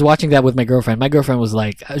 I was watching that with my girlfriend. My girlfriend was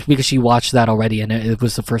like, because she watched that already, and it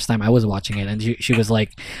was the first time I was watching it, and she was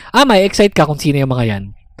like, may excite ka kung sino yung mga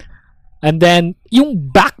yan. And then, yung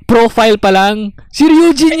back profile pa lang, si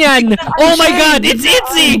Ryujin yan! Oh my God, it's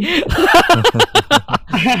ITZY!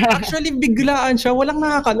 Actually, biglaan siya. Walang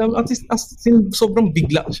nakakalam. At least, sobrang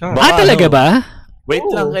bigla siya. Talaga ba? Wait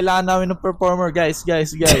lang, kailangan namin ng performer, guys. No,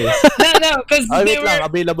 because Wait lang,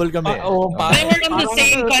 available kami. they were in the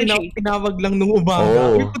same country. Tinawag lang nung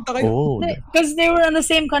umaga. Because they were in the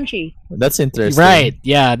same country. That's interesting. Right,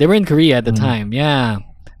 yeah. They were in Korea at the time, yeah.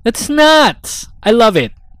 That's nuts! I love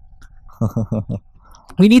it.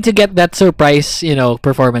 We need to get that surprise, you know,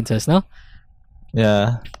 performances, no?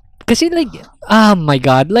 Yeah. Kasi like, oh my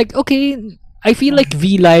God, like, okay, I feel like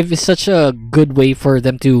V Live is such a good way for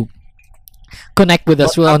them to connect with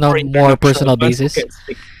us on a more personal basis.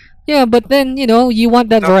 Yeah, but then, you know, you want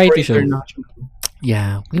that variety show.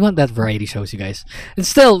 Yeah, we want that variety shows, you guys. And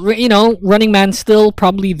still, you know, Running Man still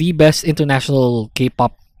probably the best international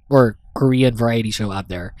K-pop or Korean variety show out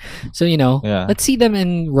there. So, you know, let's see them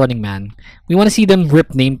in Running Man. We want to see them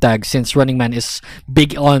rip name tags, since Running Man is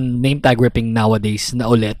big on name tag ripping nowadays na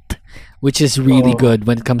ulit, which is really good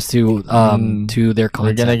when it comes to their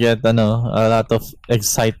content. We're gonna get a lot of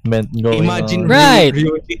excitement going Imagine on. Right.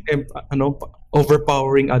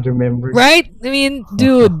 Overpowering other members. Right? I mean,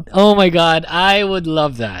 dude, oh my God, I would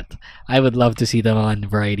love that. I would love to see them on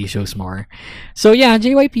variety shows more. So yeah,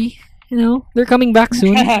 JYP, you know, they're coming back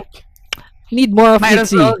soon. Need more of Might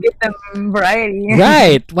as ITZY. well get them variety.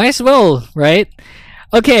 Right, might as well, right?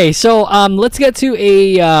 Okay, so let's get to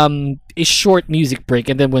a short music break,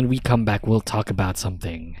 and then when we come back, we'll talk about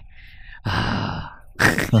something.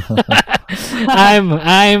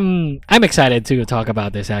 I'm excited to talk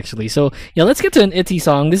about this actually. So yeah, let's get to an ITZY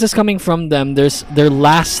song. This is coming from them. There's their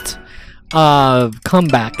last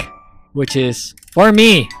comeback, which is for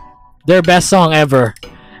me their best song ever.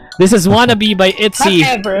 This is Wannabe by ITZY.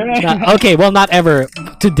 Not ever. Okay, well, not ever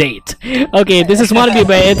to date. Okay, this is Wannabe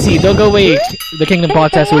by ITZY. Don't go away. The Kingdom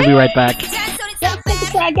Podcast will be right back.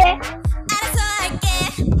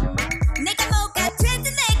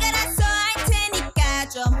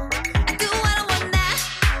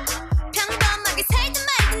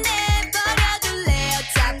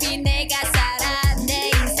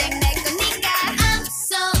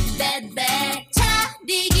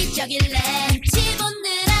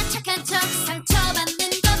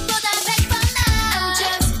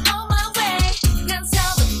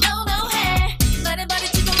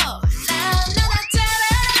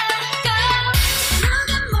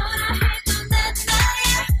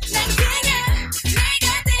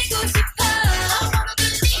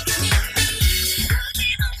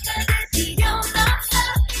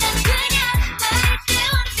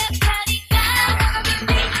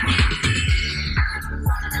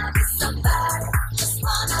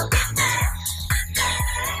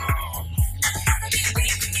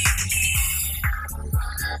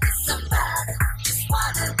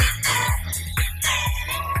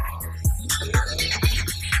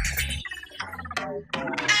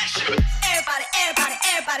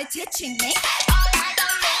 지치니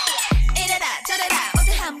이래라 저래라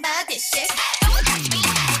모두 한마디씩 Oh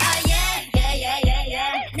yeah yeah yeah yeah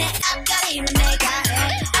yeah 내 안가리는 내가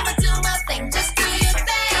해 I'ma do my thing just do your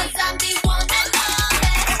thing Cause I'm the one and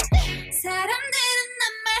only 사람들은 난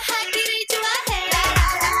말하기를 좋아해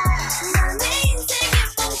내 인생에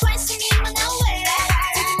뭐 관심이 많아 왜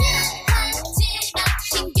하지마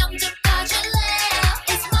신경 좀 꺼줄래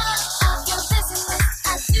It's none of your business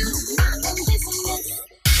I do my business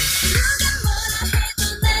누가 뭐라 해도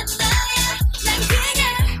난 나야 난 그냥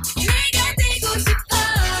내가 되고 싶어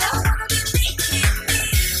굳이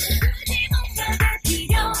뭔가가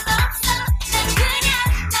필요 없어 난 그냥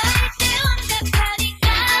나일 때 완벽하니까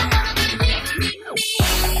wanna be me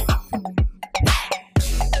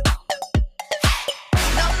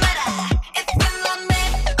No matter if you love me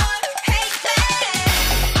or hate me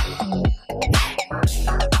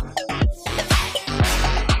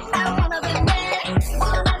I wanna be me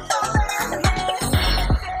wanna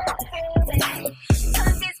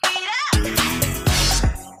Turn this beat up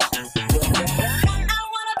I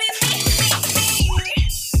wanna be me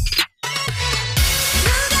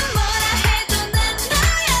누가 뭐라 해도 난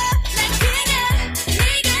너야 난 그냥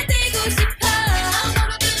네가 되고 싶어 I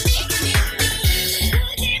wanna be me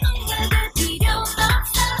굳이 뭔가가 필요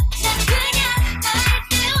없어 난 그냥 나일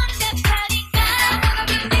때 완벽하니까 wanna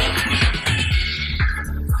be me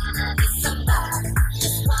wanna be somebody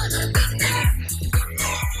just wanna be me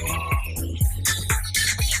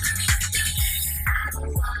I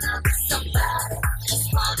don't wanna be somebody just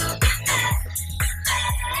wanna be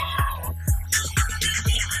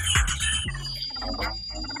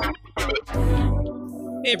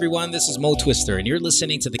Hey everyone, this is Mo Twister, and you're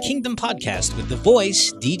listening to the Kingdom Podcast with the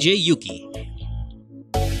voice DJ Yuki.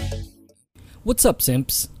 What's up,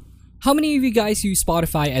 simps? How many of you guys use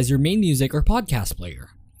Spotify as your main music or podcast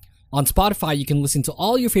player? On Spotify, you can listen to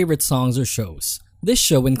all your favorite songs or shows, this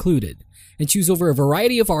show included, and choose over a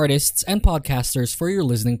variety of artists and podcasters for your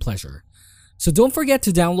listening pleasure. So don't forget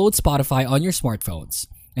to download Spotify on your smartphones,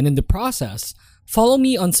 and in the process, follow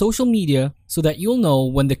me on social media so that you'll know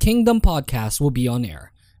when the Kingdom Podcast will be on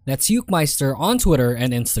air. That's Ukemeister on Twitter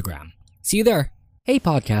and Instagram. See you there! Hey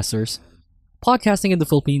podcasters! Podcasting in the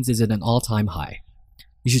Philippines is at an all-time high.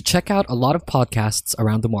 You should check out a lot of podcasts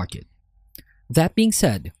around the market. That being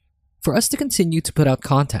said, for us to continue to put out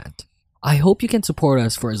content, I hope you can support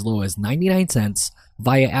us for as low as 99 cents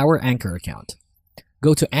via our Anchor account.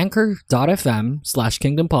 Go to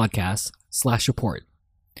anchor.fm/kingdompodcast/support.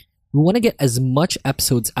 We want to get as much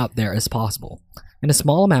episodes out there as possible, and a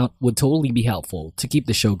small amount would totally be helpful to keep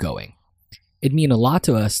the show going. It'd mean a lot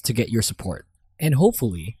to us to get your support, and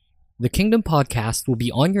hopefully, the Kingdom Podcast will be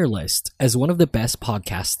on your list as one of the best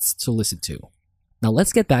podcasts to listen to. Now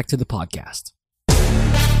let's get back to the podcast.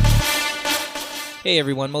 Hey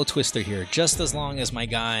everyone, Mo Twister here. Just as long as my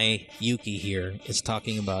guy Yuki here is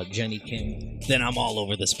talking about Jenny Kim, then I'm all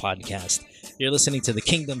over this podcast. You're listening to the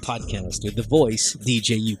Kingdom Podcast with the voice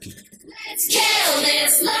DJ Yuki. Let's kill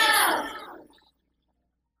this love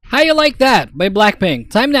How You Like That by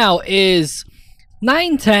Blackpink. Time now is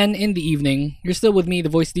 9:10 in the evening. You're still with me, the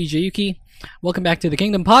voice DJ Yuki. Welcome back to the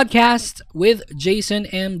Kingdom Podcast with Jason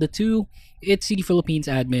and the two It's CD Philippines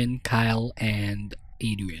admin, Kyle and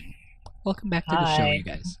Adrian. Welcome back to the show, you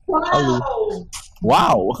guys. Hello.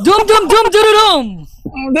 Wow. Dum dum dum dum dum.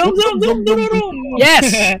 Dum dum dum dum dum.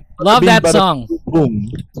 Yes, love that song.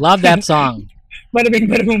 Boom. Love that song. Bada bing,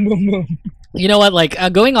 bada boom, boom, boom. You know what? Like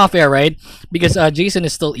going off air, right? Because Jason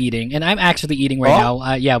is still eating, and I'm actually eating right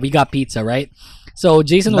now. Yeah, we got pizza, right? So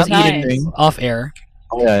Jason was eating off air.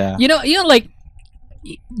 Oh, yeah. You know, like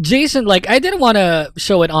Jason. Like I didn't want to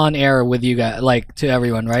show it on air with you guys, like to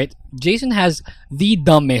everyone, right? Jason has the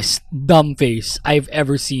dumbest dumb face I've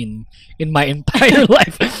ever seen in my entire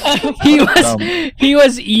life. He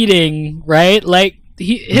was eating, right? Like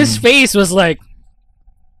his face was like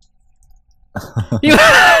it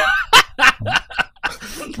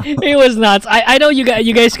was nuts. I know you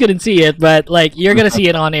guys couldn't see it, but like you're gonna see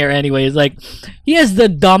it on air anyways. Like he has the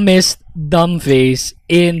dumbest dumb face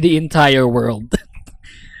in the entire world.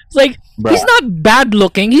 It's like he's not bad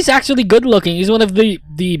looking. He's actually good looking. He's one of the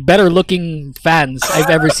better looking fans I've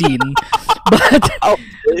ever seen. But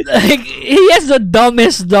like he has the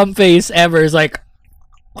dumbest dumb face ever. It's like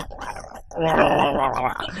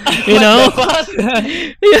you know.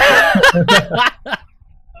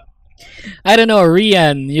 I don't know,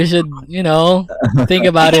 Rian. You should, think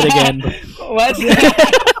about it again. What?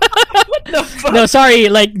 What the fuck? No, sorry.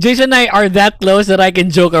 Like Jason and I are that close that I can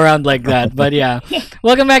joke around like that. But yeah,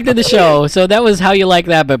 welcome back to the show. So that was How You Like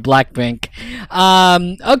That by Blackpink.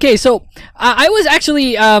 Okay, so I was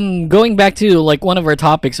actually going back to like one of our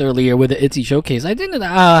topics earlier with the ITZY showcase. I didn't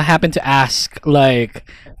happen to ask like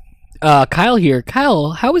Kyle here.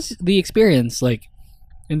 Kyle, how was the experience like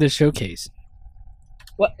in this showcase?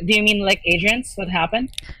 What do you mean, like Adrian's? What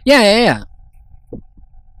happened? Yeah.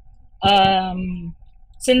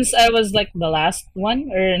 Since I was like the last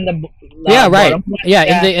one, or in the Yeah, right. bottom one,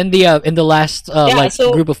 Yeah, in the last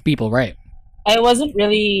so- group of people, right? I wasn't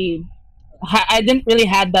really, I didn't really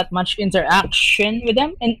had that much interaction with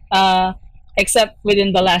them, and except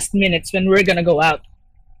within the last minutes when we're gonna go out,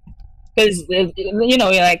 because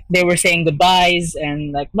like they were saying goodbyes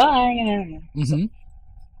and like bye, Mm-hmm.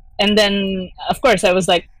 and then of course I was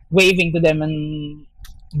like waving to them and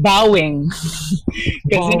bowing.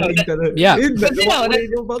 Yeah. Because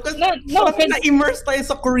na-immerse tayo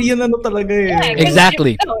sa Korean talaga eh. Yeah, 'cause,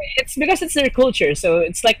 Exactly. it's because it's their culture, so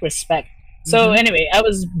it's like respect. So anyway, I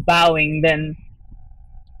was bowing. Then,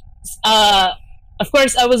 of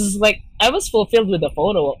course, I was fulfilled with the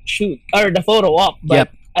photo shoot or the photo op, but Yep.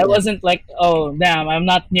 I wasn't like, oh damn, I'm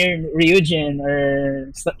not near Ryujin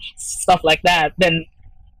or stuff like that. Then,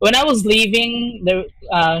 when I was leaving,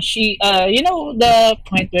 she, the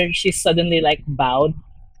point where she suddenly like bowed.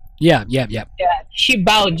 Yeah. Yeah, she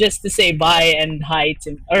bowed just to say bye and hi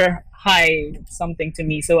something to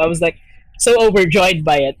me. So I was like so overjoyed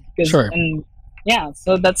by it. Sure. And yeah,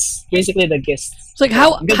 so that's basically the gist. It's like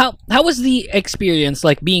how was the experience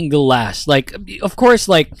like being the last? Like of course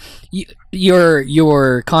like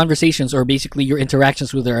your conversations or basically your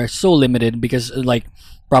interactions with her are so limited because like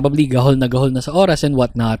probably gahol na sa oras and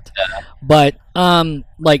whatnot. But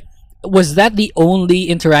like was that the only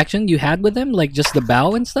interaction you had with them? Like just the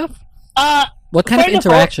bow and stuff? What kind of For the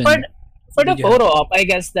interaction? For the did you have? photo op, I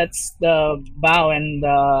guess that's the bow and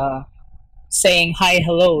saying hi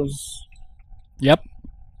hellos Yep.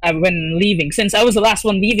 when leaving. Since I was the last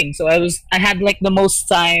one leaving, so I had like the most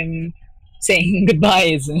time saying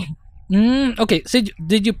goodbyes. Okay, so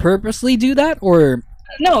did you purposely do that or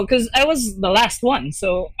No, because I was the last one,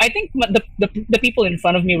 so I think the people in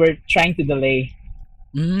front of me were trying to delay.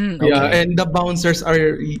 okay. Yeah, and the bouncers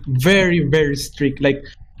are very, very strict. Like,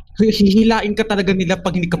 hihilain ka talaga nila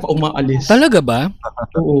pag hindi ka pa umaalis. Talaga ba?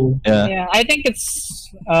 Oo. Yeah, I think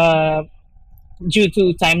it's due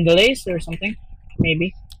to time delays or something,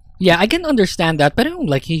 maybe. Yeah, I can understand that. Pero yung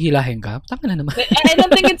like hihilahin ka, tama na naman. I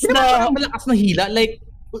don't think it's Parang the malakas na hila. Like,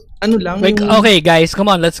 ano lang. Like, okay, guys, come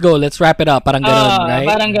on, let's go. Let's wrap it up. Parang ganun, right?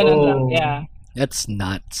 parang ganun Oh. lang, yeah. That's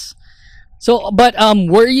nuts. So, but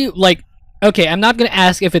were you like, okay, I'm not gonna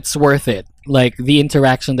ask if it's worth it, like the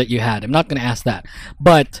interaction that you had. I'm not gonna ask that.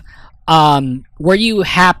 But, were you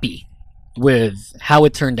happy with how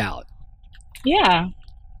it turned out? Yeah,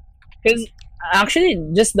 because actually,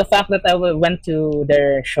 just the fact that I went to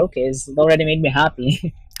their showcase already made me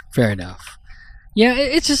happy. Fair enough. Yeah,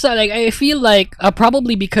 it's just like I feel like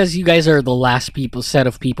probably because you guys are the last set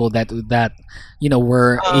of people that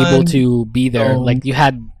were able to be there. no. Like you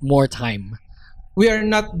had more time. We are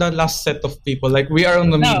not the last set of people. Like, we are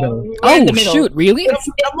on the No, middle. we're in Oh the middle. shoot! Really?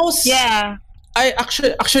 The most, Yeah. I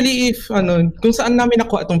actually if kung saan namin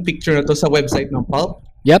nakuha itong picture na to sa website ng Pulp.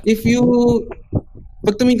 Yep. If you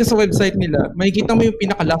pag tumingin ka sa website nila, makikita mo yung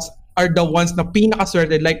pinaka-last are the ones na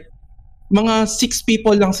pinaka-swerte. Like, mga 6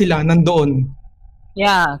 people lang sila nandoon.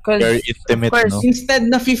 Yeah, because Very intimate, course. no? Instead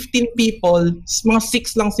na 15 people, mga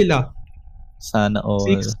 6 lang sila. Sana all.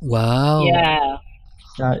 6. Wow. yeah,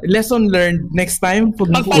 Lesson learned. Next time, pag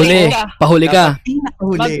Huli. Magpalit ka. Pahuli ka.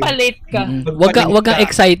 pinaka-huli. magpa-late ka. Mm. Wag kang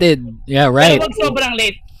excited. Yeah, right. Pero wag sobrang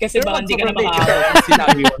late kasi Pero baka wag hindi ka na sobrang late. makakarating. Sila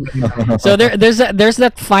yun. So there's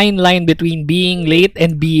that fine line between being late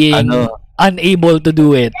and being Ano? unable to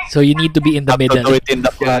do it. So you need to be in the Have to middle. do it in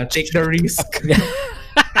the Yeah, clutch. take the risk.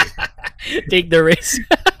 Take the risk.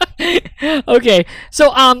 Okay,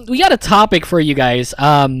 so we got a topic for you guys.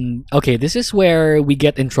 Okay, this is where we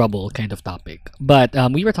get in trouble, kind of topic. But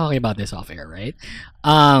we were talking about this off air, right?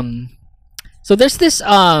 So there's this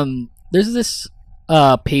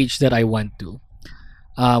page that I went to,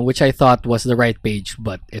 which I thought was the right page,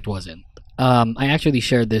 but it wasn't. I actually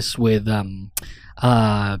shared this with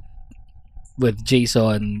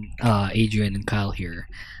Jason, Adrian, and Kyle here.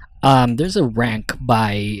 There's a rank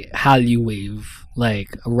by Hallyu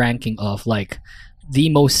like a ranking of like the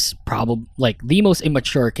most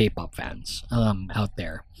immature K-pop fans out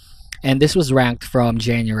there, and this was ranked from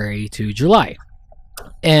January to July,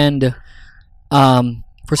 and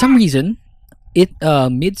for some reason,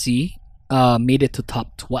 MIDZY made it to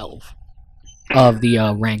top 12 of the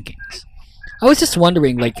rankings. I was just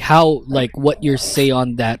wondering, like, how, like, what your say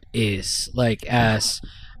on that is, like, as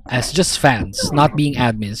just fans, not being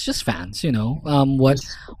admins, just fans, you know.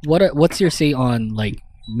 What's your say on like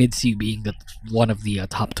Midsi being one of the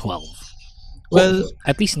top 12? Well,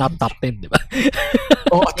 At least not top 10, diba?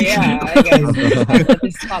 oh, at least Yeah, I guess. That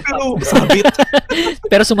is not Pero top. sabit.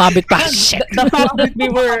 Pero sumabit pa. Shit. The fact that we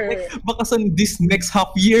were Baka sa this next half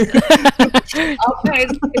year. no,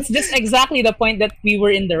 it's just exactly the point that we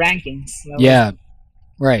were in the rankings. So, Yeah,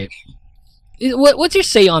 right. What's your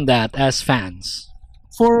say on that as fans?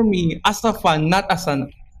 For me, as a fan, not as a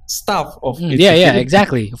staff of Yeah,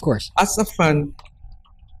 exactly, of course. As a fan,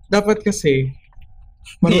 dapat kasi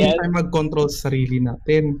marunong Yes. tayo mag-control sa sarili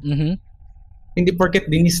natin. Mm-hmm. Hindi porket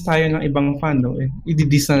dinis tayo ng ibang fan, no?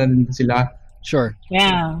 Ididis na din sila. Sure.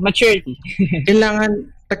 Yeah, maturity.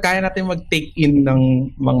 Kailangan kaya natin mag-take in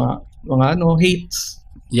ng mga hates.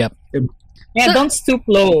 Yep. Yeah, So- don't stoop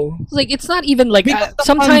low. Like, it's not even like Because the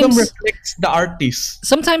fandom sometimes. reflects the artist.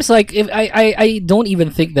 Sometimes, like, if I don't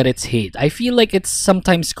even think that it's hate. I feel like it's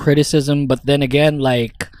sometimes criticism, but then again,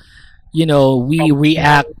 like, you know, we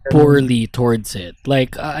react poorly towards it.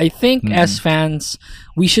 Like, I think as fans,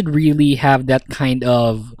 we should really have that kind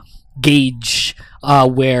of gauge,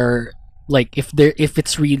 where, like, if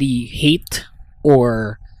it's really hate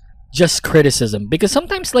or just criticism, because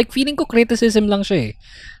sometimes, like, feeling ko criticism lang siya eh.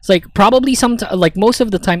 It's like probably like most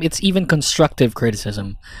of the time it's even constructive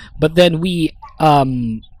criticism, but then we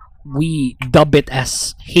dub it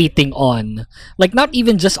as hating on, like, not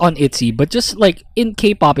even just on ITZY, but just like in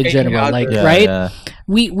K-pop in Any general, other- like, Yeah, right? yeah.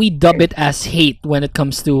 We dub it as hate when it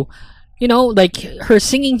comes to, you know, like, her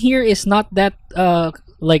singing here is not that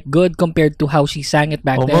like good compared to how she sang it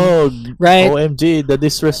back then, Omog, right? OMG, the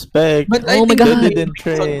disrespect. But Oh I my think God. the Didn't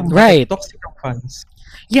train. Right. Toxic ng fans.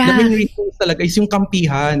 The Yeah, main reason talaga is yung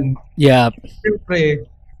kampihan. yeah. Siyempre,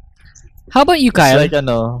 How about you, It's Kyle? like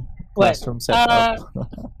What? classroom setup.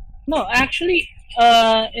 No, actually,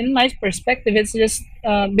 in my perspective, it's just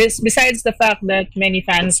besides the fact that many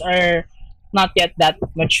fans are not yet that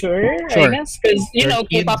mature, Sure. I guess, because you They're know,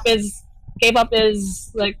 K-pop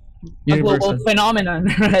is like a global universal. phenomenon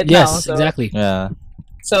right now. Yes, So, exactly. Yeah.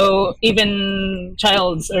 so even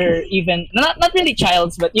childs, or even not really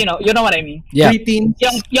childs, but you know what I mean. Yeah, Preteen,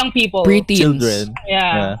 Young people, preteens. Children.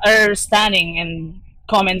 yeah, are standing and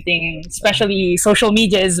commenting. Especially social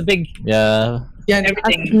media is a big. Yeah. yan,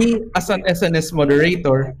 Everything. as me, as an SNS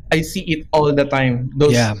moderator, I see it all the time.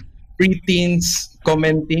 Those Yeah. preteens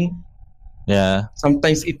commenting, Yeah.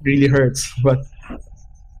 sometimes it really hurts. But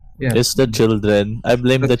yeah, It's the children. I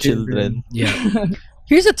blame The the children. Yeah.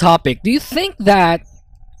 Here's a topic. Do you think that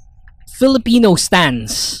Filipino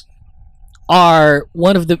stans are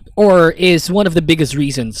is one of the biggest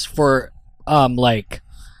reasons for like,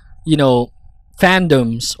 you know,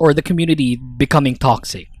 fandoms or the community becoming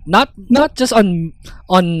toxic? Not just on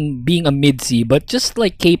being a mid-C, but just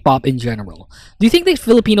like K-pop in general. Do you think that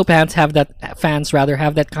Filipino fans have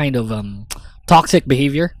that kind of toxic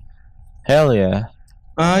behavior? Hell yeah.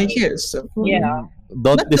 yes. Yeah.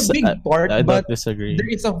 Don't Not the big part, I but don't disagree. there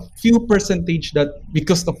is a few percentage that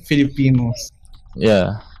because of Filipinos.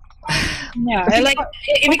 Yeah. Yeah, I like.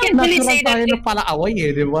 We can really Natural say that. tayo na pala away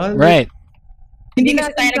eh, di ba? Right. Hindi Hindi kasi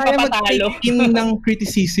natin tayo kaya nagpapatalo. mag-take in ng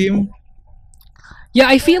criticism. Yeah,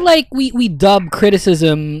 I feel like we dub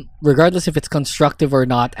criticism, regardless if it's constructive or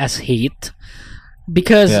not, as hate,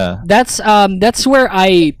 because Yeah. that's where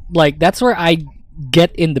I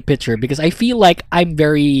get in the picture, because I feel like I'm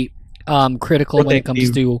very critical when it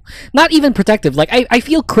comes to, not even protective. Like, I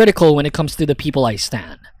feel critical when it comes to the people I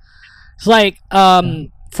stan. It's like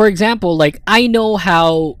for example, like, I know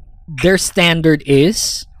how their standard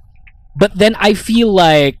is, but then I feel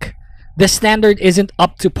like the standard isn't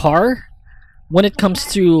up to par when it comes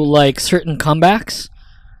to like certain comebacks,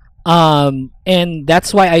 and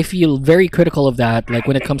that's why I feel very critical of that, like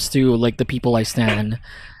when it comes to like the people I stan.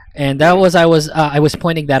 And that was I was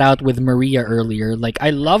pointing that out with Maria earlier. Like, I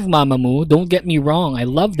love Mamamoo, don't get me wrong, I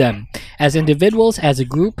love them as individuals, as a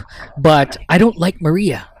group, but I don't like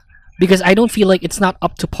Maria because I don't feel like it's not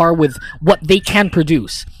up to par with what they can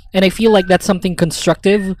produce. And I feel like that's something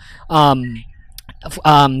constructive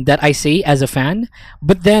that I say as a fan.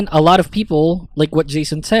 But then a lot of people, like what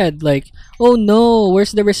Jason said, like, oh no,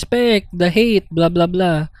 where's the respect, the hate, blah blah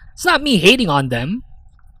blah. It's not me hating on them.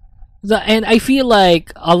 And I feel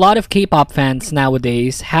like a lot of K-pop fans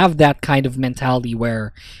nowadays have that kind of mentality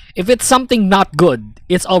where if it's something not good,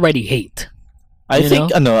 it's already hate. I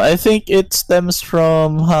You think it stems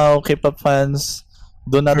from how K-pop fans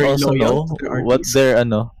do not Very also loyal know to their what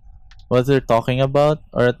artists. what they're talking about,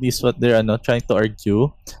 or at least what they're trying to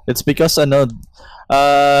argue. It's because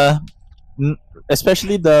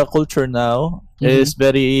especially the culture now Mm-hmm. is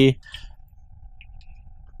very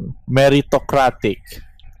meritocratic.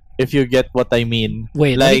 If you get what I mean.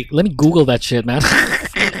 Wait, like let me Google that shit, man.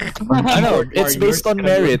 I know it's based on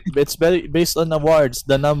merit. It's very based on awards,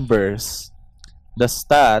 the numbers, the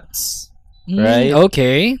stats, right?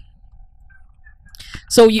 Okay.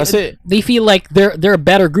 So Kasi- they feel like they're a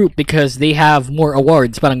better group because they have more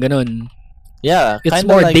awards, parang ganun. Yeah, It's kinda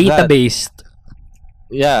more like data that. based.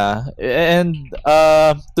 Yeah, and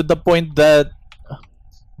to the point that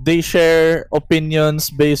they share opinions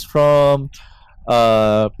based from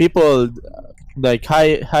people like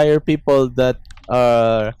higher people that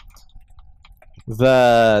are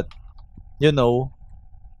that you know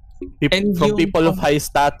And from yung- people of high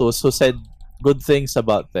status who said good things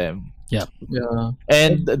about them. Yeah.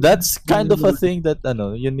 And that's kind of a thing that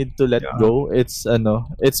you need to let go. It's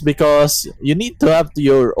because you need to have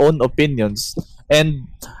your own opinions and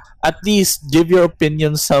at least give your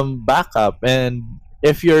opinion some backup. And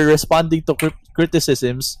if you're responding to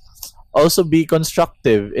criticisms, also be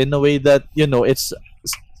constructive in a way that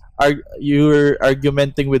you're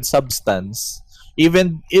argumenting with substance.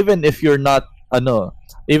 Even if you're not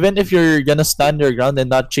even if you're gonna stand your ground and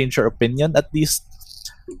not change your opinion, at least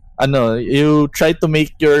you try to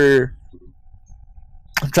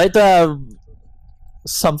have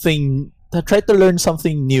something, try to learn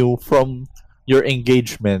something new from your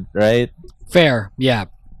engagement, right? Fair, yeah.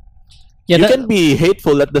 You that- can be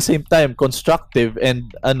hateful at the same time, constructive,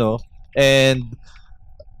 and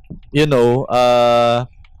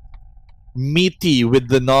meaty with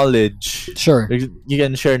the knowledge. Sure. You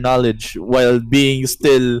can share knowledge while being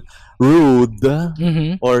still rude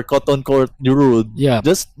Mm-hmm. or quote unquote rude. Yeah.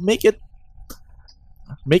 Just make it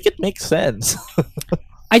make sense.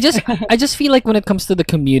 I just feel like when it comes to the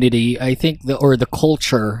community, I think the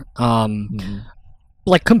culture,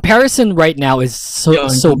 like comparison right now is so Yeah,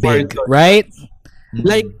 so big, comparison. right?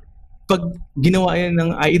 Like, pag ginawa yan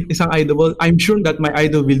ng isang idol, I'm sure that my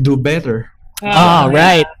idol will do better.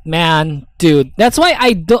 Right, man, dude. That's why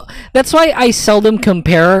I seldom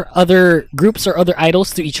compare other groups or other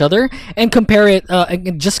idols to each other and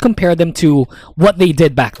just compare them to what they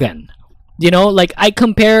did back then. Like I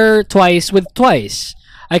compare Twice with Twice.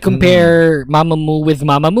 I compare Mamamoo with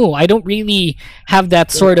Mamamoo. I don't really have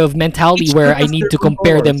that sort of mentality Each where group I has need their to own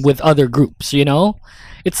compare them powers. with other groups.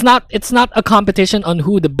 It's not a competition on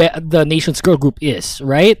who the nation's girl group is,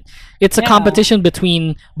 right? It's a Yeah. competition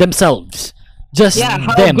between themselves. Just Yeah,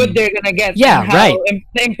 how them. good they're gonna get. Yeah, and how right.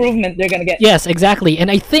 The improvement they're gonna get. Yes, exactly. And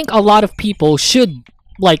I think a lot of people should,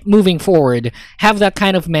 like, moving forward, have that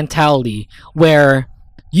kind of mentality where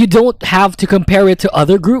you don't have to compare it to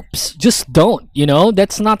other groups. Just don't,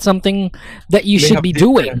 That's not something that you They should have be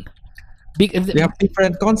different- doing. They have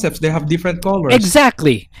different concepts. They have different colors.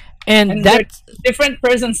 Exactly. And And that's they're different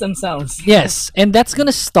persons themselves. yes, and that's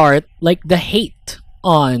gonna start like the hate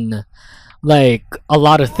on like a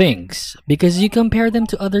lot of things because you compare them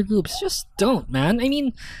to other groups. Just don't, man. I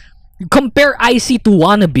mean, compare Icy to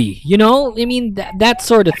Wannabe, I mean, that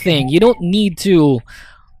sort of thing. You don't need to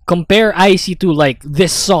compare Icy to like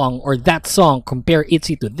this song or that song. Compare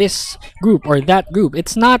Itzy to this group or that group.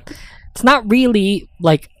 It's not really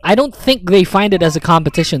like, I don't think they find it as a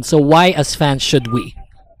competition. So why as fans should we?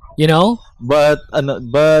 But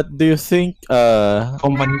do you think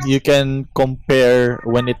you can compare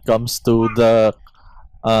when it comes to the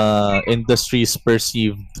industry's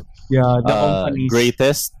perceived Yeah, the companies.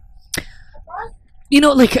 greatest?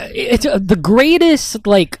 Like it's the greatest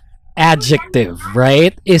like adjective,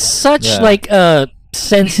 right? Is such Yeah. like a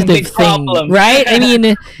sensitive Big thing, problem. right? I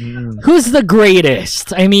mean, Mm. who's the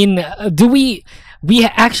greatest? I mean, do we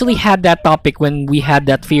actually had that topic when we had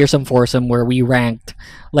that fearsome foursome where we ranked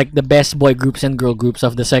like the best boy groups and girl groups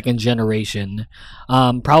of the second generation.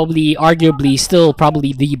 Probably, arguably, still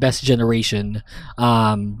probably the best generation.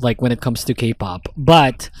 Like when it comes to K-pop,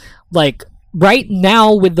 but like right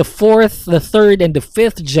now with the fourth, the third, and the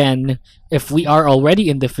fifth gen, if we are already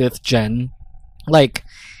in the fifth gen, like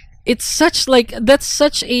it's such like that's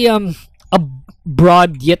such a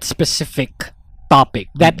broad yet specific topic.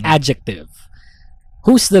 That adjective.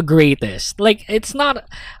 Who's the greatest? Like it's not.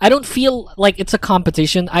 I don't feel like it's a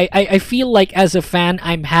competition. I feel like as a fan,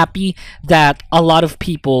 I'm happy that a lot of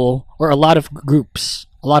people or a lot of groups,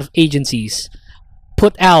 a lot of agencies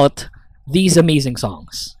put out these amazing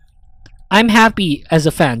songs. I'm happy as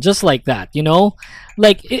a fan, just like that,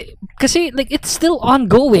 like because like it's still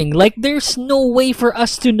ongoing. Like there's no way for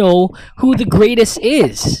us to know who the greatest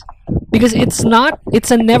is because it's not. It's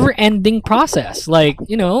a never-ending process. Like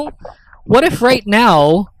what if right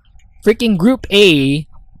now, freaking Group A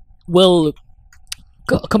will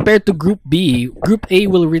compared to Group B. Group A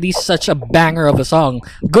will release such a banger of a song,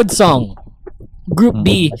 good song. Group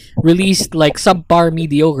B released like subpar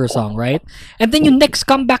mediocre song, right? And then yung next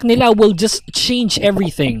comeback nila will just change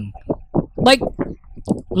everything. Like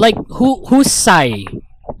who's Psy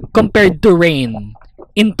compared to Rain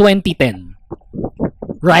in 2010,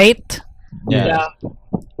 right? Yeah.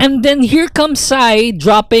 And then here comes Psy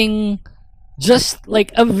dropping just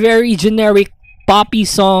like a very generic poppy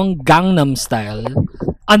song, Gangnam Style,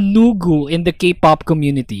 a nugu in the K-pop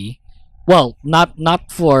community. Well,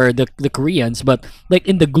 not for the Koreans, but like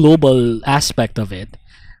in the global aspect of it.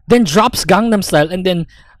 Then drops Gangnam Style and then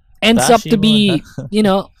ends up to be,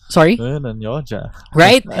 sorry?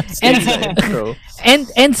 Right? And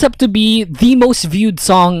ends up to be the most viewed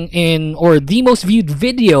song or the most viewed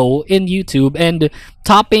video in YouTube and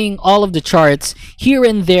topping all of the charts here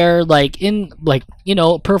and there,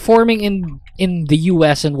 performing in the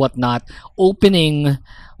US and whatnot, opening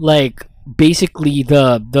like basically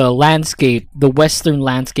the landscape, the Western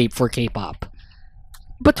landscape for K-pop.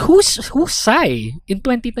 But who's Psy in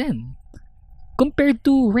 2010 compared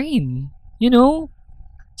to Rain?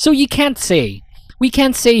 So we can't say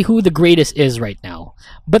who the greatest is right now.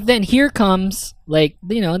 But then here comes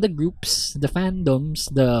the groups, the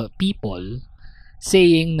fandoms, the people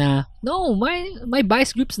saying na no, my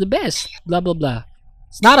bias group's the best. Blah blah blah.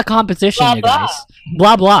 It's not a competition, Blah, you guys.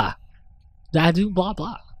 Blah blah. Dadu blah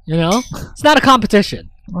blah. It's not a competition.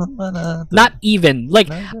 Not even.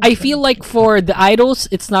 I feel like for the idols,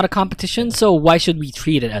 it's not a competition, so why should we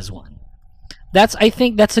treat it as one? I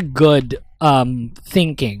think that's a good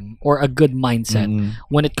thinking or a good mindset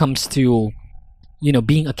when it comes to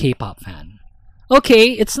being a K-pop fan.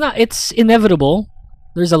 Okay, it's inevitable.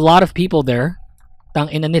 There's a lot of people there.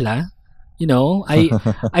 Tangina nila.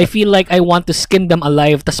 I feel like I want to skin them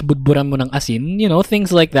alive tas budburan mo ng asin,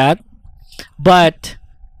 things like that. But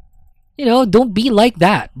don't be like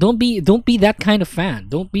that. Don't be that kind of fan.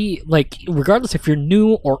 Don't be like, regardless if you're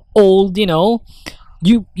new or old, you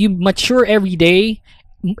mature every day.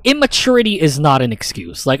 Immaturity is not an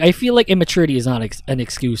excuse. I feel like immaturity is not an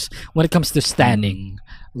excuse when it comes to standing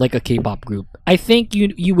like a K-pop group. I think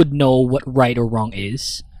you would know what right or wrong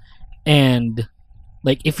is, and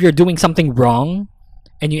if you're doing something wrong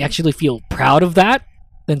and you actually feel proud of that,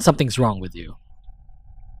 then something's wrong with you.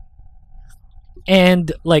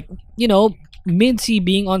 And Minzy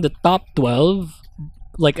being on the top 12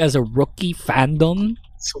 as a rookie fandom,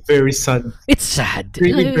 so very sad. It's sad.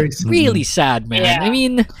 Really very sad. Really sad, man. Yeah. I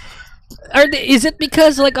mean, is it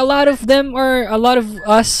because a lot of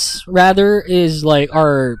us rather is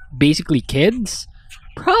are basically kids?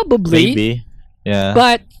 Probably. Maybe. Yeah.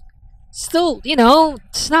 But still,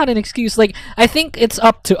 it's not an excuse. I think it's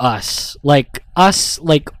up to us,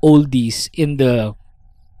 oldies in the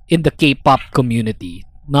K-pop community,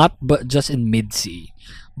 not but just in Midsea,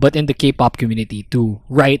 but in the K-pop community to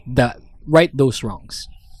right those wrongs.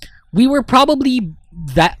 We were probably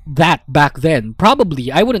that back then. Probably,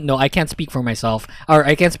 I wouldn't know. I can't speak for myself, or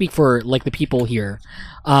I can't speak for the people here.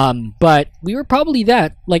 But we were probably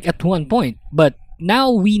that at one point. But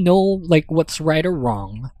now we know what's right or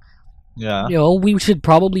wrong. Yeah. We should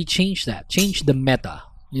probably change that. Change the meta.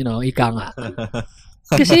 Ika nga.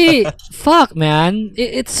 Kasi, fuck, man.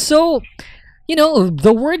 It's so...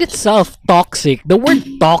 the word itself, toxic. The word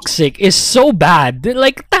toxic is so bad.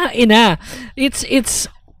 Taina. It's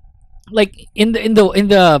in the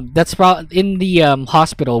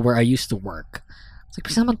hospital where I used to work.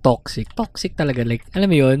 It's naman toxic. Toxic talaga. Alam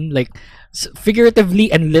mo yun?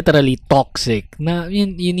 Figuratively and literally toxic. Na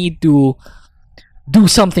you need to do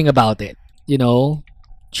something about it.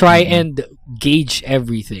 Try and gauge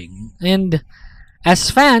everything. And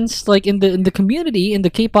as fans, in the community, in the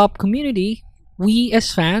K-pop community, we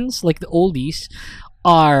as fans, the oldies,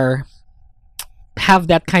 have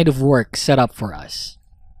that kind of work set up for us.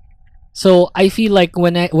 So I feel like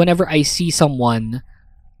whenever I see someone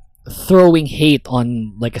throwing hate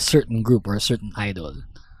on a certain group or a certain idol,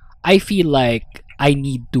 I feel like I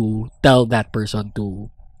need to tell that person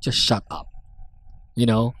to just shut up.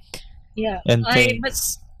 Yeah. And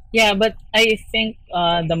but I think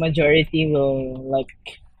the majority will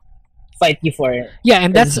fight you for it. Yeah,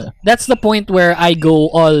 and that's the point where I go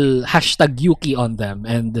all #Yuki on them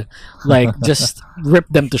and just rip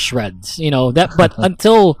them to shreds. But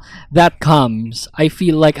until that comes, I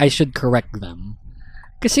feel like I should correct them.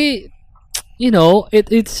 Kasi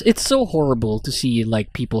it's so horrible to see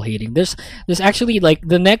people hating. There's actually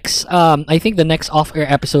the next I think the next off-air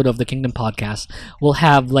episode of the Kingdom podcast will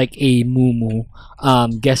have a Mumu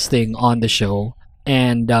guesting on the show,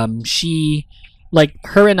 and she like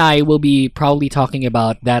her and I will be probably talking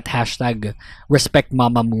about that hashtag respect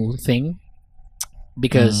Mamamoo thing,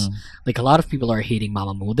 because like a lot of people are hating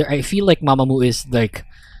Mamamoo. I feel like Mamamoo is like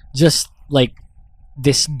just like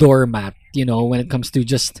this doormat, you know, when it comes to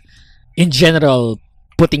just in general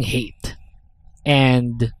putting hate.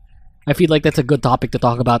 And I feel like that's a good topic to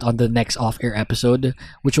talk about on the next off-air episode,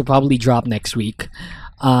 which will probably drop next week.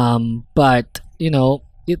 But you know,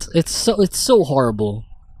 it's so horrible.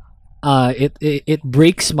 It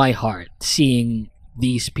breaks my heart seeing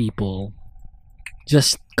these people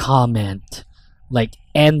just comment like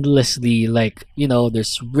endlessly, like, you know,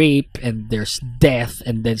 there's rape and there's death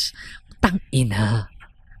and there's tangina.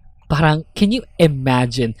 Parang, can you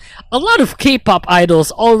imagine? A lot of K-pop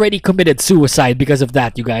idols already committed suicide because of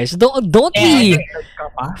that, you guys. Don't we?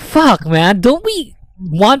 Fuck, man. Don't we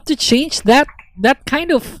want to change that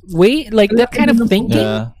kind of way, like that kind of thinking?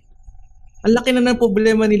 Yeah. Ang laki na ng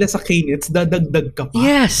problema nila sa K-nets, dadagdag ka pa.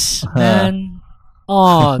 Yes, man.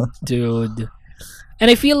 Oh, dude. And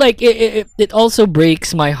I feel like it also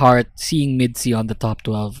breaks my heart seeing Mitzi on the top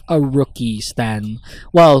 12, a rookie stan.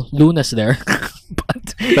 Well, Luna's there.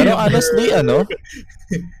 Pero honestly,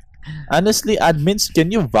 honestly, admins, can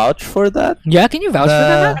you vouch for that? Yeah, can you vouch for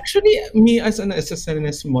that? Actually, me as an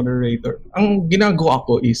SNS moderator, ang ginagawa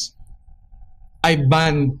ko is, I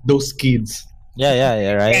ban those kids.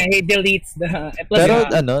 Yeah, right. Yeah, he deletes the. Pero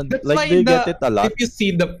That's like why do you get it a lot? If you see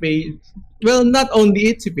the page, well, not only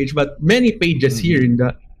Itzy page, but many pages here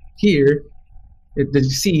that you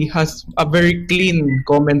see has a very clean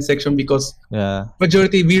comment section because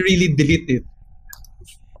majority we really delete it.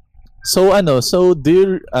 So do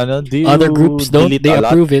you other groups don't they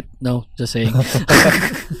approve it? No, just saying.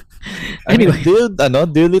 Anyway, do you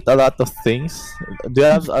delete a lot of things? Do you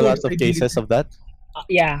have a lot of cases of that?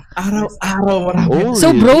 Yeah. Araw-araw marami. Oh,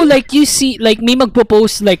 so bro, like you see, like may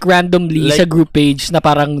magpo-post like randomly sa group page na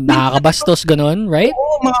parang nakakabastos ganon, right?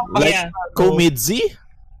 Like Komidzi?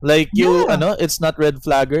 Like you, it's not red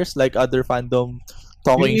flaggers like other fandom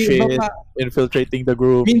talking shit, infiltrating the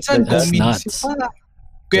group. Minsan, that's nuts.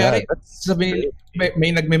 Kaya sabi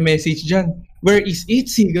may nagme-message dyan, where is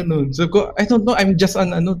Itzy? Ganun. So I don't know, I'm just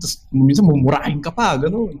tas minsan mumurahin ka pa,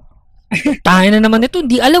 ganun. Tayo na naman ito.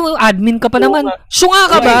 Hindi alam mo, admin ka pa naman.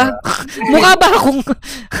 Sunga ka ba?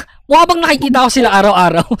 Mukha bang nakikita ko sila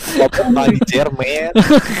araw-araw? Manager, man.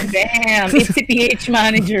 Damn, it's the PH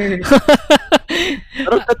manager.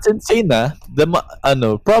 Pero that's insane,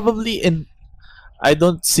 probably I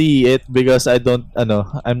don't see it because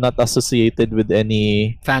I'm not associated with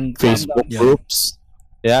any Facebook groups.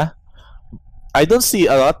 Yeah. I don't see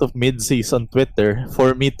a lot of mid-seas on Twitter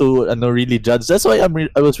for me to really judge. That's why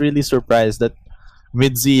I was really surprised that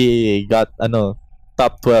Midzi got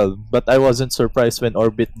top 12, but I wasn't surprised when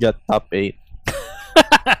Orbit got top 8.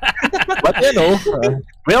 But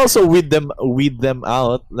we also weed them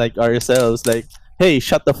out like ourselves, like, hey,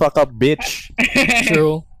 shut the fuck up, bitch.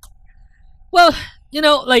 True. Well,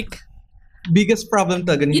 like biggest problem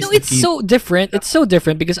talaga ni it's so different. It's so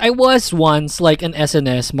different because I was once like an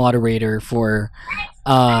SNS moderator for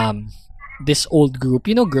this old group,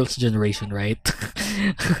 Girls' Generation, right?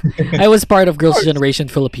 I was part of Girls' Generation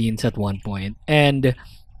Philippines at one point. And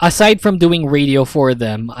aside from doing radio for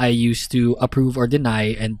them, I used to approve or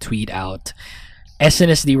deny and tweet out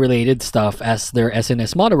SNSD related stuff as their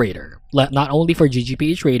SNS moderator. Not only for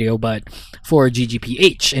GGPH radio, but for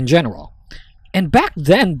GGPH in general. And back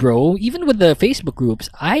then, bro, even with the Facebook groups,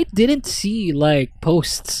 I didn't see like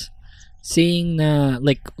posts saying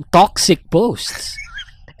like toxic posts.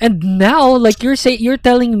 And now, like you're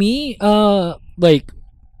telling me, Adrian,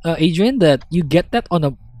 that you get that on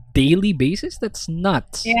a daily basis. That's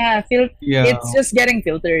nuts. Yeah, it's just getting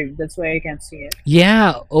filtered. That's why I can't see it.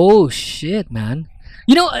 Yeah. Oh shit, man.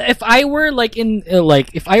 If I were like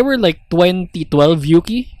 2012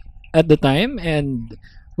 Yuki at the time and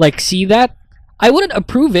like see that, I wouldn't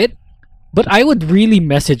approve it, but I would really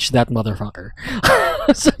message that motherfucker.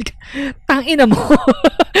 It's like, tangina mo.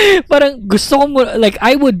 Parang gusto ko mo, like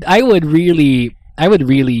I would really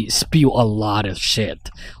spew a lot of shit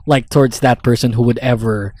like towards that person who would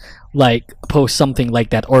ever like post something like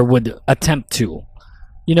that or would attempt to.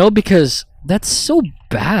 Because that's so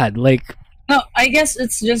bad. Like, no, I guess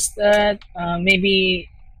it's just that maybe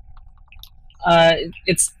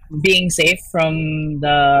it's being safe from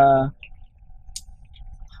the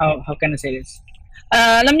how can I say this?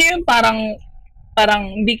 Alam niyo yung parang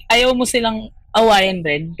ayaw mo silang awayan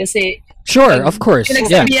rin kasi sure, of course.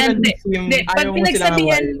 Yeah.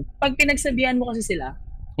 Pag pinagsabihan mo kasi sila,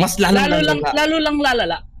 mas lalo lang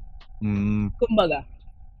lalala. Kumbaga.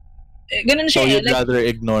 Ganun siya. So you'd rather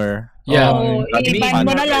ignore. Yeah. So, i-ban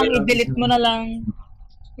mo na lang, i-delete mo na lang.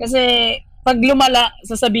 Kasi, pag lumala,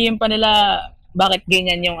 sasabihin pa nila, bakit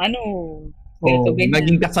ganyan yung ano,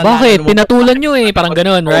 naging kasalanan Bakit? mo. Pinatulan nyo eh. Parang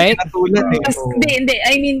ganun, right? Pinatulan eh. Hindi.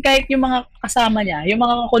 I mean, kahit yung mga kasama niya, yung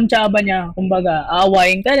mga kontsaba niya, kumbaga,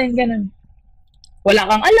 aawayin ka rin, ganun. Wala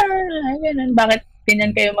kang alam, ganun. Bakit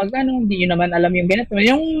ganyan kayo hindi nyo naman alam yung ganito.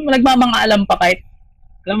 Yung nagmamangaalam pa kahit,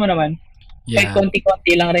 alam mo naman, kahit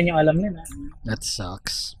konti-konti lang rin yung alam nila. That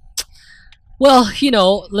sucks. Well,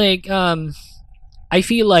 like, I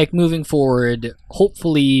feel like moving forward,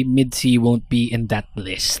 hopefully Mid-C won't be in that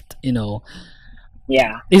list,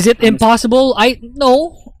 Yeah. Is it impossible?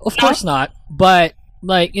 No, of course not. But,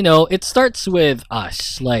 like, it starts with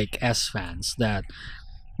us, like, as fans, that,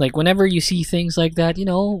 like, whenever you see things like that,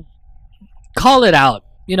 call it out.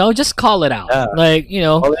 Just call it out. Yeah. Like,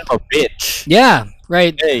 Call him a bitch. Yeah,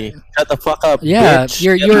 right. Hey, shut the fuck up, Yeah, bitch.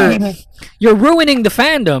 you're ruining the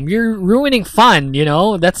fandom. You're ruining fun,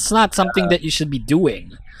 That's not something that you should be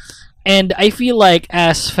doing. And I feel like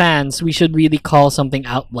as fans, we should really call something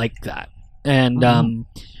out like that. And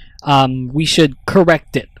we should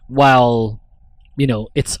correct it while,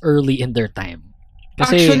 it's early in their time.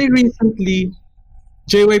 Kasi, Actually, recently,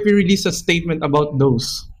 JYP released a statement about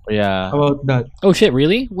those. Yeah. About that. Oh shit,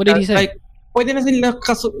 really? What did he say? Like, pwede na sila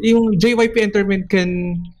yung JYP Entertainment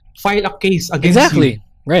can file a case against Exactly. you.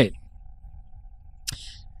 Right.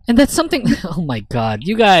 And that's something. Oh my god,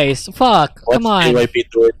 you guys, fuck! What's Come on. JYP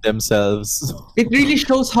doing themselves? It really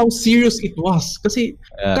shows how serious it was. Kasi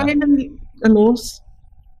kaya na,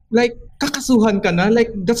 like, kakasuhan ka na, like,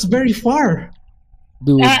 that's very far.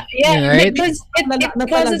 Dude, right? Because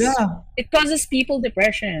it causes people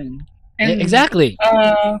depression. And, exactly.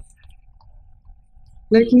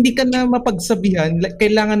 Like, hindi ka na mapagsabihan, like,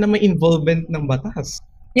 kailangan na may involvement ng batas.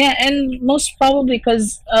 Yeah, and most probably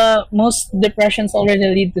because most depressions already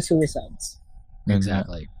lead to suicides.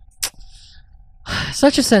 Exactly.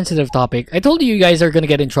 Such a sensitive topic. I told you guys are gonna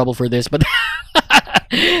get in trouble for this, but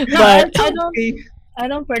I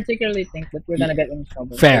don't particularly think that we're gonna get in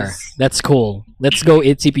trouble. Fair. That's cool. Let's go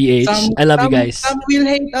ITCPH. I love you guys. Some will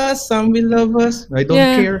hate us, some will love us. I don't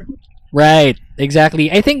care. Right.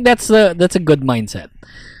 Exactly. I think that's a good mindset.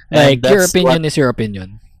 Like, your opinion is your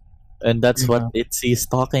opinion. And that's what ITZY is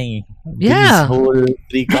talking. Yeah. These whole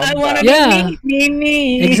three I wanna comments. be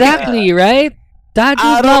me. Exactly, right? That's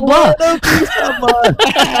blah blah.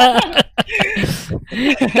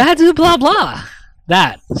 That's blah blah.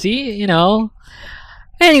 That. See,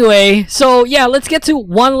 Anyway, so yeah, let's get to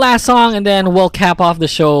one last song and then we'll cap off the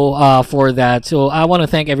show for that. So I want to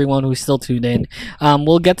thank everyone who's still tuned in.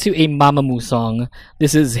 We'll get to a Mamamoo song.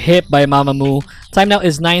 This is Hip by Mamamoo. Time now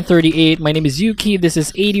is 9:38. My name is Yuki. This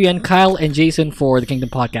is Adrian, Kyle, and Jason for the Kingdom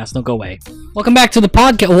Podcast. Don't go away. Welcome back to the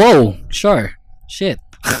podcast. Whoa, sure. Shit.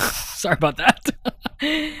 Sorry about that.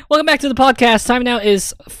 Welcome back to the podcast. Time now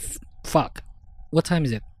is... fuck. What time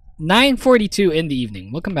is it? 9:42 in the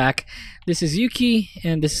evening. Welcome back. This is Yuki,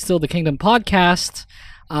 and this is still the Kingdom Podcast.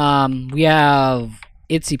 We have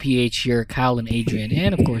ITCPH here, Kyle and Adrian,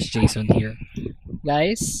 and of course Jason here.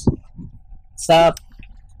 Guys, what's up?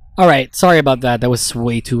 All right, sorry about that. That was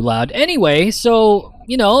way too loud. Anyway, so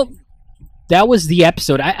that was the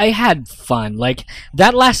episode. I had fun. Like,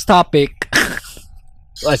 that last topic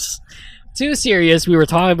was too serious. We were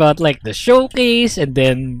talking about like the showcase, and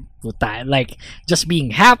then like just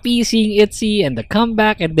being happy seeing ITZY and the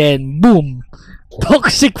comeback, and then boom,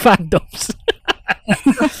 toxic fandoms.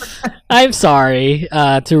 I'm sorry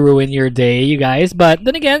to ruin your day, you guys, but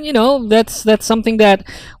then again, that's something that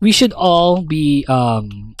we should all be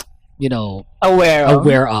aware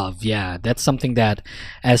of. Yeah, that's something that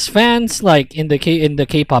as fans, like in the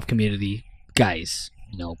K-pop community, guys,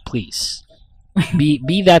 please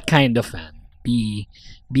be that kind of fan. Be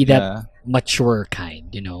that mature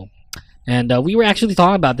kind, And we were actually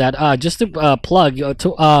talking about that. Just to plug,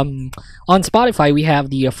 on Spotify, we have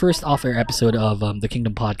the first off-air episode of the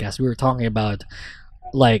Kingdom Podcast. We were talking about,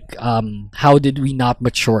 like, how did we not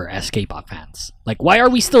mature as K-pop fans? Like, why are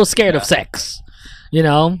we still scared of sex?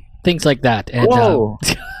 Things like that. And, Whoa.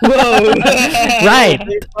 Whoa. Right.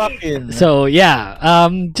 So yeah,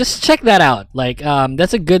 just check that out. Like,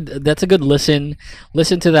 that's a good listen.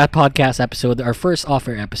 Listen to that podcast episode, our first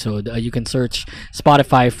offer episode. You can search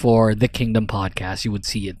Spotify for the Kingdom Podcast. You would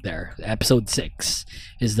see it there. Episode 6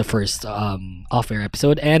 is the first off-air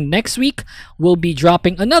episode, and next week we'll be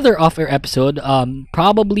dropping another off-air episode,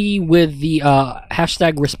 probably with the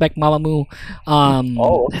hashtag Respect Mamamoo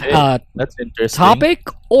that's interesting. topic,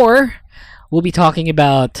 or we'll be talking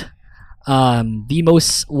about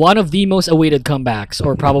one of the most awaited comebacks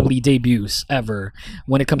or probably debuts ever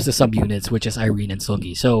when it comes to subunits, which is Irene and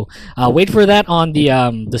Sugi. So wait for that on the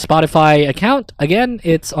Spotify account. Again,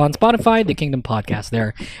 it's on Spotify, the Kingdom Podcast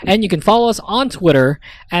there, and you can follow us on Twitter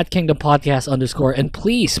at Kingdom Podcast _. And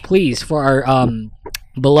please, for our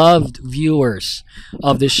beloved viewers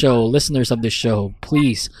of this show, listeners of this show,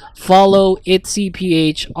 please follow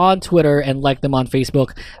ItzyPH on Twitter and like them on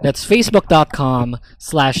Facebook. That's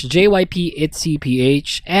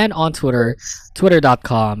facebook.com/JYPItzyPH, and on Twitter,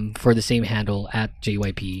 twitter.com for the same handle at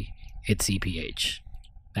JYPItzyPH.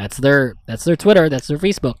 That's their Twitter, that's their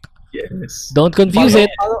Facebook. Yes. Don't confuse it.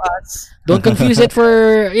 Follow us. Don't confuse it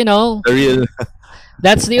for, The real.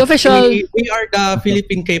 that's the official. We are the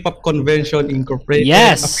Philippine K-pop Convention Incorporated.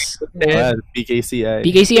 Yes. Well, PKCI.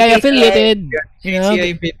 PKCI affiliated. You know,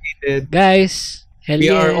 PKCI affiliated. guys. Hell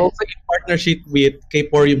We yeah. are also in partnership with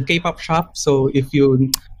K-Porium K-Pop Shop. So if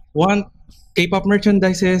you want K-pop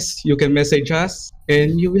merchandises, you can message us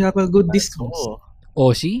and you will have a good discount.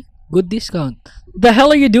 Oh, see? Good discount. The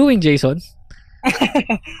hell are you doing, Jason?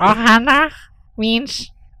 Ohana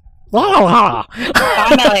means... Ohana means...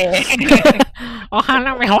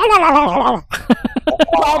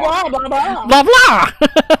 Blah, blah.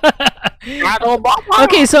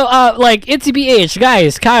 Okay, so, like, ItzyPH,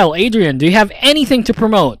 guys, Kyle, Adrian, do you have anything to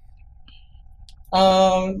promote?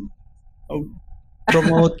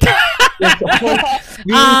 Promote.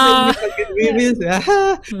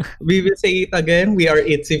 We will say it again. We are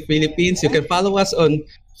Itzy Philippines. You can follow us on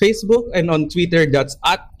Facebook and on Twitter. That's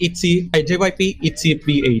at JYP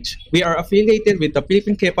ItzyPH. We are affiliated with the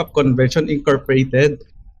Philippine K-pop Convention Incorporated.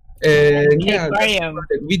 And yeah,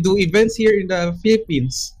 we do events here in the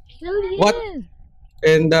Philippines. What?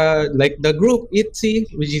 And like the group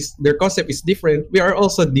ITZY, which is their concept is different. We are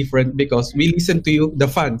also different because we listen to you, the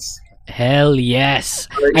fans. Hell yes.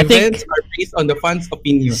 Our events are based on the fans'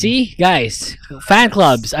 opinion. See, guys, fan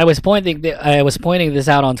clubs. I was pointing this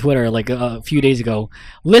out on Twitter like a few days ago.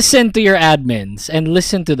 Listen to your admins and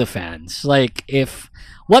listen to the fans. Like, if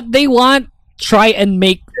what they want, try and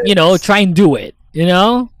make, try and do it.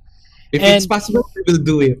 If it's possible, we will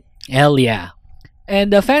do it. Hell yeah.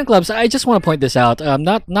 And the fan clubs, I just want to point this out.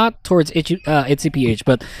 Not towards ItzyPH,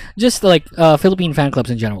 but just like Philippine fan clubs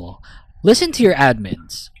in general. Listen to your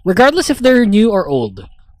admins, regardless if they're new or old.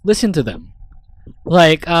 Listen to them.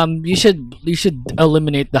 Like, you should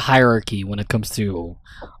eliminate the hierarchy when it comes to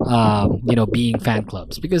being fan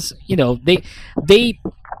clubs, because they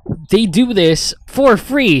do this for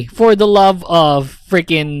free for the love of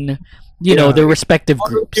freaking their respective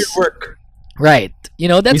groups. Work. Right.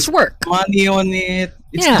 That's work. Money on it.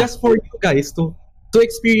 It's just for you guys to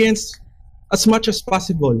experience as much as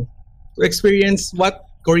possible. To experience what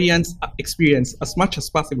Koreans experience as much as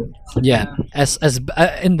possible. Yeah, as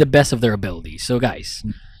in the best of their ability. So guys,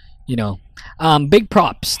 big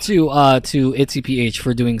props to ItzyPH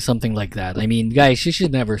for doing something like that. I mean, guys, you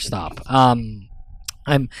should never stop. I'm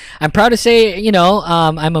proud to say,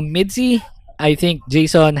 I'm a midzy. I think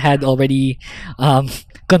Jason had already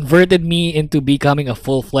converted me into becoming a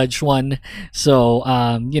full-fledged one. So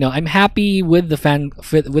I'm happy with the fan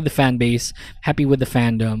base, happy with the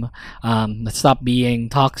fandom. Let's stop being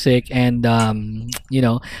toxic, and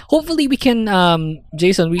hopefully we can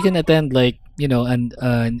Jason, we can attend like an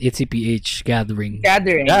ItzyPH gathering.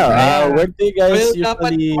 Yeah, where do you guys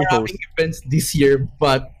usually host events this year?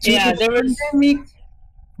 But there was pandemic.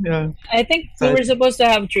 Yeah, I think we were supposed to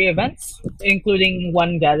have 3 events, including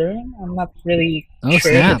one gathering. I'm not really sure.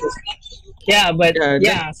 Snap. Yeah, but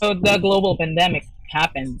so the global pandemic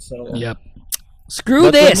happened. So yep. Screw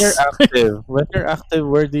this. When you're active,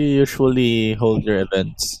 where do you usually hold your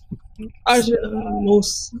events?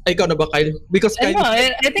 Most ikaw na ba, Kyle? Because Kyle, I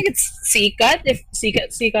think it's Sikat. If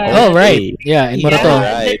Sikat. Oh right, yeah. In Morato.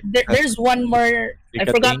 There's one more. I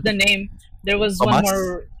forgot the name. There was one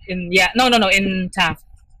more in in Taft.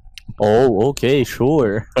 Oh, okay,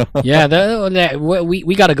 sure. Yeah,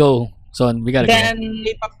 we gotta go, son. We gotta go.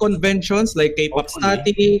 K-pop conventions like K-pop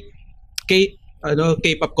Static,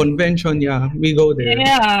 K-pop convention. Yeah, we go there.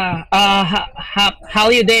 Yeah,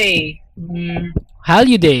 Holiday.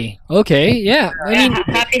 Holiday. Okay, yeah. I mean,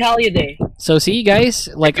 happy Holiday. So see, guys,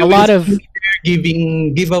 like a lot of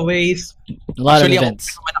giving giveaways. A lot of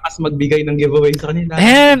events. Ako magbigay ng giveaways sa kanila.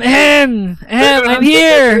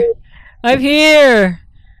 I'm here.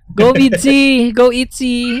 Go Itzy, go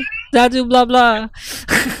Itzy, Dadu blah blah.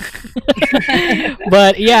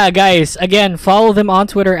 But yeah, guys, again, follow them on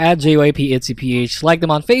Twitter at JYPItzyPH. Like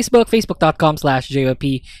them on Facebook,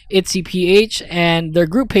 facebook.com/JYPItzyPH, and their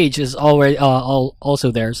group page is already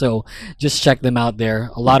also there. So just check them out there.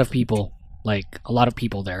 A lot of people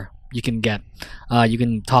there. you can get. You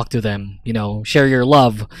can talk to them, share your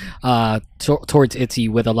love towards ITZY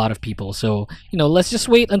with a lot of people. So, let's just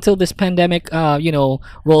wait until this pandemic,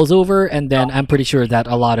 rolls over, and then I'm pretty sure that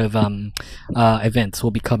a lot of events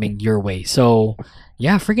will be coming your way. So,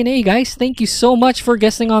 yeah, freaking A, guys. Thank you so much for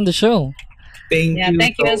guesting on the show. Thank you.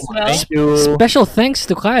 Thank you as well. Thank you. Special thanks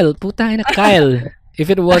to Kyle. Puta na Kyle. If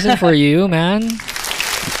it wasn't for you, man.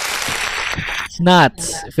 It's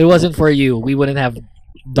nuts. If it wasn't for you, we wouldn't have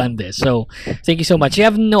done this. So, thank you so much. You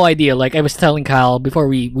have no idea. Like, I was telling Kyle before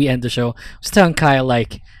we end the show, I was telling Kyle,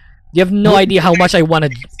 like, you have no idea how much I want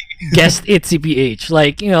to guest ITZY.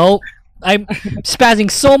 Like, I'm spazzing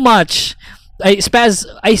so much. I spaz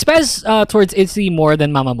towards ITZY more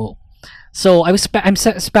than Mamamoo. So I'm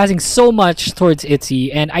spazzing so much towards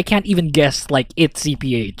ITZY, and I can't even guess like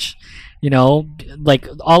ITZY. Like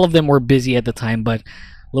all of them were busy at the time. But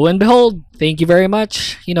lo and behold, thank you very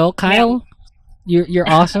much. Kyle, you're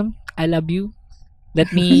awesome. I love you.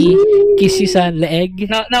 Let me kiss you sa leeg.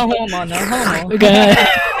 No homo, no homo.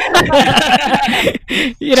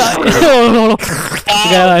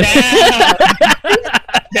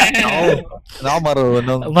 Damn. No,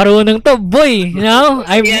 Marunong to, boy.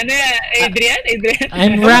 Adrian.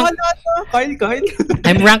 I'm ranked. Kyle.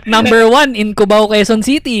 I'm ranked number 1 in Cubao, Quezon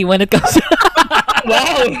City when it comes.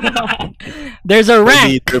 Wow. There's a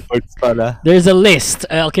rank. There's a list.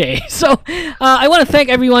 Okay, so I want to thank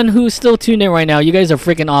everyone who's still tuned in right now. You guys are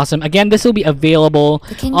freaking awesome. Again, this will be available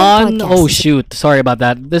on. Oh shoot, sorry about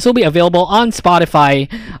that. This will be available on Spotify.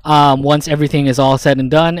 Once everything is all said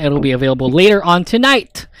and done, it'll be available later on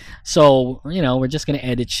tonight. So, we're just gonna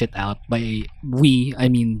edit shit out. By we, I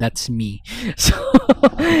mean that's me. So,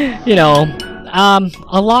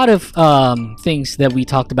 a lot of things that we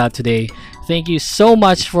talked about today. Thank you so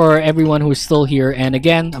much for everyone who's still here, and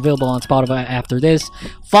again, available on Spotify after this.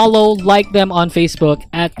 Follow, like them on Facebook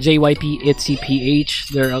at JYP ITZYPH.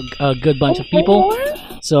 They're a good bunch of people.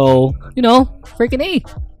 So, freaking A.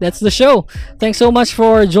 That's the show. Thanks so much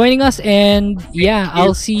for joining us, and yeah,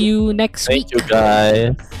 I'll see you next week. Thank you,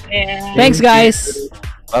 guys. Yeah. Thanks, guys.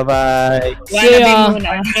 Bye-bye. See ya.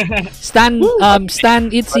 Stan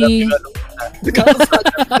ITZY.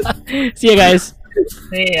 See ya, guys.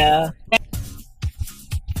 See ya.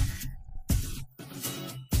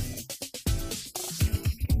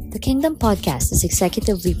 The Kingdom Podcast is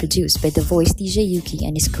executively produced by The Voice DJ Yuki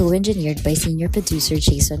and is co-engineered by senior producer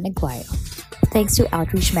Jason Aguayo. Thanks to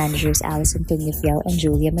Outreach Managers Alison Pignafiel and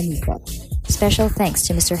Julia Manico. Special thanks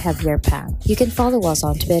to Mr. Javier Pang. You can follow us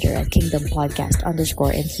on Twitter at Kingdom Podcast _ and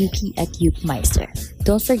Yuki at Yukemeister.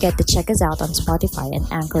 Don't forget to check us out on Spotify and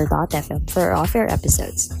Anchor.fm for our off-air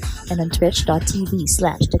episodes, and on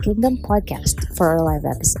Twitch.tv/The Kingdom Podcast for our live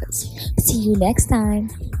episodes. See you next time!